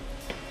 Uh-oh.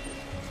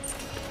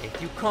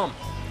 If you come.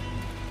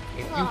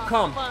 The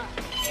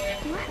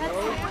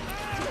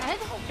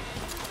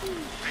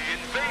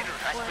invader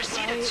has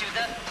proceeded to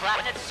the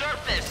planet's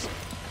surface.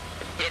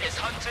 It is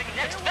hunting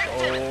next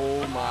victim.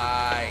 Oh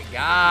my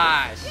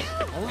gosh.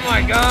 Oh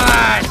my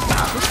gosh.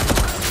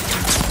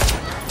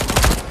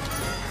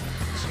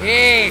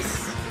 Jeez.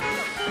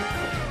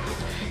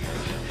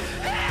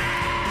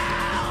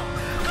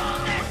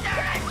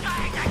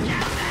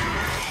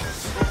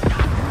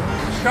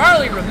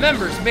 Charlie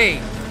remembers me.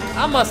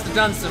 I must have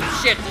done some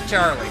shit to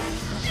Charlie.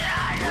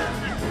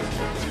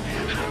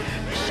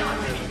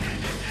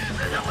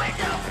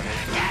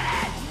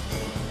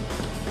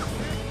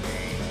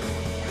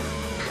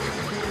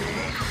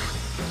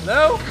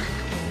 Hello?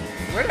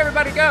 Where'd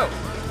everybody go?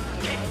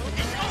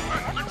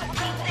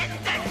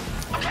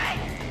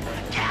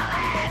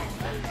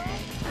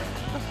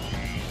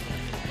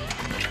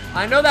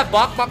 I know that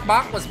bok bok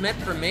bok was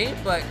meant for me,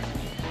 but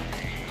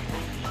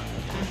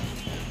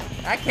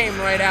that came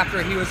right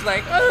after he was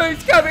like, oh,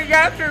 he's coming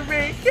after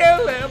me,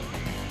 kill him.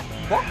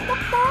 Bok bok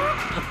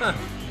bok.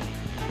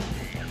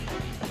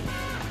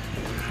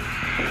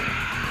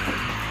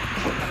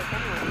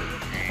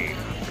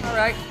 All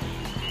right.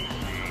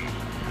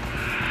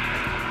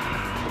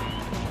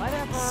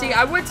 See,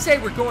 I would say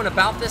we're going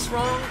about this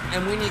wrong,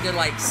 and we need to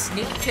like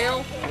sneak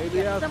kill.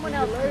 Someone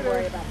else can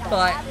worry about that.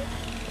 But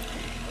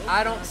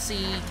I don't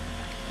see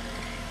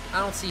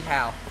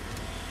how.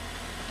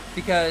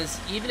 Because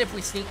even if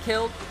we sneak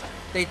killed,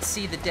 they'd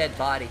see the dead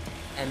body,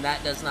 and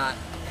that does not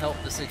help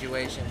the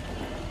situation.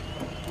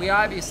 We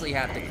obviously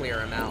have to clear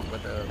him out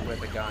with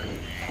a gun.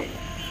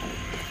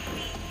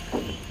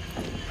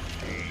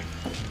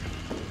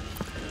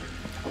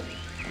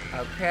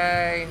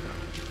 Okay.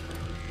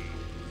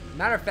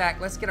 Matter of fact,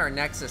 let's get our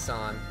Nexus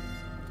on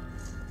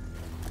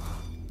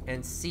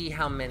and see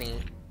how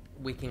many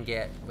we can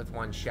get with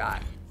one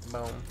shot.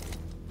 Boom.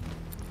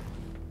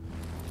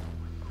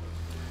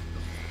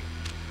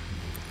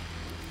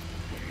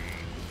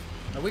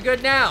 Are we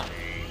good now?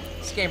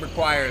 This game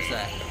requires a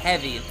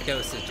heavy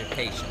dosage of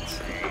patience.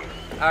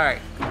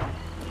 Alright.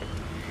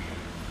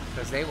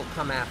 Because they will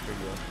come after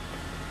you.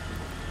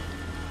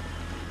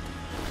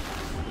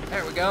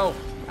 There we go.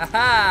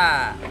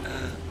 Aha!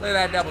 Look at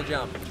that double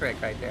jump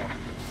trick right there.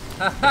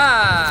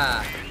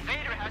 Aha! The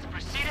invader has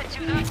proceeded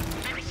to the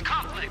Phoenix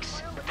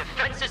complex.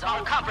 Defenses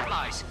are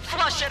compromised.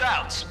 Flush it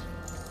out.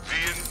 The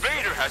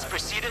invader has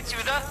proceeded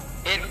to the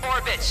in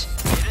orbit.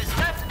 It is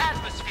left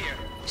atmosphere.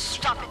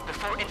 Stop it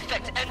before it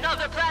infects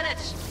another planet.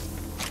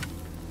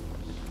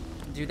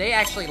 Do they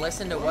actually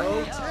listen to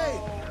what?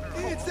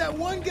 Hey, it's that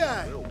one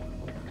guy.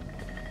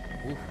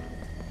 Oof.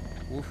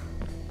 Oof.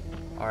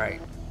 All right.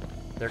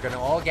 They're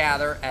gonna all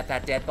gather at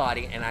that dead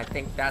body, and I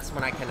think that's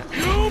when I can attack.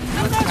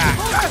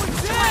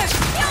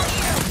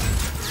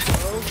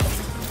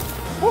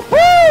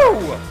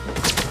 Woohoo!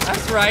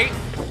 That's right.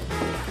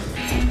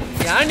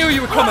 Yeah, I knew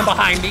you were coming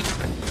behind me.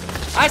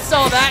 I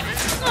saw that.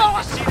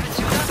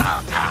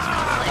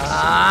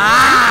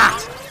 Ah!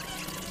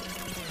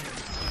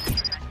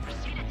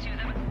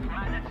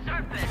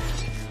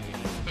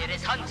 It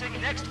is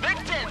hunting next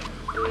victim.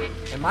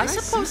 Am I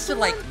supposed to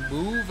like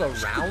move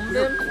around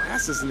them?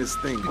 Glasses in this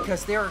thing.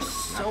 Because there are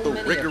so the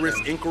many rigorous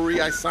of them.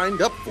 inquiry I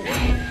signed up for.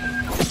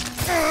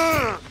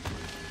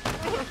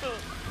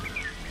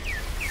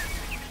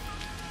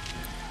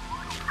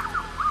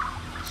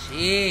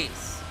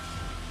 Jeez.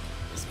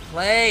 This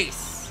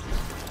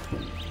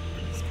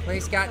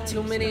place got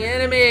too many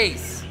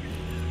enemies.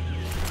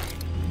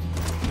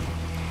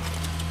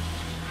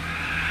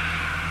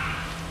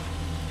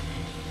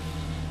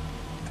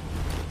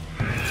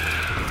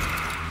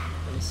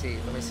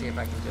 Let me see if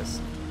I can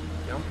just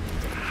jump.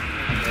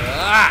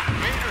 Ah! The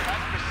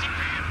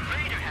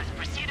invader has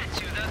proceeded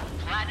to the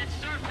planet's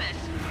surface.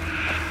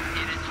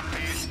 The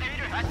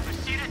invader has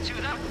proceeded to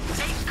the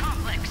base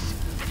complex.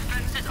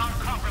 Defenses are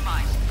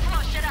compromised.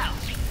 Flush it out.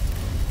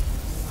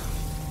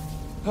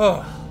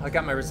 Oh, I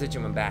got my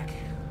residuum back.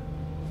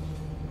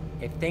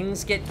 If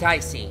things get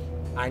dicey,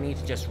 I need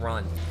to just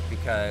run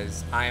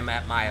because I am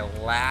at my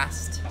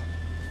last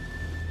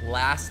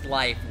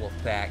life,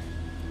 Wolfpack.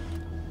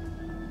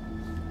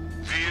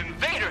 The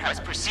invader has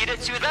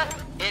proceeded to the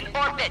in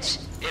orbit.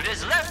 It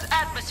is left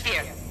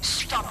atmosphere.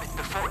 Stop it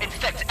before it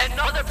infects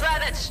another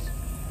planet.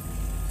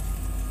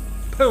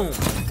 Boom.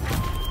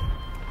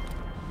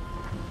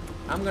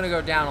 I'm gonna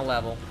go down a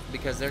level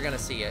because they're gonna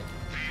see it.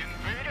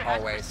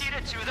 Always.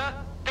 Proceeded to the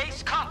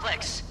base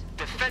complex.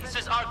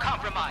 Defenses are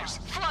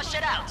compromised. Flush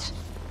it out.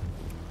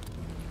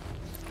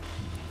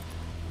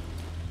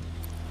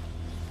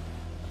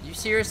 You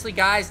seriously,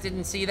 guys,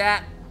 didn't see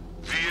that?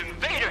 The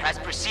invader has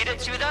proceeded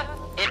to the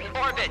in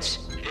orbit.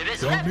 It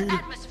is left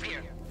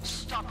atmosphere.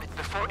 Stop it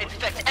before it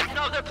infects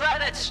another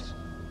planet.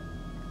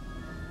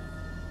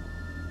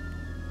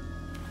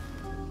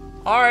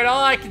 Alright,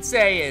 all I can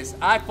say is,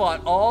 I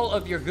fought all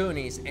of your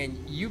Goonies, and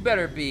you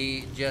better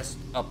be just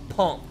a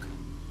punk.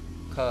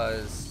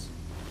 Cause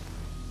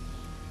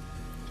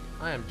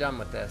I am done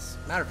with this.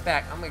 Matter of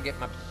fact, I'm gonna get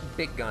my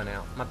big gun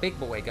out. My big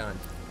boy gun.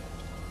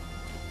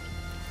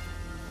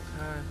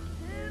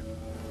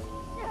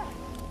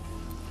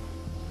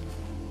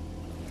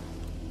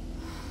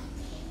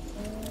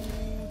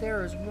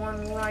 There is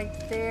one right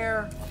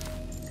there.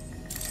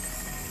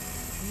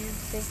 You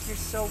think you're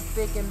so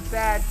big and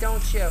bad,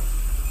 don't you?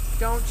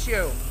 Don't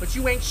you? But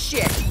you ain't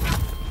shit.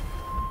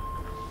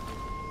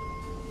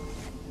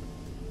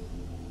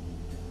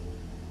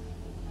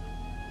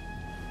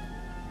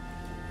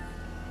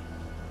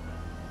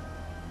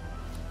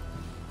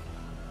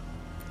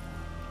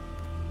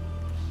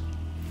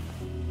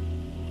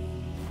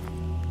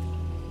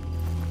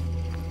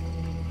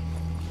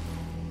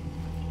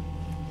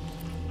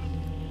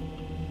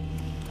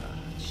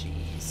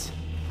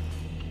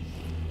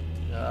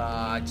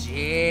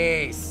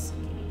 Jeez.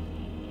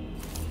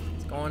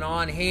 What's going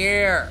on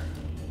here?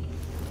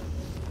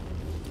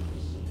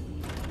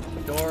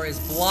 The door is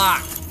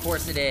blocked. Of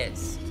course it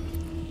is.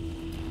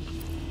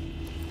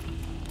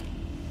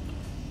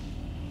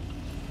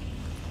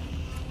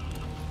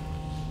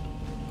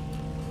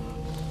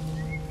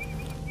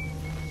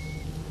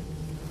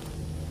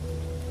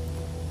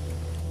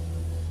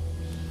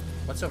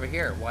 What's over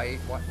here? Why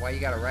you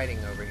got a writing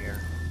over here?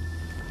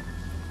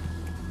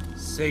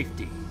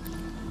 Safety.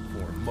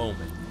 For a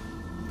moment.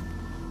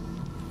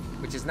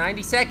 Which is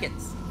 90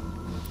 seconds.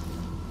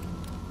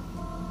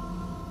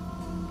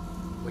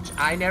 Which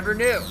I never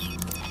knew.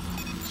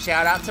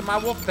 Shout out to my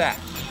wolf pack.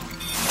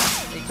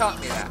 They taught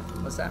me that.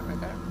 What's that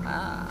right there?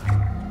 Ah.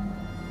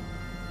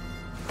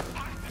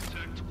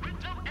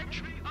 Window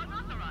entry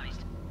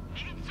unauthorized.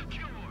 Need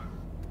secure.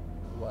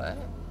 What?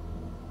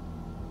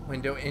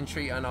 Window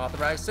entry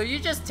unauthorized? So you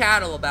just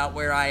tattle about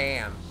where I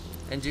am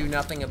and do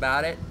nothing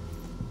about it?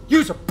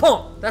 You's a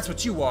punk! That's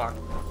what you are.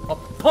 A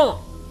punk!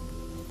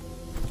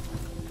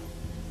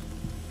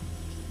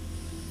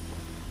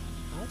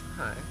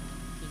 Okay.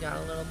 You got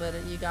a little bit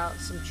of, you got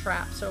some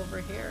traps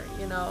over here.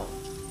 You know,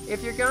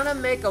 if you're gonna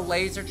make a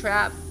laser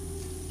trap,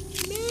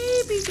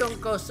 maybe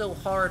don't go so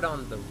hard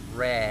on the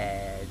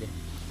red.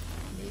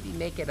 Maybe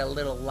make it a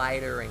little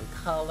lighter in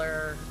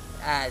color.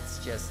 That's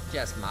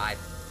just my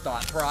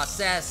thought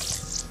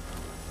process.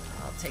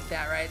 I'll take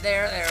that right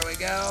there. There we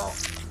go.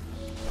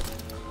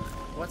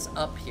 What's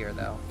up here,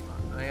 though?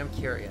 I am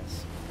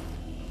curious.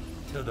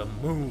 To the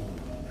moon.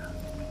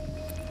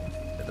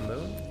 To the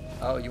moon?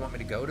 Oh, you want me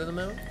to go to the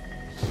moon?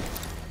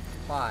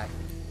 Why?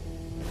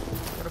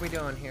 What are we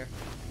doing here?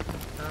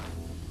 Huh?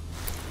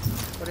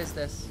 What is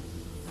this?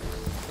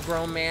 A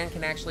grown man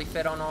can actually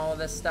fit on all of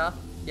this stuff?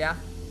 Yeah?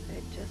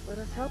 Hey, just let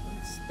us help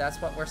him.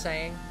 That's what we're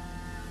saying?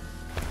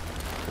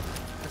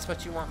 That's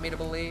what you want me to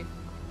believe?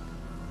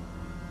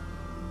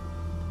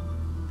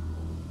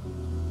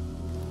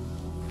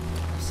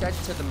 You said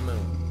to the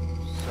moon.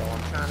 So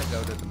I'm trying to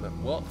go to the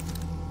moon. Whoa.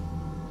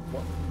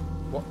 What?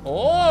 What?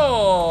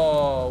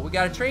 Oh! We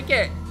got a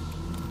trinket!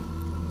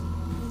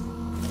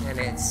 And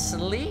it's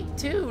sleek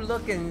too,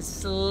 looking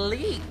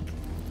sleek.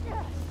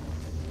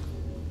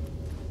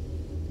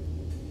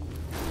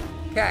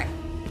 Okay.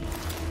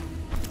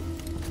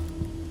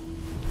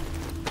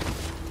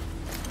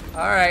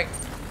 Alright.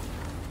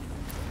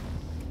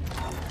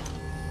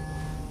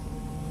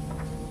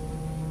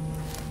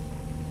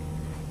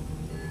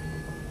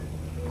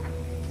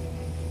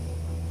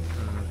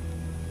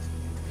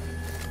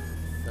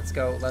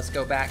 Let's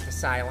go back to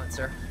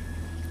silencer.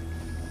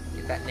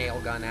 Get that nail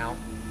gun out.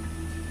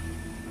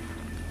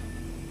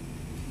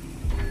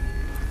 I'm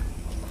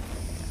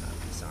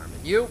disarming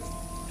you.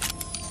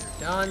 You're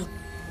done.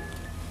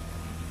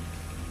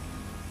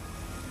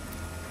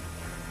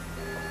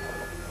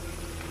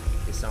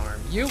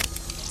 Disarm you.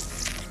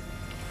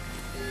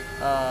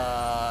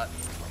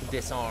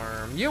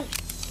 Disarm you.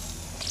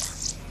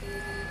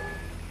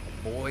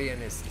 Boy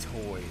and his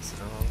toys.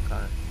 Oh,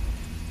 okay.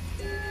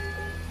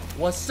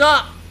 What's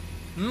up?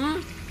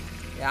 Hmm?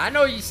 Yeah, I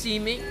know you see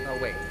me. Oh,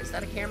 wait. Is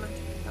that a camera?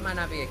 That might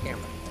not be a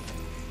camera.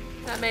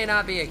 That may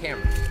not be a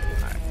camera.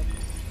 Alright.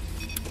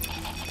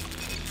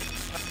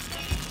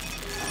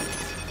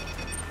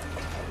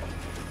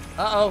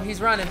 Uh-oh, he's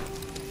running.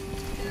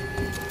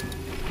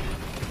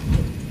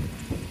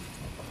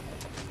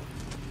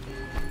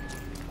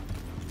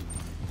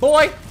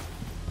 Boy!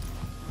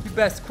 You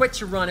best quit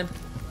your running.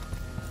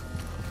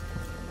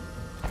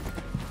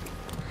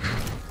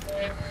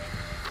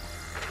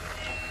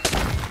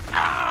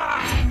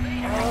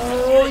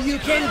 Oh, you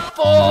can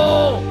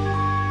full!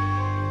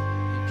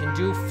 You can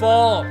do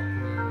full.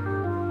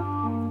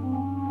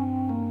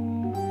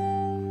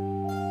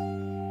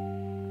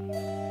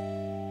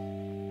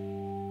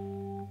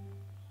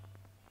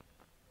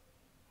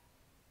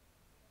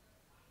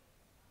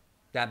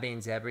 That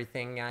means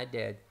everything I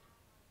did.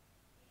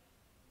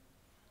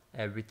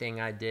 Everything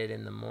I did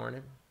in the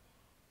morning.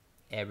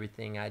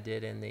 Everything I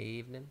did in the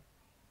evening.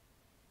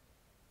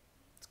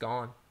 It's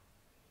gone.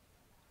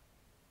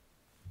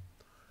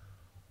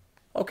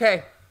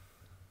 Okay.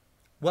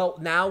 Well,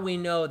 now we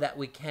know that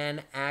we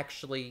can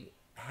actually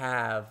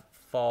have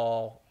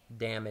fall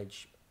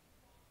damage.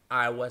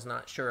 I was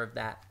not sure of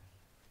that.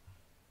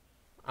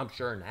 I'm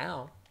sure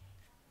now.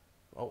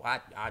 Oh,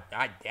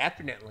 I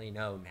definitely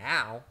know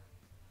now.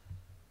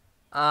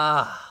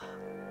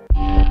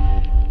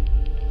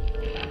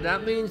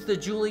 That means the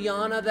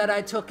Juliana that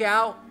I took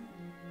out?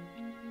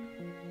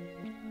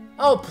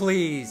 Oh,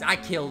 please, I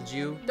killed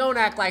you. Don't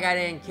act like I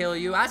didn't kill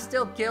you. I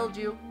still killed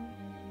you.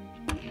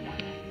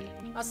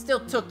 I still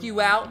took you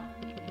out.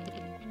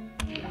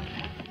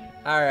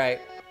 All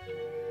right.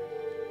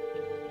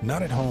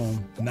 Not at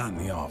home, not in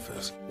the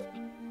office.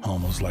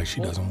 Almost like she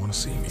doesn't want to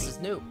see me. This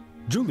is new.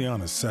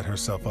 Juliana set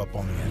herself up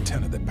on the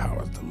antenna that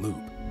powers the loop.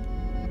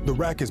 The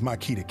rack is my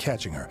key to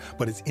catching her,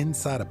 but it's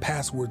inside a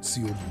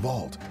password-sealed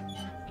vault.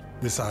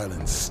 This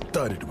island's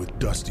studded with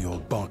dusty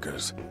old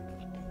bunkers.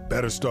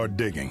 Better start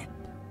digging.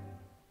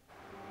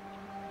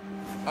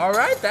 All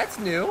right, that's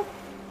new.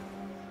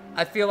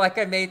 I feel like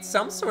I made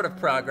some sort of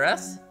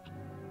progress.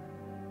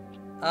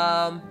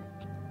 But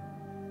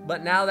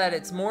now that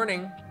it's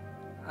morning,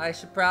 I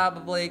should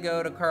probably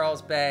go to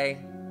Carl's Bay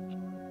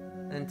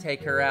and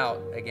take her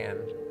out again.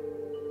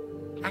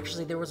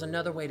 Actually, there was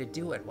another way to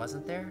do it,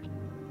 wasn't there?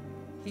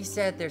 He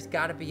said there's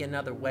got to be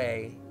another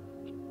way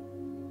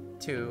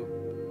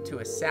to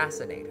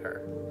assassinate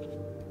her.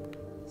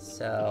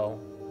 So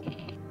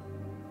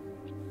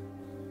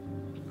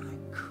I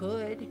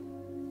could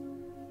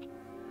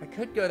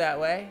go that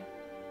way.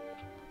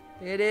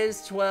 It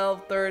is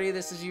 12:30.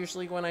 This is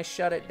usually when I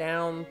shut it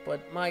down,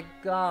 but my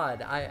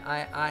God,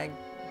 I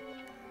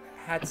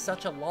had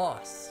such a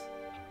loss.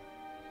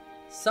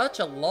 Such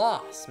a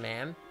loss,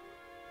 man.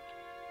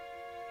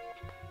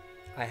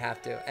 I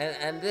have to,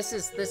 and this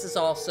is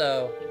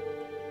also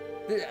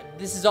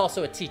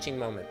a teaching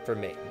moment for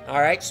me.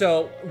 All right,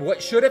 so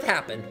what should have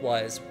happened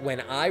was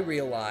when I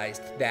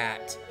realized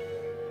that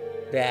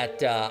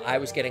I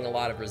was getting a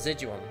lot of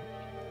residuum.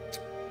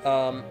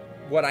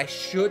 What I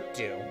should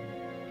do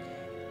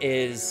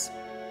is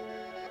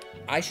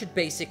I should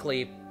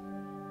basically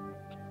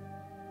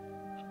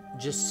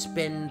just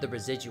spend the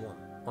residuum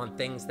on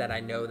things that I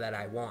know that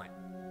I want,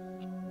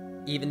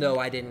 even though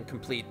I didn't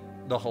complete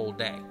the whole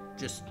day.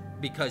 Just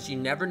because you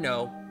never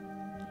know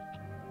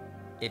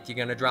if you're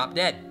gonna drop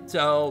dead.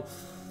 So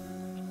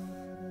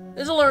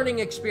it's a learning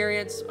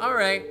experience. All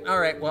right.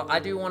 Well, I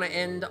do want to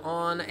end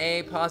on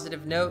a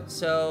positive note,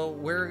 so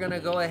we're gonna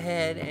go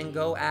ahead and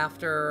go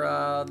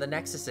after the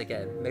Nexus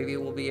again. Maybe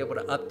we'll be able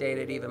to update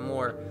it even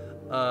more.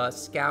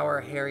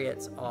 Scour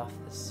Harriet's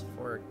office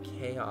for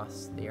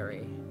chaos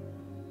theory.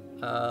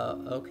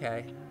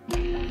 Okay.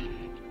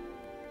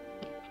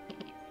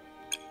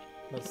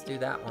 Let's do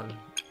that one.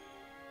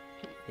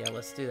 Yeah,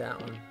 let's do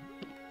that one.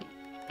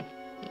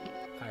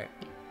 All right.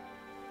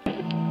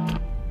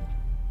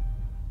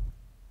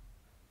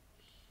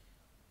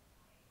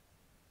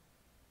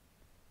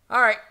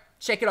 All right,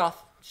 shake it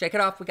off. Shake it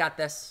off. We got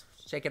this.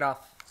 Shake it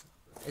off.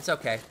 It's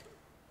okay.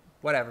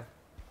 Whatever.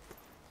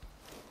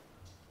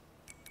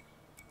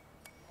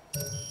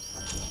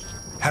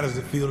 How does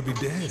it feel to be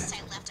dead?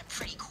 I left a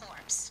pretty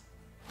corpse.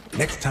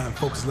 Next time,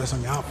 focus less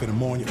on your outfit and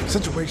more on your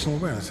situational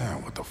awareness.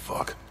 What the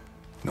fuck?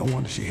 No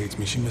wonder she hates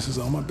me. She misses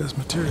all my best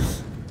material.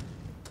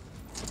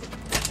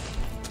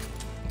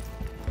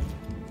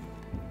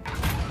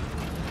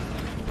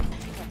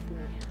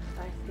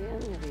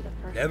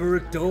 Never a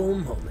dull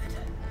moment.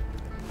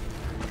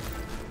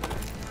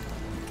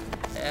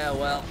 Yeah,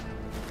 well,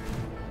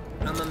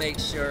 I'm gonna make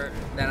sure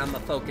that I'm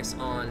gonna focus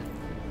on,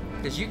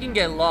 because you can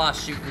get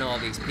lost shooting all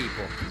these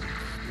people.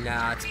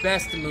 Nah, it's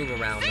best to move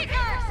around them.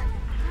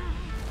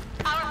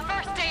 Our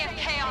first day of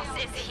chaos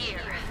is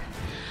here.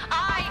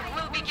 I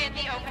will begin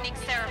the opening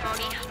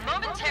ceremony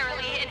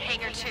momentarily in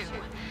Hangar 2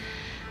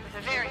 with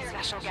a very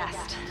special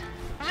guest.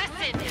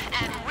 Listen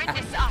and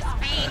witness us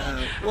being.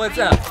 What's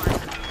up?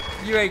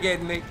 You ain't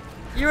getting me.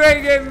 You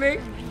ain't getting me.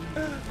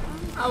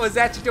 I was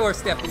at your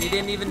doorstep and you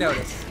didn't even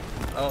notice.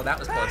 Oh, that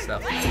was close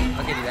though.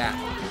 I'll give you that.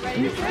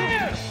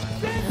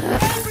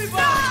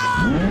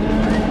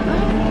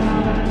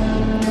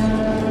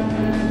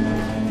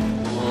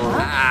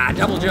 Ah,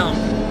 double jump.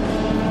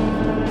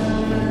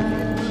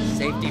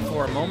 Safety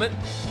for a moment.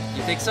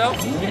 You think so?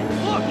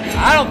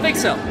 I don't think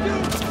so.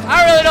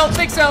 I really don't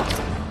think so.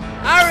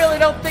 I really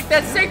don't think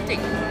that's safety.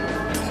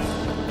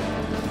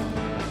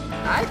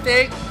 I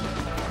think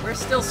we're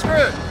still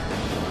screwed.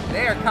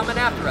 They are coming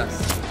after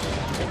us.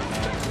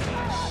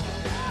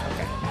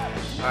 Okay.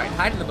 All right,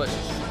 hide in the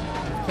bushes.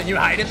 Can you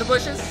hide in the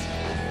bushes?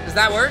 Does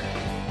that work?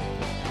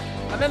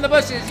 I'm in the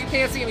bushes. You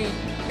can't see me.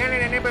 No, no,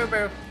 no, no, boo,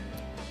 boo.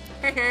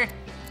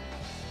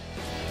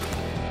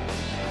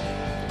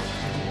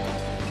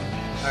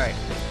 All right.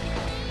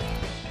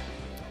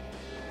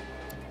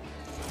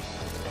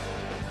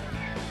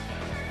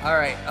 All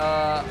right.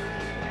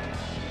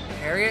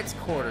 Harriet's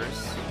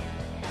quarters.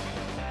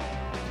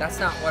 That's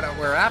not what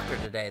we're after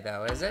today,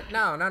 though, is it?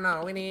 No, no,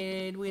 no. We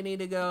need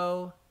to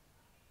go.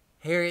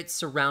 Harriet's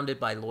surrounded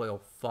by loyal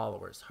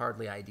followers.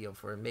 Hardly ideal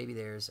for her. Maybe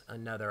there's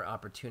another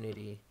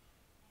opportunity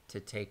to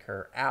take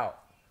her out.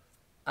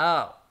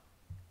 Oh.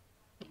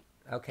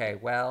 Okay,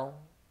 well,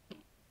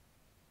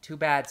 too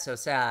bad, so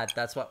sad.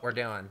 That's what we're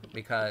doing,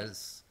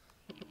 because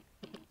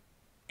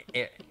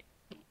it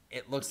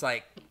looks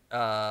like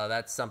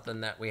that's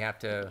something that we have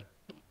to...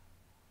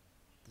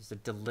 There's a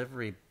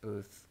delivery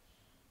booth.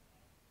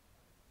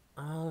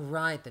 Oh,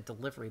 right, the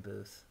delivery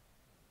booth.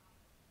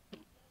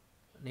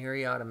 An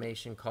eerie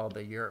automation called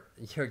the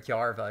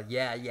Yarva.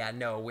 Yeah,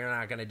 no, we're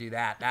not gonna do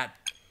that.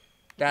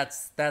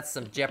 That's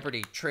some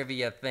Jeopardy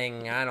trivia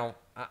thing. I don't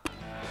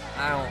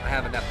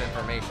have enough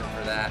information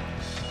for that.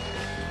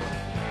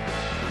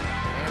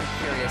 I'm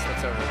curious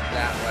what's over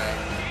that way.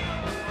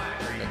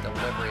 In the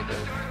delivery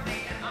booth.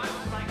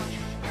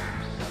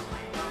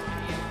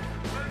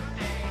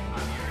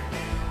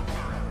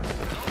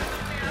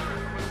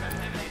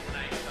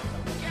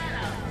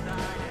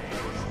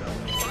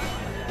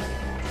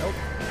 Nope.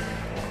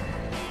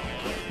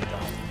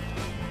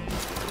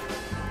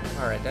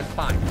 Alright, then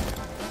fine.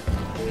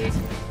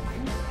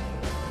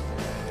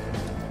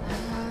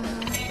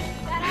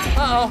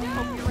 Uh-oh.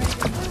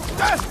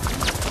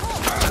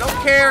 I don't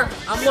care.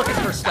 I'm looking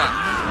for stuff.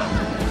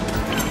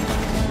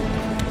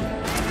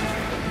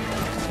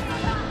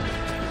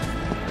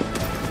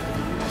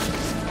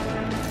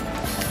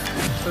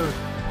 Food.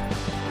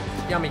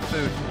 Yummy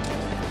food.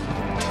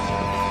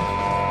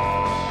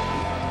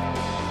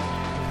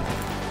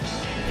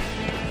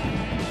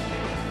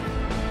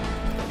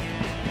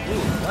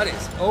 Ooh, what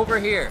is over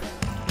here?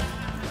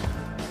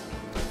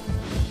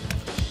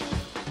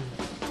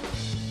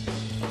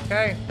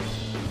 Okay.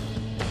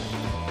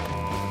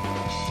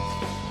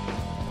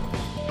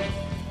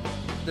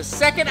 The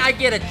second I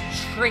get a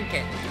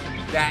trinket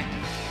that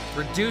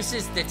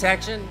reduces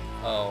detection,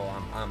 oh,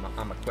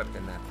 I'm equipped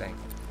in that thing.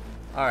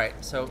 All right,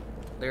 so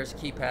there's a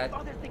keypad.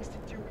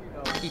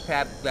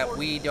 Keypad that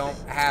we don't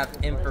have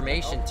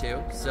information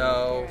to,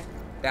 so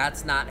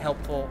that's not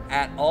helpful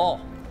at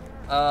all.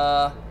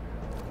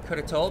 Could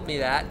have told me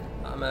that.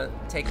 I'm gonna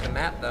take the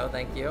map though,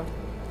 thank you.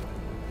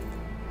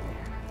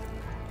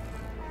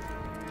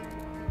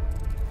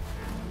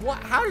 What?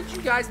 How did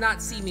you guys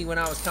not see me when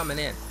I was coming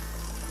in?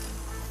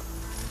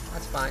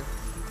 That's fine.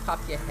 Pop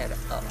your head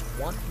up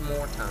one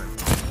more time.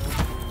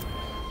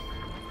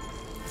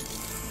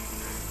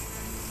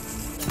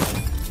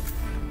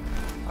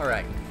 All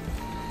right.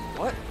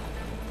 What?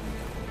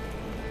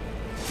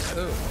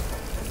 Ooh.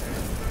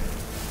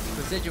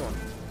 Residuum.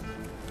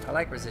 I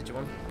like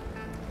residuum.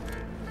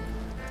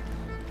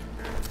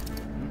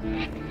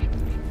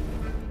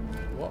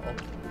 Whoa.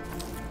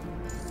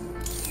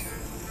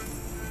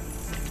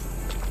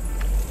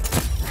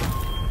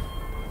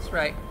 That's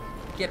right.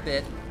 Get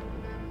bit.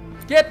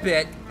 Get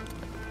bit!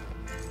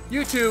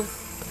 You too!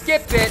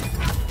 Get bit!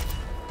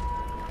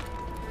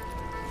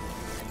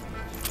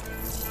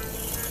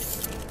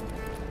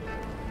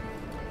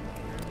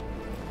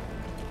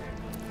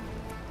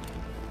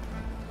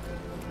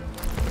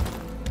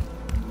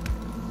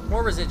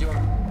 More residuum.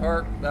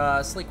 Or,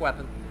 sleek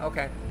weapon.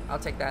 Okay, I'll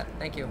take that.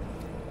 Thank you.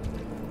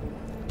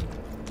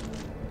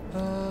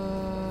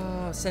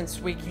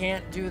 Since we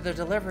can't do the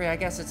delivery, I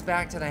guess it's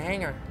back to the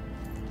hangar.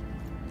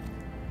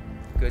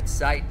 Good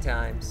sight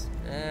times.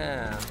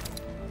 Yeah.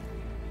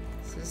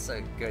 This is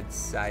a good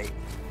sight.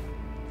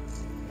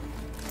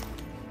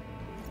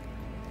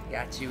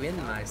 Got you in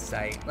my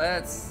sight.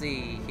 Let's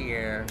see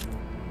here.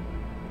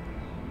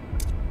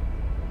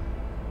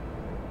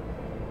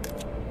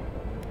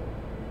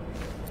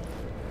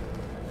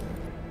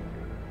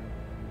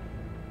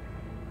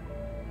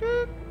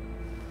 Boop.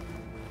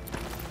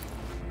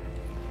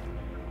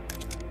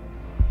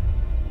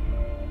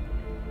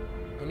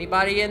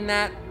 Anybody in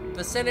that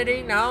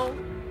vicinity? No?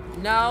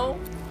 No?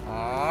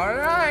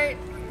 Alright.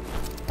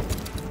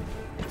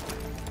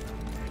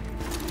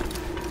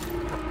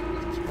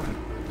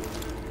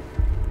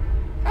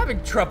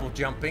 Having trouble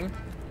jumping.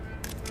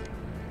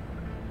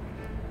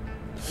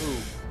 Ooh.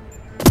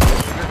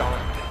 You're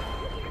gone.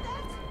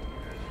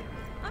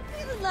 I'm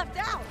feeling left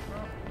out.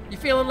 You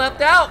feeling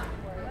left out?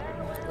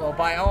 Well,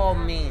 by all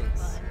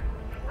means.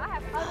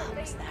 Come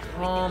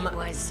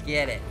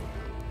get it.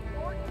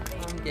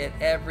 Come get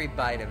every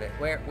bite of it.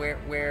 Where?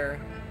 Where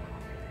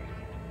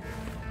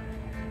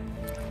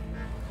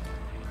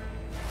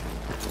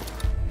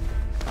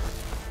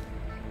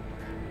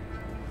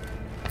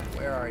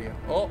are you?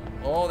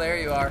 Oh, there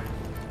you are.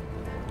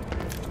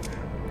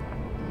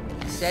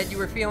 You said you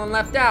were feeling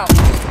left out.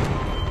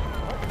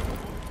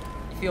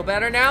 You feel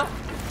better now?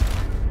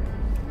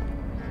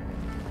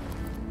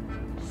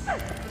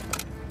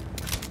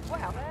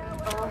 Well,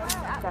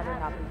 that better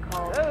not be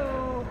called.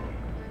 Hello.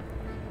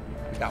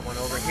 Got one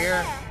over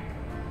here.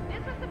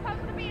 This was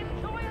supposed to be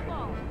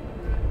enjoyable.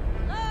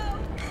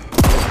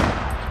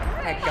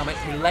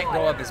 Dadgummit, he let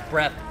go of his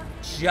breath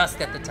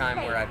just at the time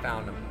where I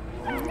found him.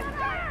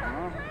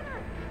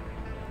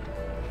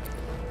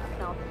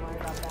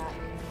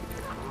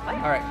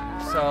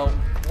 Alright, so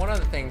one of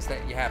the things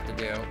that you have to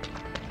do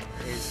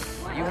is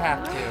you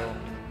have to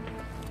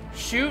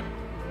shoot,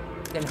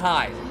 then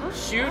hide.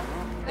 Shoot,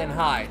 then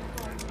hide.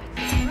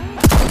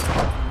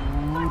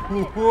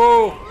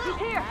 Whoa!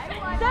 Here,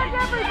 send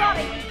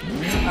everybody.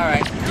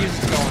 Alright,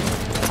 music's going.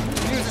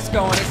 Music's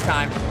going, it's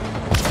time.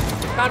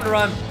 Time to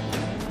run.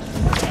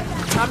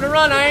 Time to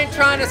run, I ain't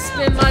trying to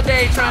spend my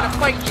day trying to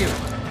fight you.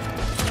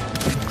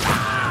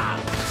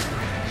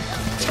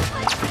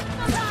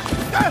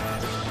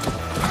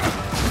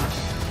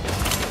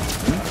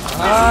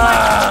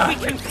 We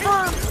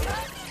confirmed.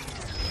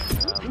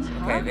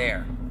 Okay,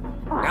 there.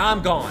 Now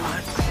I'm gone.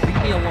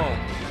 Leave me alone.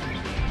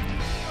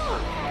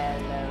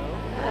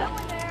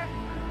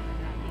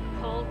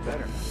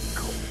 Better.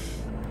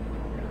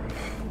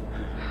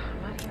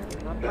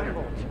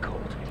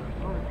 Cold.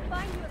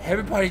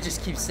 Everybody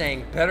just keeps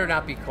saying, better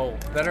not be cold.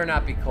 Better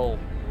not be cold.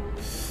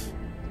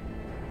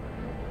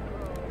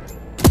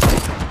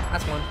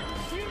 That's one.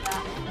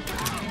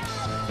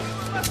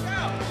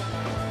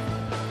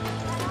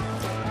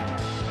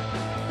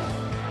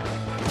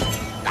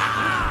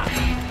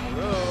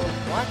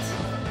 What?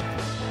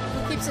 Who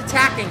keeps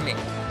attacking me?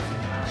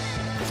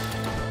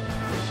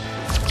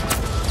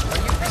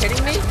 Are you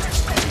kidding me?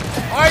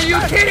 Are you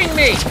kidding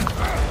me?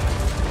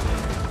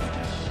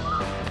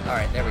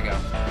 Alright, there we go.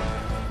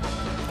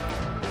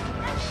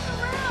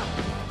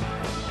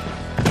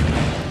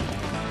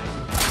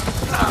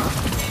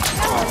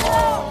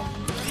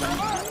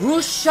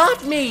 Who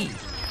shot me?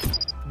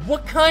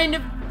 What kind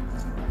of...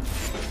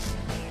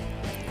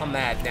 I'm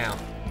mad now.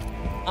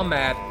 I'm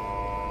mad.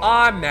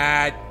 I'm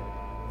mad.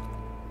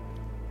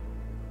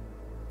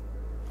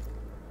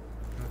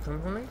 You wanna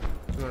come for me?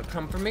 You wanna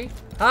come for me?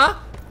 Huh?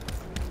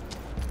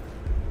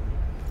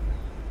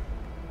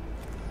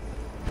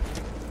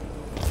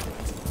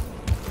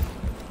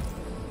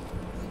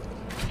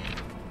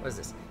 What is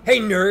this? Hey,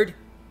 nerd!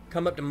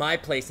 Come up to my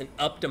place in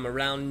Upton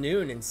around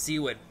noon and see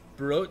what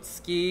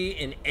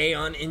Brodsky and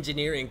Aeon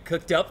Engineering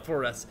cooked up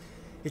for us.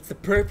 It's the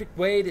perfect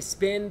way to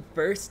spend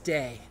first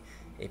day,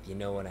 if you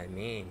know what I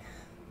mean.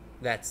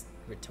 That's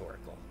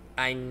rhetorical.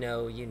 I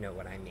know you know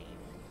what I mean.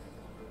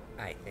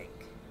 I think.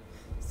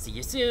 See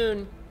you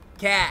soon,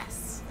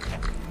 Cass.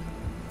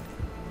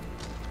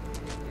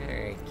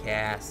 Alright,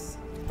 Cass.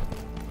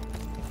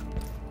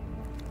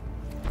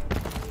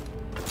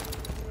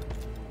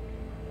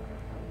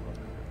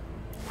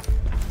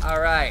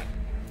 Alright.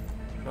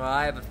 Well,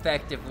 I have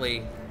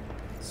effectively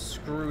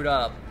screwed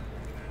up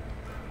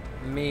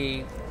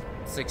me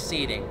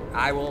succeeding.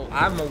 I'm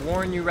gonna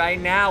warn you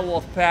right now,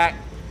 Wolfpack.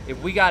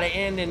 If we gotta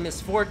end in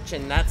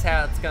misfortune, that's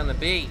how it's gonna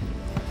be.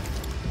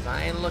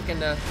 I ain't looking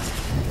to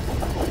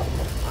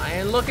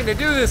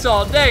do this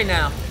all day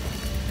now.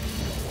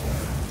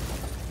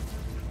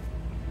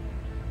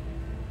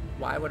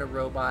 Why would a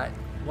robot?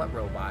 What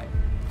robot?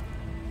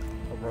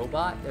 A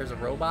robot? There's a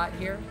robot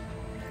here?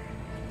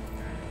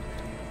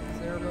 Is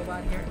there a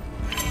robot here?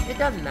 It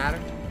doesn't matter.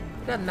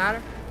 It doesn't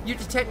matter. You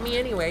detect me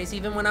anyways,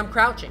 even when I'm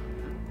crouching,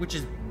 which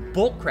is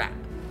bullcrap.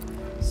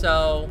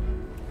 So,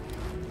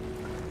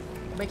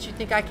 what makes you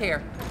think I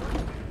care?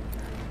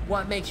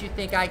 What makes you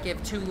think I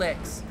give 2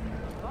 licks?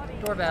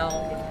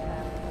 Doorbell.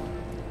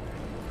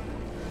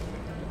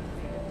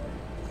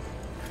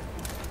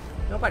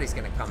 Nobody's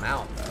gonna come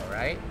out though,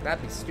 right?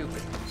 That'd be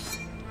stupid.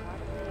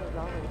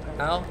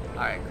 Oh?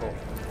 Alright, cool.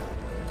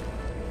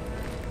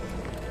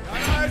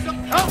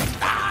 Oh!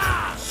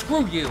 Ah!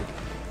 Screw you!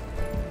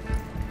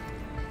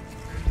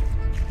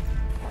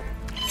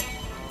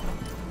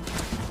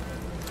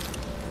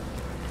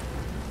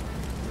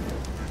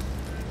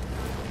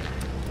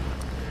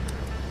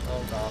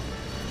 Hold off.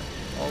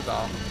 Hold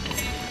off.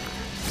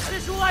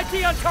 Visual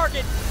ID on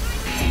target!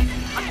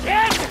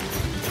 Again!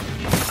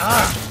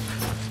 Ah!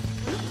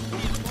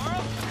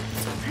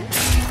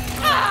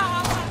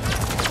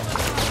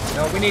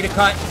 No, we need to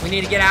cut. We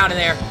need to get out of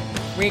there.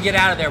 We need to get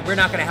out of there. We're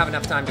not gonna have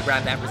enough time to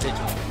grab that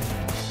residual.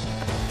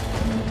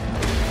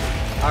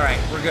 Alright,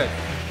 we're good.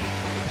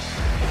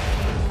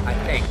 I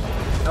think.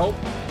 Nope,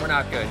 we're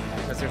not good.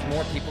 Because there's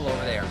more people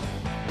over there.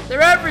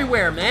 They're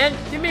everywhere, man!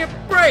 Give me a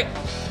break!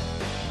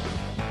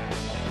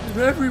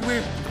 They're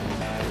everywhere.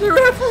 They're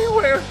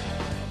everywhere!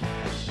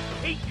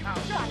 Heat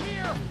count, not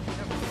here!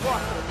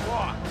 Walk the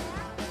walk!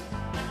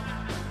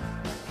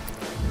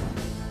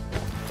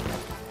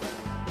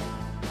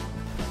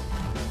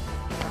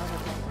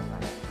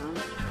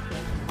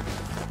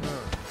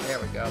 There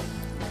we go.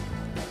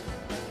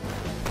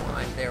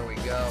 Fine, there we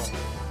go.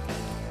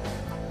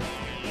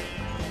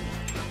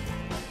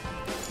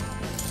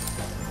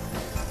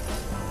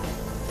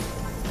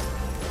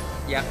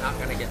 Yep, not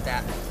gonna get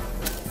that.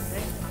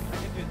 Hey,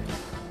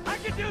 I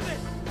can do this!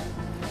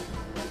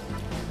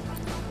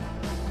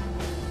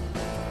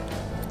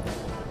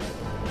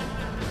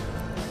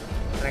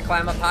 Can I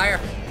climb up higher?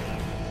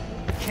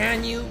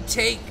 Can you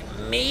take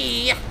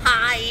me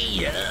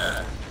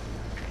higher?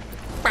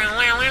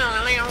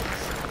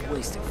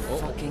 Wasting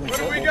fucking. What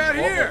do we got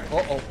here?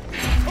 Oh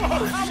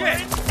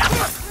shit!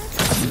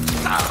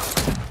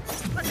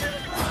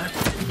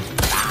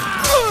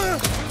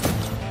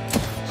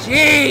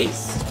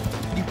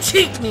 Jeez! You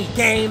cheat me,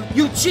 game!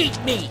 You cheat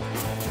me!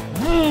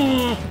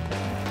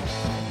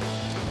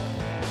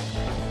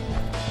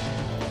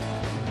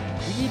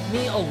 Leave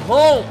me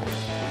alone!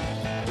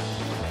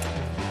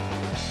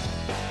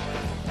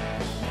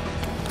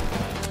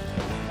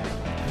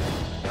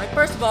 Right,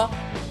 first of all,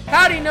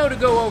 how do you know to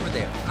go over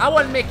there? I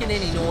wasn't making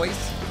any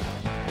noise.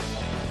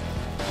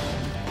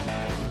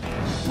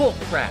 Bull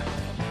crap.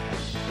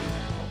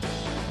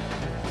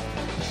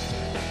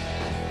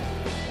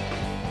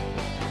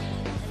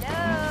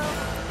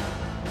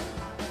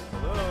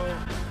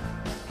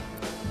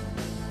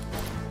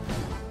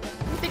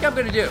 What do you think I'm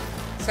gonna do?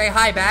 Say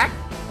hi back?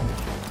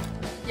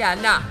 Yeah,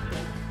 nah.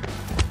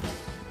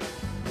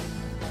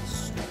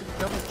 Stupid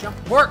double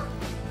jump work.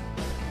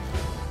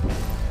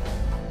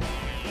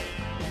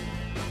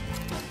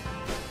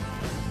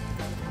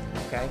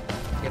 Okay,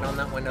 get on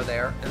that window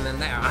there, and then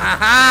there.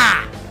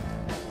 Aha!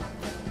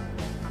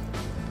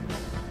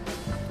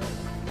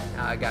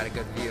 Now I got a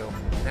good view.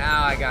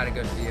 Now I got a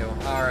good view.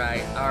 All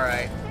right, all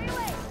right.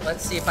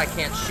 Let's see if I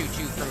can't shoot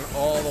you from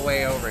all the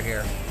way over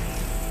here.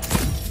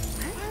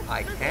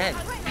 I can.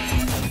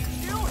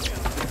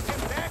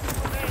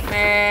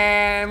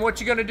 Man,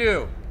 what you gonna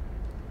do?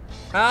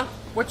 Huh?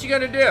 What you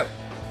gonna do?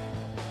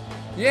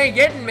 You ain't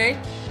getting me.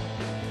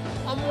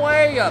 I'm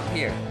way up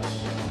here.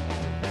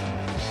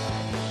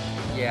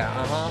 Yeah,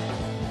 uh-huh.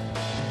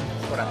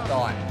 That's what I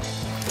thought.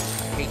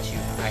 I hate you.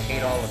 I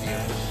hate all of you.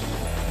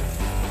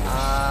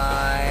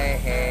 I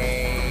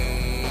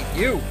hate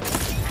you.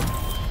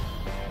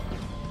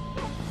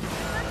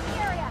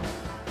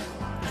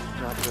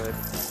 Not good.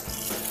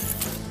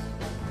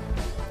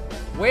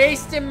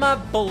 Wasting my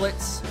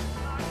bullets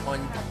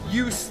on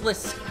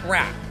useless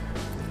crap.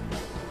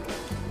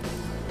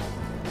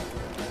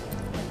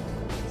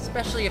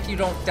 Especially if you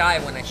don't die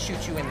when I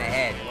shoot you in the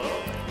head.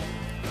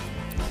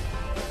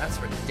 That's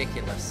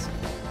ridiculous.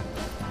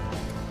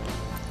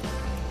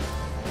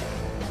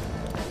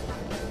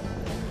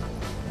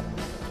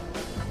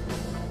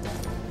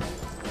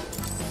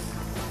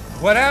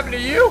 What happened to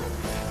you?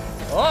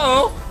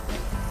 Uh-oh.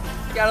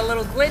 Got a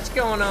little glitch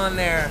going on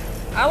there.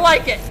 I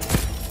like it.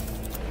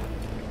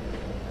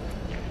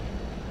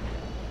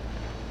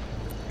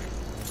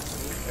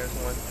 There's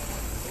one.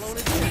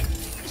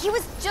 He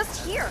was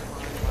just here.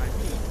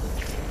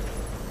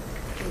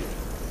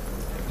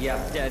 Yeah,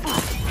 dead.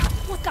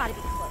 What gotta be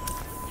close?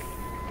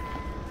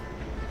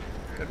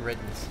 Good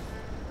riddance.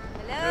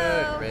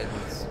 Hello? Good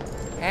riddance.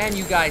 And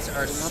you guys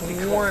are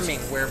swarming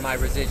where my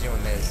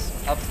residuum is.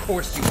 Of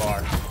course you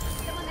are.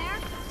 Someone there?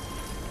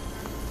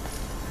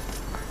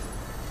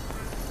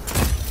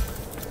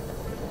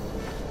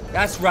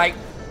 That's right.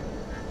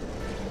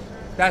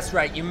 That's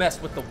right, you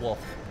messed with the wolf.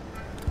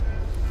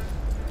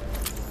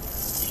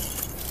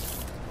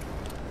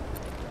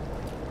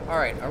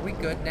 Alright, are we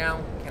good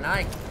now? Can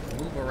I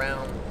move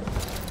around?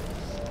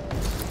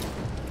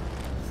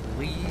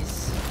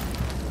 Please?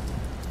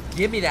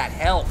 Give me that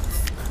health.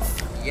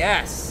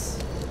 Yes.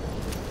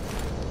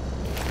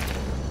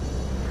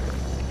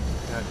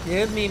 Now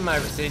give me my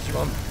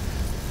residuum.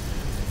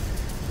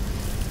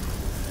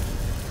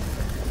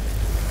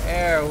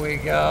 There we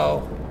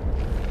go.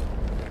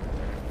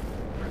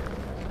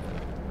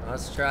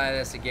 Let's try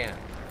this again.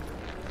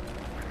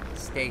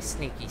 Stay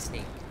sneaky,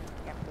 sneak.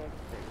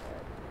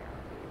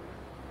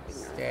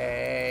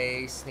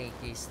 Stay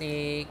sneaky,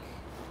 sneak.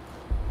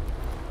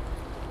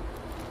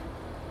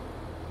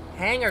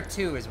 Hangar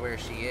 2 is where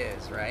she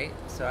is, right?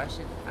 So I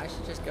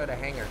should just go to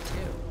Hangar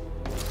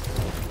 2.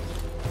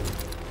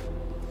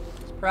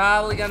 It's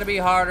probably gonna be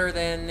harder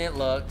than it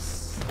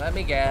looks. Let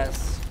me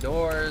guess.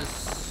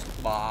 Doors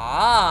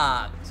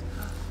locked.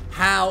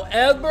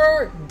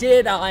 However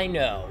did I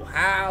know?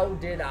 How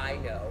did I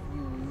know?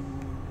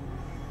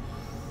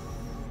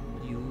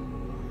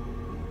 You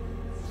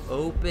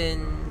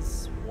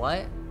opens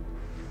what?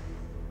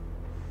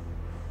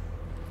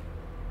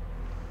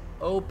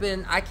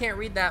 Open. I can't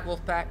read that,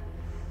 Wolfpack.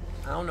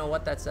 I don't know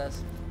what that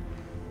says.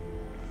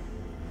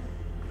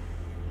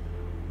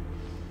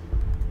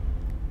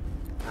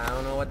 I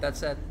don't know what that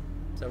said.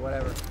 So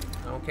whatever.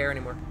 I don't care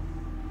anymore.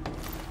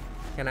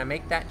 Can I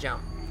make that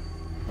jump?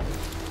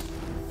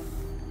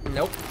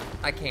 Nope,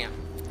 I can't.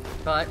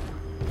 But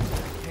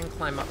I can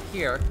climb up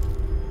here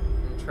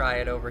and try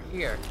it over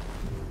here.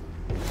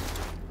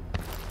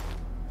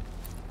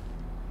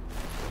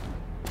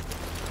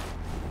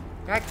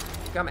 Okay,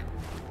 come in.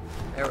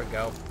 There we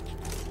go.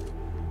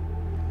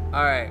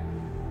 Alright.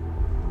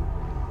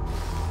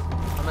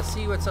 I'm gonna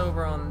see what's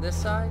over on this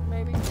side,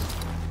 maybe?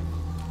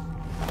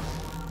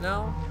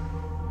 No?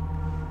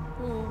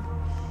 Ooh.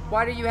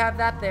 Why do you have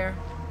that there?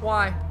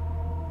 Why?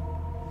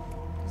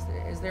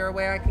 Is there a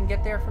way I can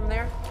get there from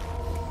there?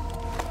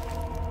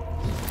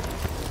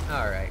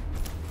 Alright.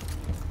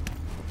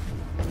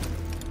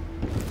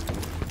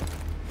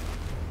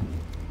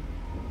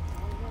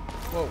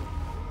 Whoa.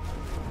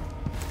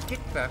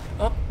 Get back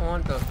up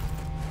on the...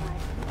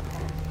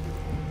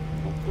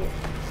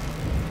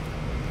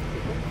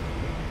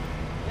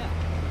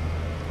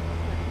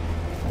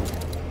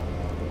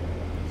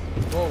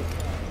 Whoa.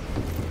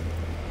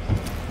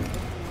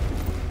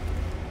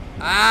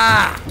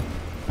 Ah!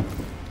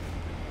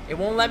 It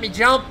won't let me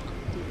jump.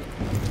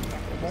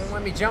 It won't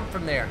let me jump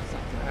from there.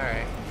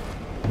 Alright.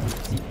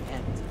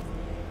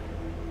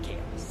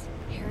 Chaos.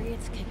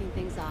 Harriet's kicking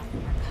things off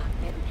in her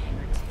cockpit and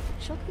hangar 2.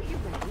 She'll get you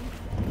ready.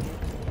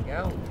 There you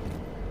go.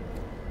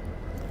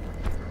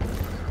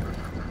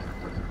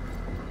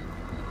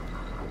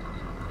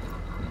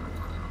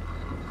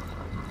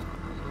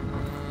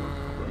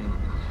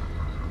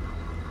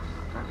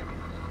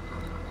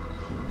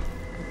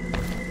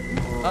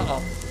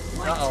 Uh-oh.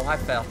 Uh-oh, I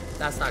fell.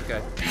 That's not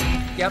good.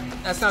 Yep,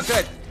 that's not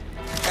good.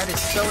 That is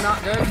so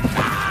not good.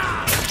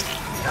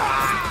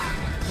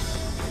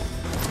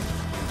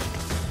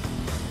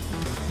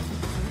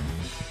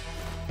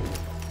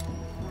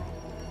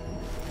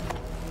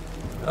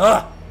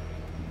 Ugh!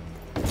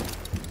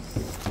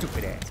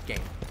 Stupid ass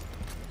game.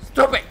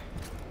 Stupid!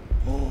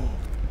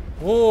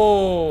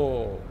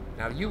 Oh!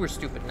 Now you were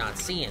stupid not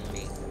seeing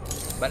me,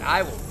 but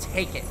I will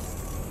take it.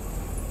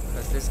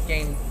 Because this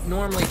game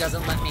normally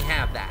doesn't let me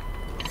have that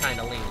kind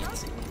of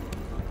leniency.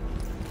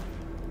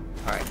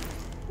 Alright.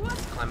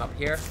 Let's climb up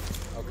here.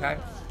 Okay.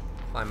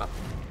 Climb up.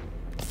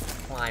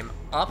 Climb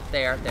up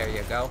there. There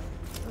you go.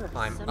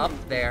 Climb up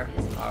there.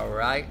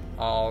 Alright.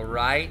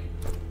 Alright.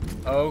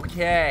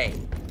 Okay.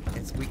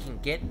 And so we can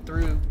get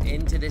through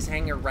into this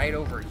hangar right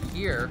over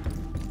here.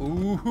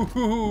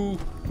 Ooh.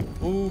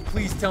 Ooh,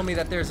 please tell me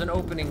that there's an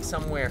opening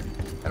somewhere.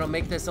 That'll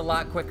make this a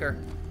lot quicker.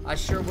 I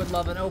sure would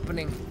love an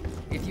opening.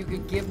 If you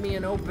could give me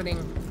an opening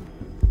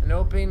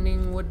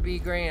would be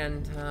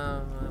grand.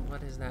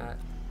 What is that?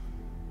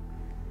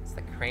 What's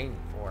the crane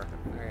for?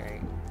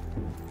 Alright.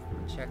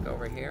 Check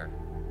over here.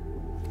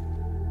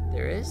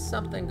 There is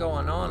something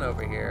going on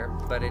over here,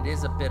 but it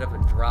is a bit of a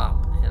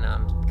drop, and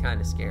I'm kind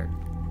of scared.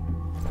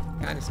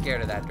 Kind of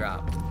scared of that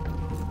drop.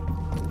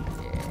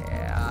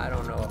 Yeah, I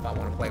don't know if I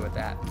want to play with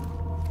that.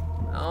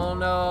 I don't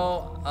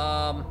know.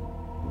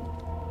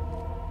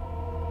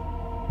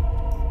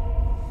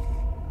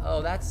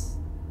 Oh, that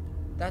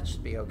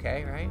should be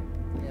okay, right?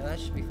 Yeah, that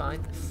should be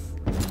fine.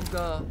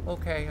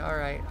 Okay,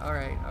 alright.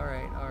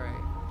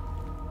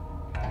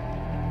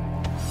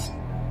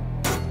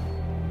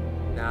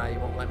 Nah, you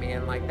won't let me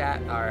in like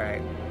that?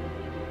 Alright.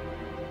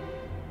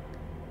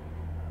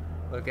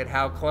 Look at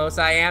how close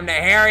I am to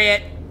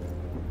Harriet!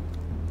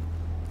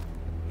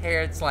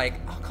 Harriet's like,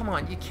 oh, come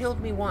on, you killed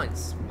me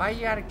once. Why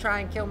you gotta try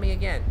and kill me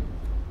again?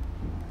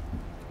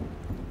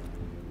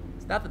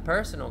 It's nothing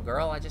personal,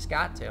 girl. I just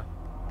got to.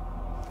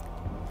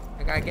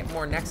 I gotta get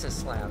more Nexus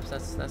slabs.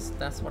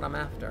 That's what I'm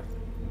after.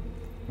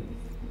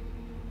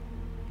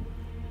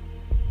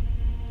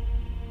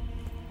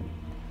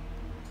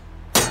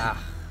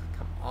 Ah,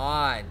 come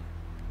on.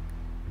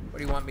 What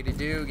do you want me to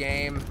do,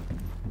 game?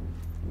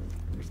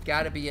 There's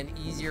gotta be an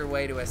easier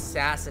way to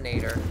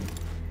assassinate her.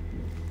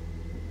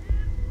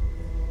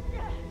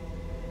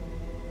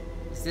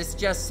 Is this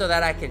just so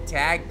that I can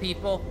tag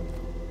people?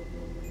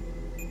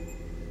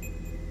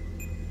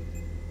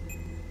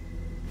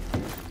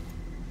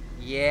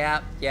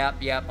 Yep.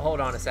 Hold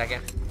on a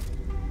second.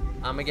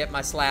 I'm gonna get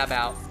my slab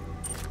out.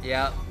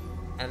 Yep.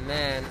 And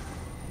then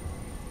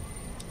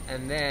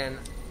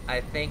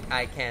I think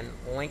I can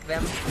link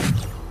them.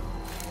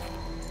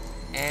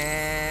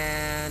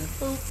 And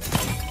boop.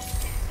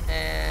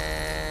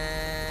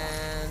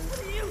 And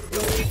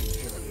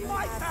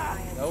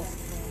nope.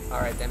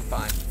 Alright then,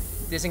 fine.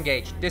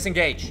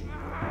 Disengage.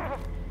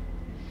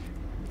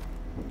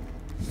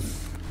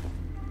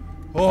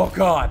 Oh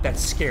god, that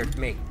scared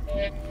me.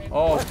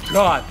 Oh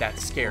god, that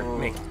scared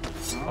me.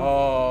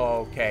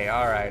 Oh, okay,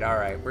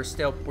 alright. We're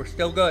still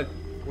good.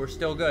 We're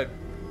still good.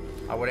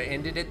 I would have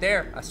ended it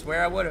there. I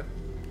swear I would have.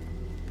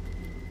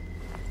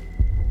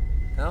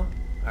 No?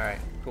 Alright,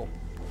 cool.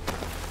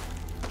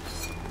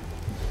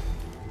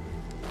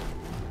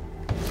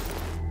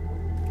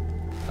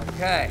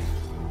 Okay.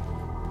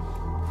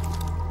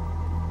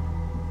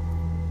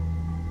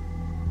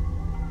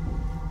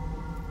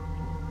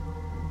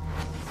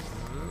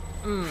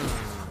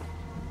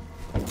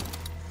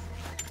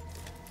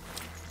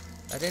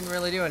 I didn't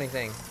really do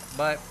anything,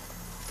 but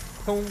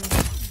boom.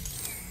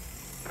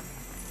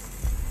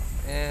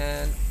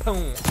 And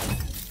boom.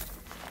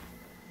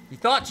 You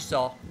thought you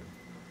saw.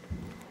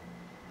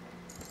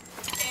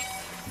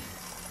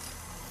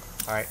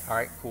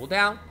 Alright, cool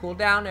down.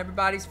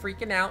 Everybody's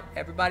freaking out,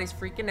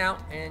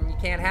 and you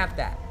can't have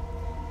that.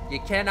 You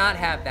cannot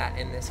have that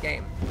in this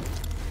game.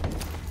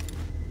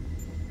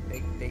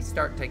 They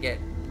start to get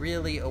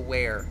really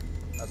aware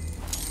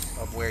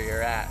of where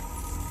you're at.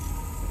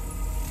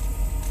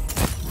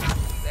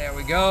 There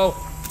we go.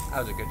 That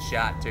was a good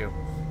shot, too.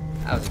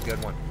 That was a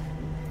good one.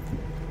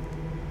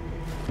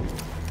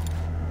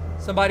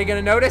 Somebody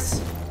gonna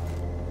notice?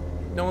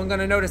 No one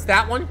gonna notice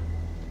that one?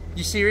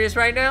 You serious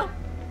right now?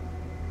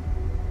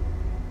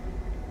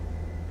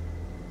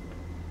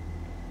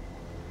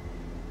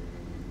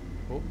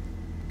 Oh,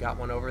 got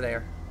one over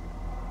there.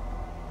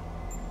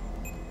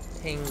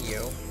 Ping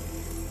you.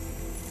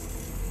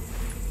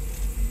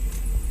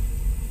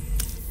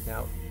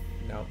 No,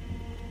 no.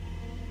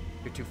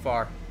 You're too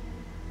far.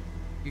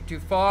 You're too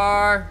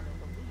far.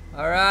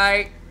 All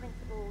right.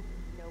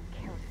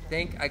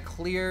 Think I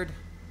cleared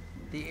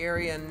the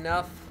area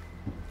enough.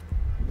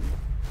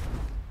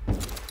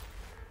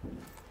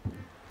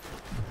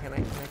 Can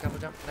I double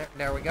jump?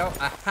 There we go.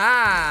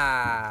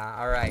 Aha!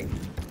 All right.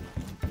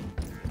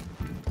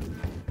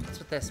 What's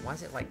with this? Why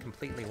is it like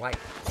completely white?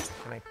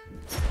 Can I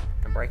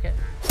break it?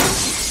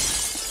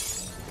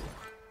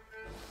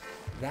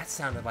 That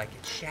sounded like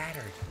it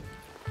shattered.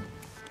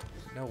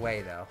 No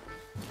way, though.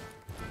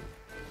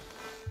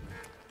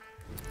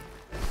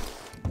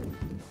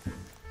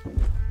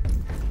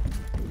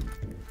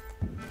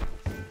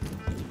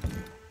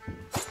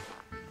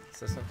 Is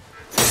this one?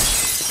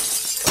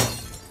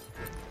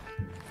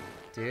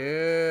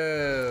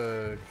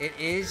 Dude, it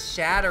is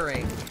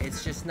shattering.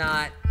 It's just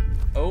not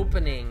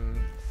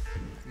opening.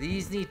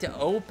 These need to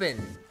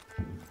open.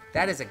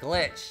 That is a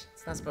glitch.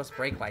 It's not supposed to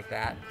break like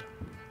that.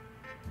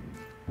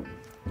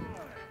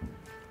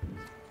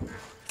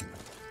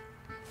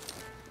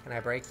 Can I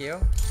break you?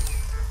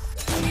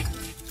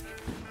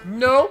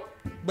 Nope.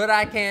 But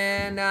I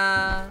can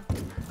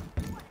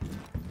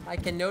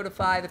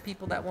notify the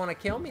people that want to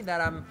kill me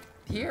that I'm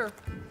here.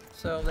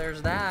 So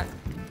there's that.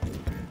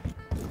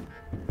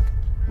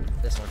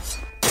 This one.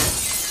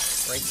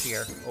 Right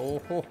here. Oh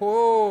ho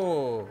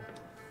ho.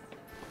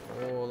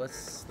 Oh,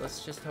 let's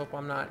just hope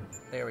I'm not.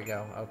 There we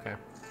go. Okay.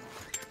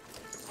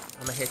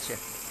 I'm gonna hit you.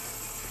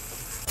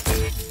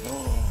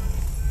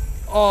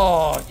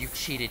 Oh, you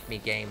cheated me,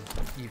 game.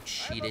 You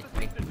cheated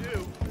me. To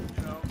do,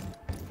 you know,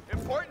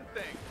 important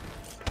thing.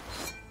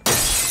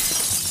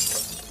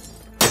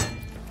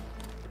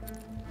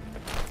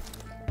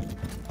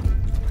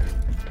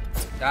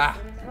 Ah.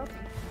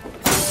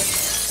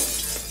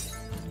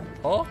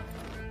 Oh.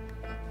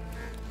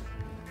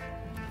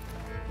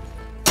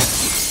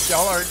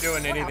 Y'all aren't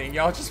doing anything.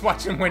 Y'all just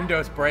watching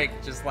windows break.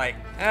 Just like,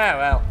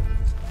 well.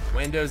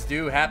 Windows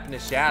do happen to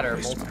shatter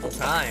multiple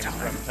times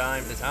from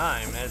time to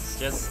time. It's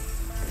just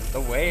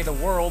the way the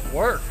world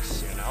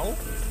works, you know?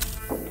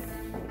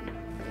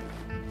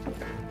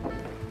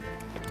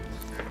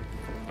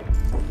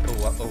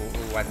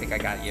 Ooh, I think I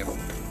got you.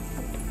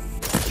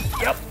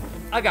 Yep,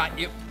 I got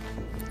you.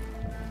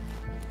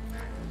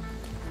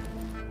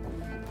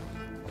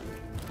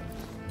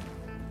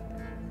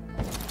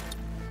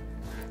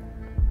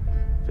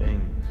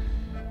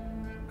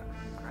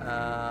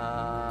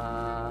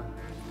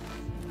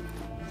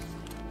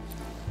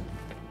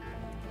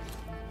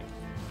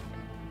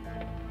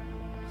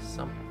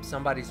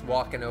 Somebody's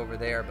walking over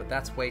there, but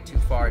that's way too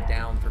far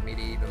down for me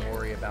to even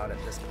worry about at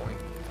this point.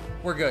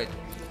 We're good.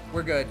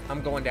 We're good.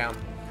 I'm going down.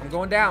 I'm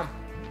going down.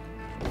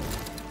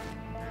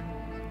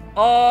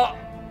 Oh!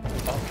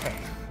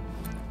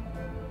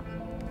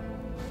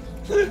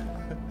 Okay.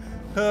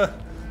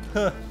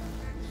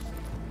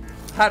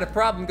 Had a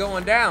problem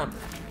going down.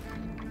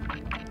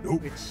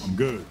 Nope, I'm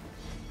good.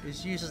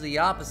 It's usually the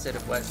opposite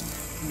of what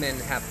men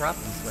have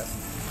problems with.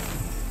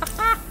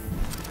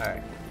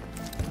 Alright.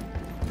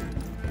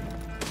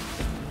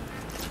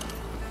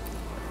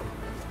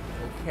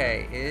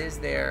 Okay, is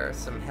there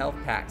some health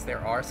packs?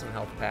 There are some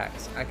health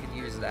packs. I could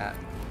use that.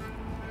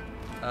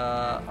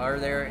 Are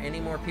there any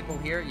more people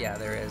here? Yeah,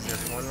 there is.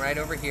 There's one right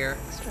over here.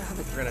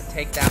 We're gonna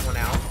take that one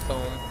out.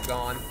 Boom,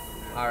 gone.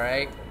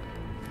 Alright.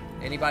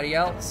 Anybody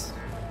else?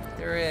 If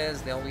there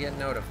is, they'll get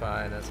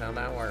notified. That's how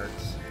that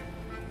works.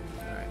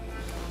 Alright.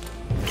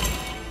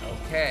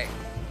 Okay.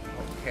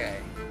 Okay.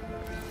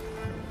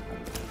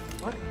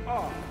 What?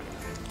 Oh.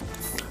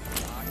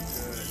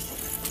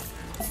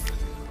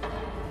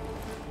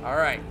 All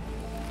right.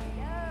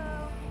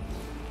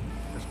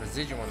 There's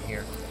residuum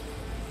here.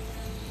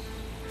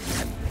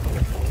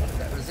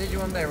 That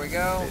residuum, there we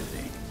go.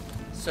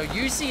 So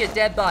you see a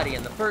dead body,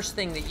 and the first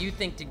thing that you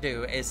think to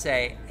do is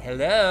say,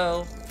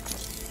 hello?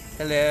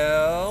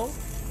 Hello?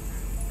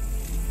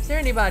 Is there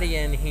anybody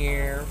in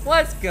here?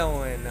 What's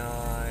going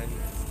on?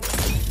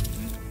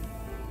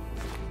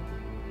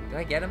 Did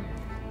I get him?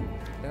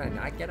 Did I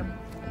not get him?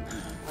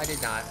 I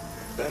did not.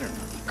 Better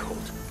not be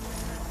cold.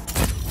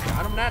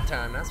 Got him that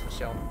time, that's for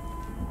sure.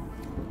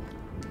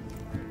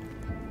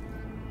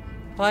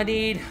 I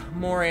need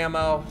more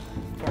ammo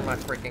for my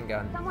freaking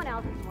gun. Someone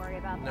else can worry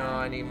about that. No,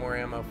 I need more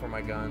ammo for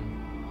my gun.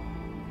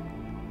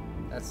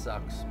 That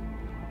sucks.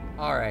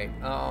 Alright,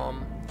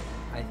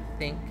 I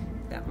think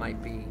that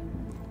might be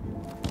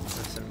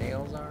where some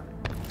nails are.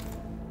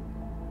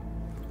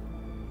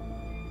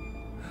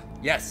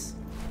 Yes!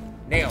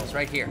 Nails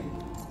right here.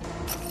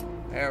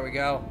 There we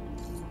go.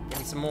 Give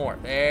me some more.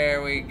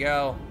 There we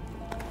go.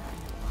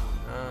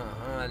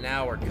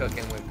 Now we're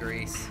cooking with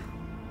grease.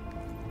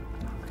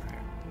 Right.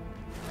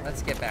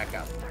 Let's get back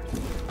up,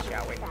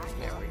 shall we?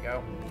 There we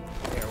go.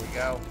 There we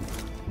go.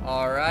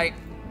 All right.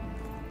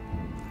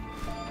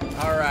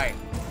 All right.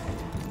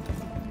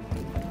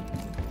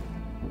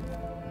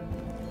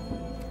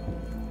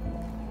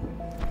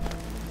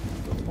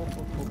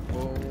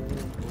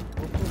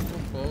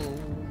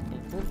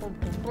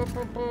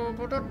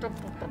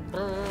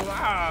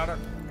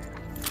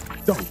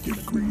 Don't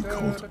get greedy,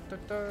 Colt.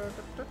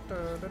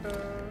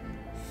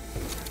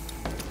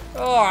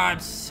 Oh, I'm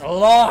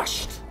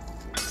sloshed.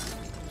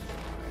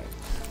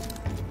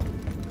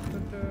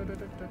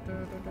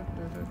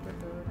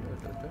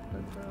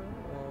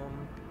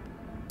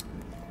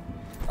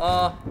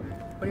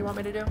 What do you want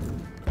me to do?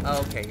 Oh,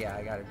 okay, yeah,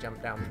 I gotta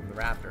jump down from the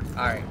rafter.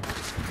 Alright.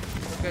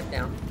 We're good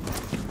now.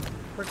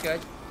 We're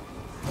good.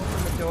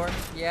 Open the door.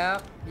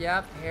 Yep,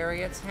 yep.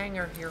 Harriet's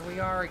hangar. Here we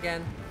are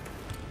again.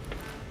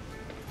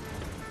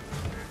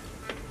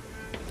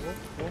 Whoop,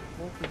 whoop,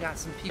 whoop. We got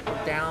some people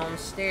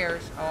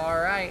downstairs.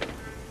 Alright.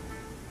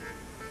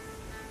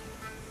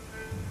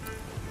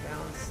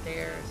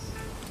 Downstairs.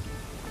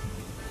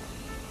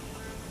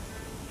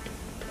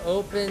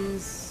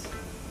 Opens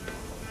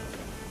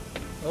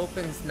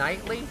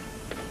nightly?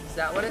 Is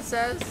that what it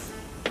says?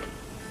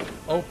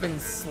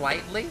 Opens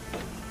slightly?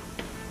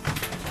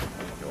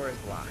 Door is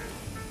locked.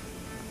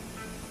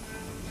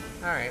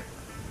 Alright.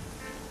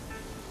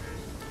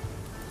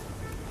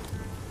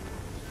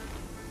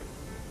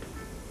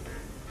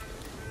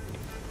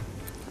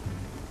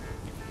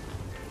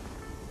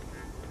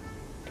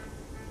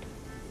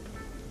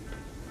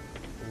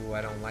 Ooh,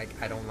 I don't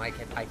like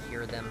it. I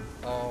hear them.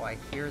 Oh, I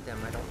hear them.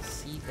 I don't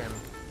see them.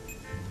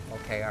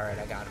 Okay, alright,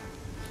 I got him.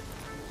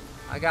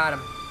 I got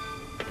him.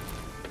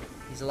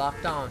 He's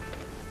locked on.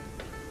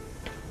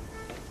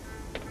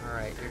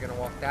 Alright, you're gonna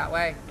walk that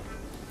way.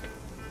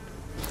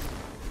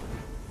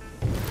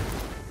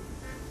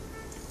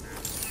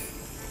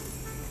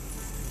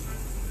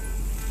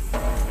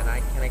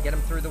 Can I get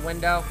him through the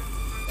window?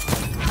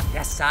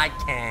 Yes, I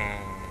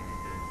can.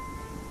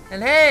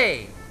 And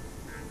hey!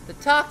 The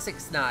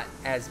toxic's not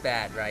as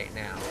bad right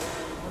now.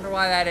 Wonder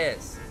why that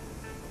is.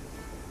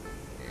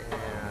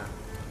 Yeah.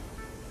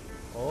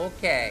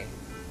 Okay.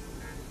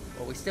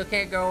 Well, we still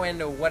can't go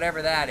into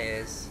whatever that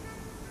is,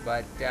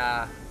 but keep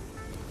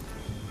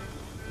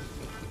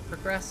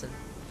progressing.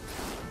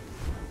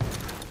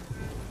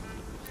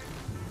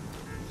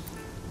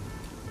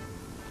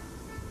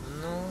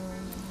 No.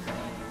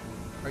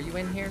 Are you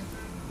in here?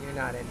 You're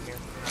not in here.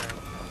 Alright.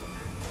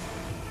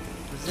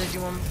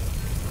 Residuum.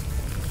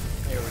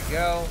 There we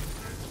go.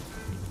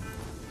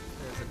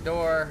 There's a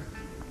door.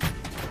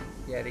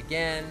 Yet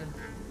again.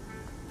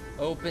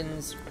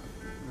 Opens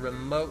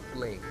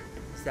remotely.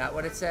 Is that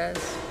what it says?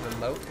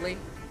 Remotely?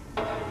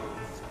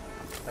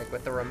 Like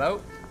with the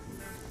remote?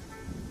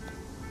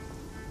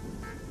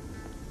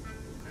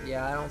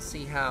 Yeah, I don't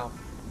see how.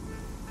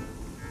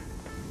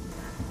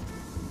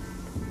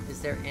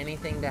 Is there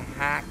anything to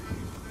hack?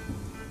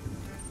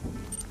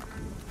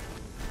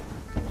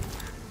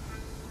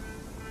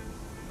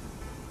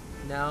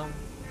 No.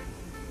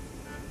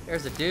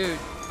 There's a dude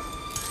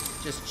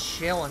just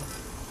chilling,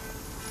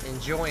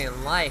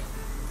 enjoying life,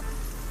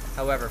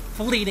 however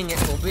fleeting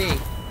it will be.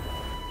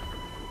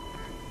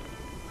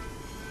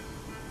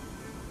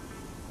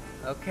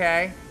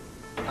 Okay.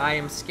 I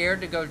am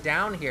scared to go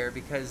down here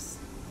because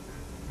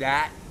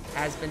that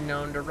has been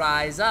known to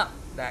rise up,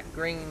 that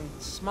green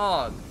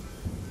smog.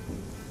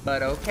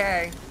 But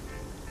okay.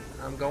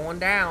 I'm going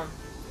down.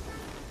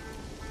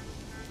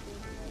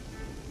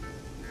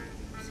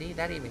 See,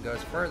 that even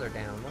goes further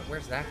down.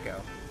 Where's that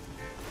go?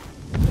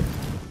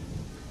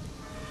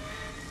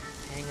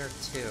 Hangar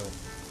 2.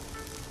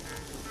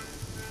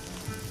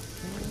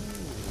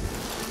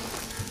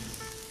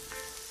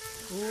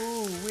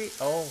 Ooh,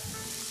 oh.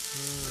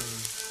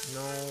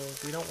 No,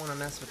 we don't want to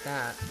mess with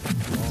that.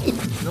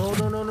 Oh. No.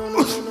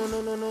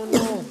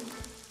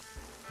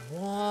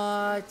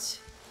 What?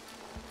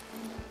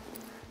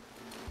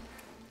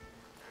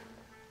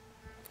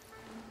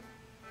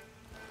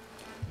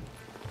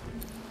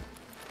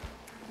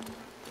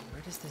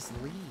 Where does this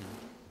lead?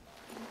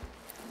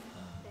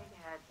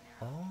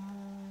 Oh.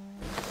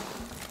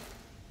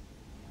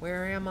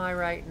 Where am I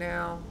right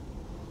now?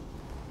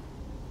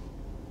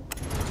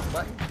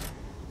 What?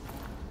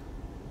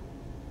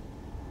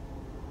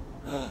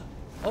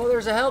 Oh,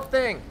 there's a help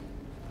thing!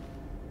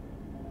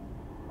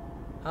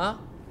 Huh?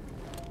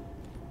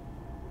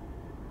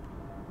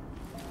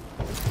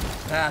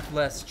 Path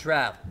less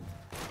traveled.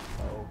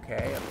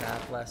 Okay, a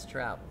path less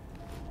traveled.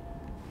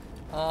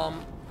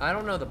 I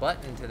don't know the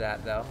button to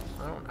that though.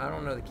 I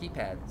don't know the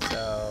keypad,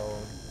 so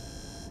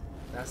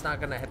that's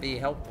not gonna be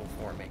helpful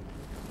for me.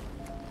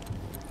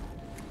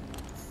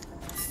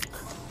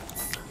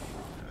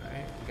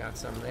 Alright, we got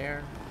some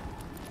there.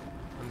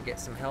 I'm gonna get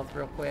some health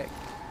real quick.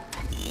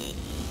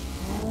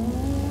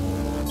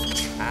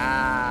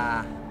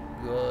 Ah,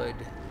 good.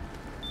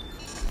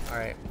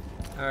 Alright,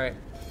 alright.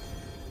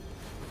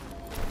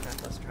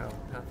 Path less travel,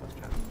 path less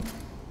travel.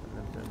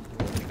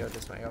 Let me go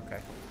this way, okay.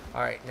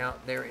 Alright, now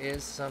there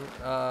is some,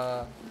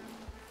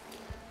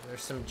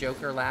 there's some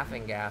Joker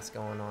laughing gas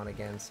going on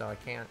again, so I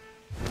can't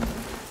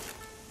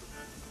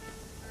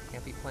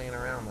be playing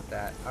around with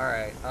that.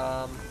 Alright,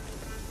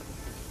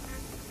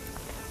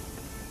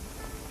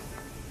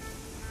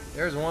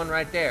 there's one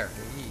right there.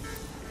 Eesh.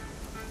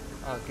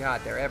 Oh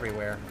god, they're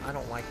everywhere. I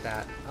don't like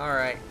that.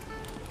 Alright.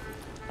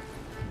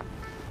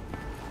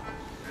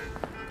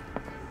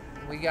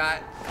 we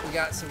got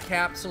some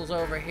capsules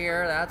over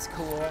here. That's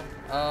cool.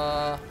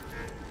 I'm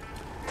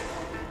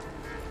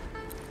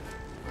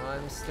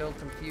still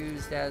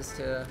confused as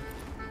to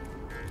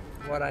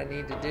what I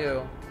need to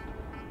do.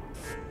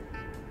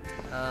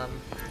 I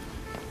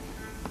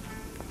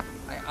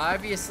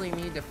obviously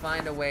need to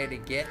find a way to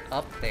get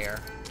up there.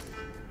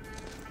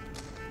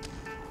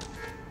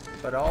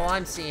 But all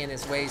I'm seeing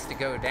is ways to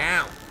go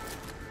down.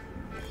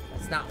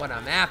 That's not what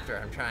I'm after.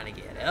 I'm trying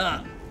to get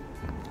up.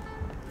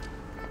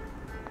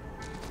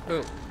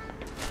 Ooh,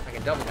 I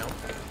can double jump.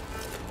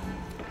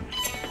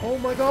 Oh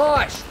my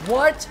gosh,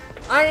 what?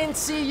 I didn't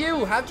see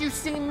you. How'd you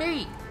see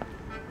me?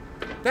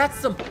 That's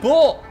some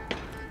bull.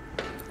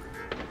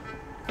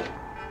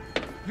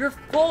 You're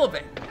full of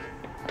it.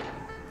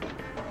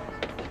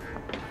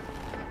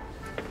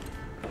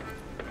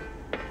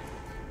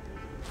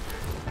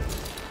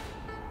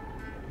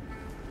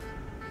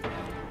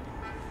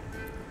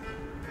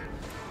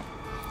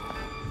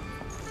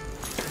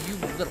 You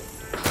little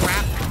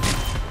crap.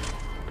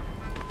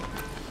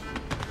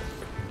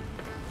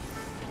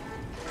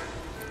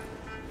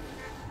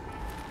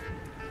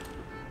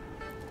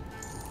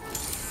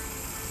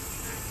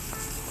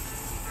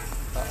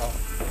 Uh-oh.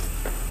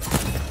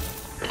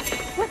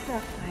 What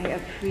the? I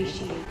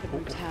appreciate the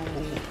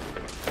brutality.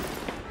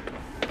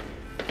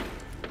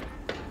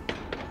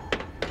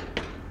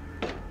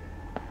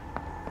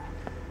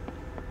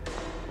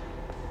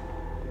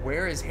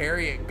 Where is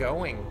Harriet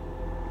going?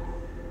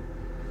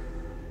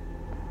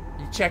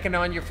 You checking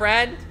on your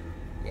friend?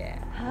 Yeah.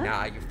 Huh?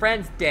 Nah, your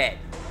friend's dead.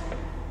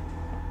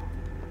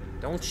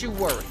 Don't you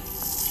worry.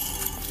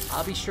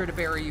 I'll be sure to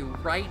bury you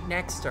right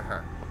next to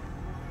her.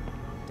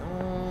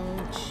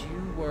 Don't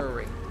you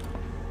worry.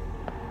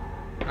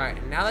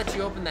 Alright, now that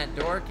you opened that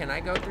door, can I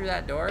go through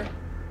that door?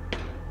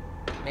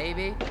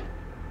 Maybe?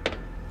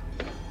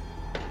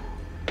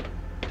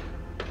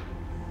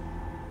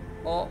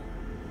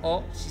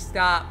 Oh, she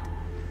stopped.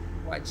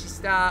 Why'd she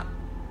stop?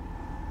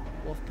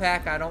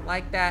 Wolfpack, I don't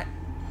like that.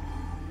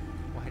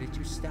 Why did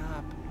you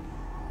stop?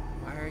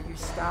 Why are you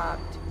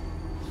stopped?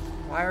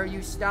 Why are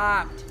you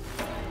stopped?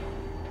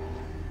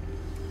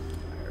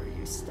 Why are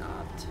you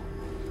stopped?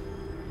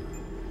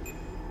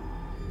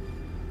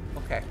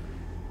 Okay.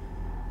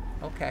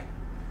 Okay.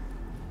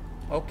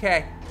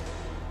 Okay.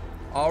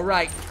 All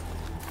right.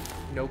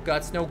 No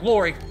guts, no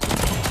glory.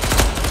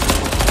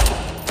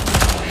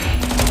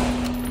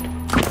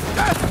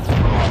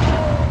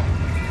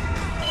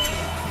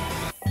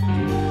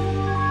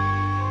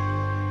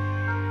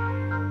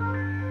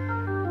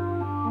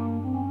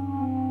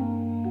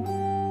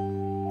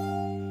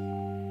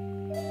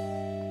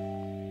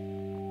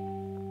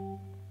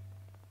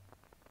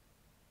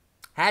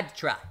 Had to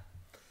try.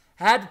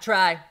 Had to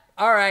try.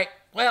 All right.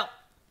 Well,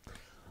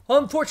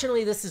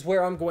 unfortunately, this is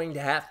where I'm going to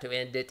have to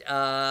end it.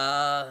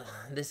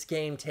 This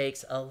game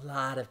takes a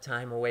lot of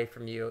time away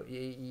from you.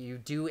 You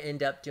do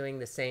end up doing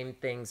the same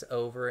things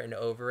over and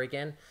over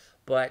again.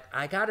 But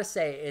I gotta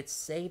say, its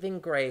saving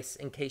grace,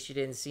 in case you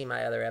didn't see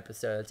my other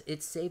episodes,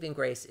 its saving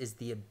grace is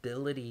the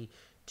ability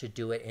to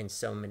do it in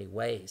so many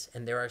ways.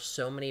 And there are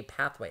so many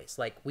pathways.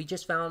 Like, we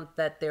just found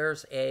that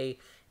there's a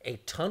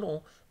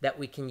tunnel that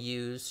we can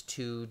use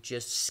to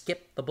just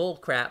skip the bull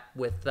crap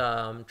with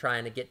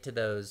trying to get to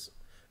those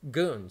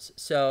goons.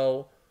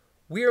 So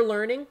we're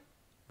learning,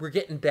 we're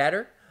getting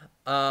better,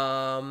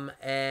 yeah,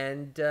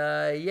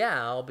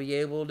 I'll be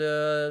able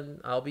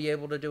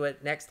to do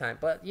it next time.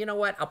 But you know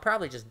what? I'll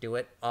probably just do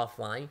it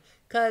offline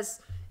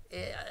because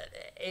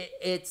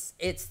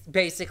it's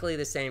basically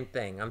the same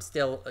thing. I'm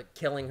still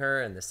killing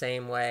her in the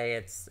same way.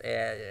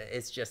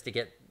 It's just to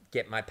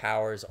get my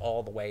powers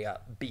all the way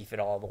up, beef it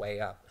all the way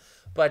up.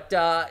 But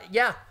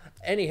yeah,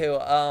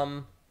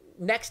 anywho,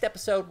 next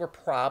episode we're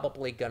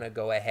probably gonna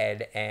go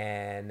ahead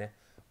and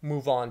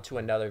move on to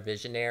another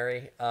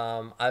visionary.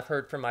 I've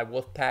heard from my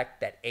wolf pack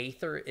that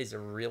Aether is a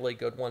really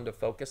good one to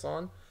focus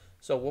on,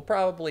 so we'll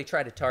probably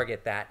try to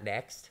target that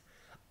next.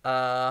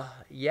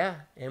 Yeah,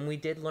 and we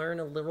did learn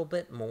a little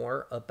bit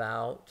more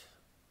about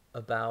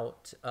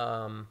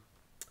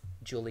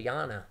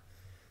Juliana,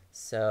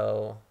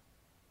 so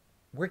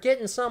we're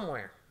getting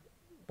somewhere.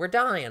 We're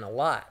dying a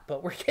lot,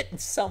 but we're getting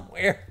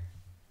somewhere.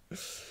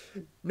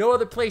 No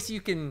other place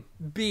you can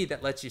be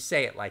that lets you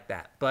say it like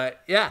that.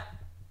 But yeah,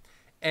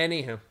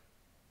 anywho,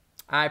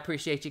 I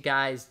appreciate you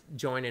guys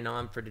joining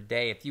on for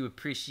today. If you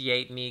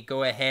appreciate me,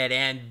 go ahead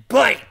and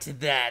bite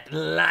that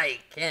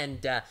like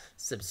and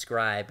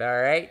subscribe,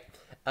 all right?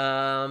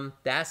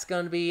 That's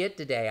going to be it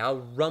today. I'll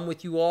run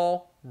with you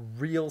all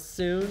real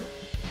soon.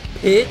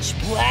 Pitch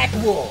Black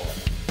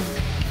Wolf.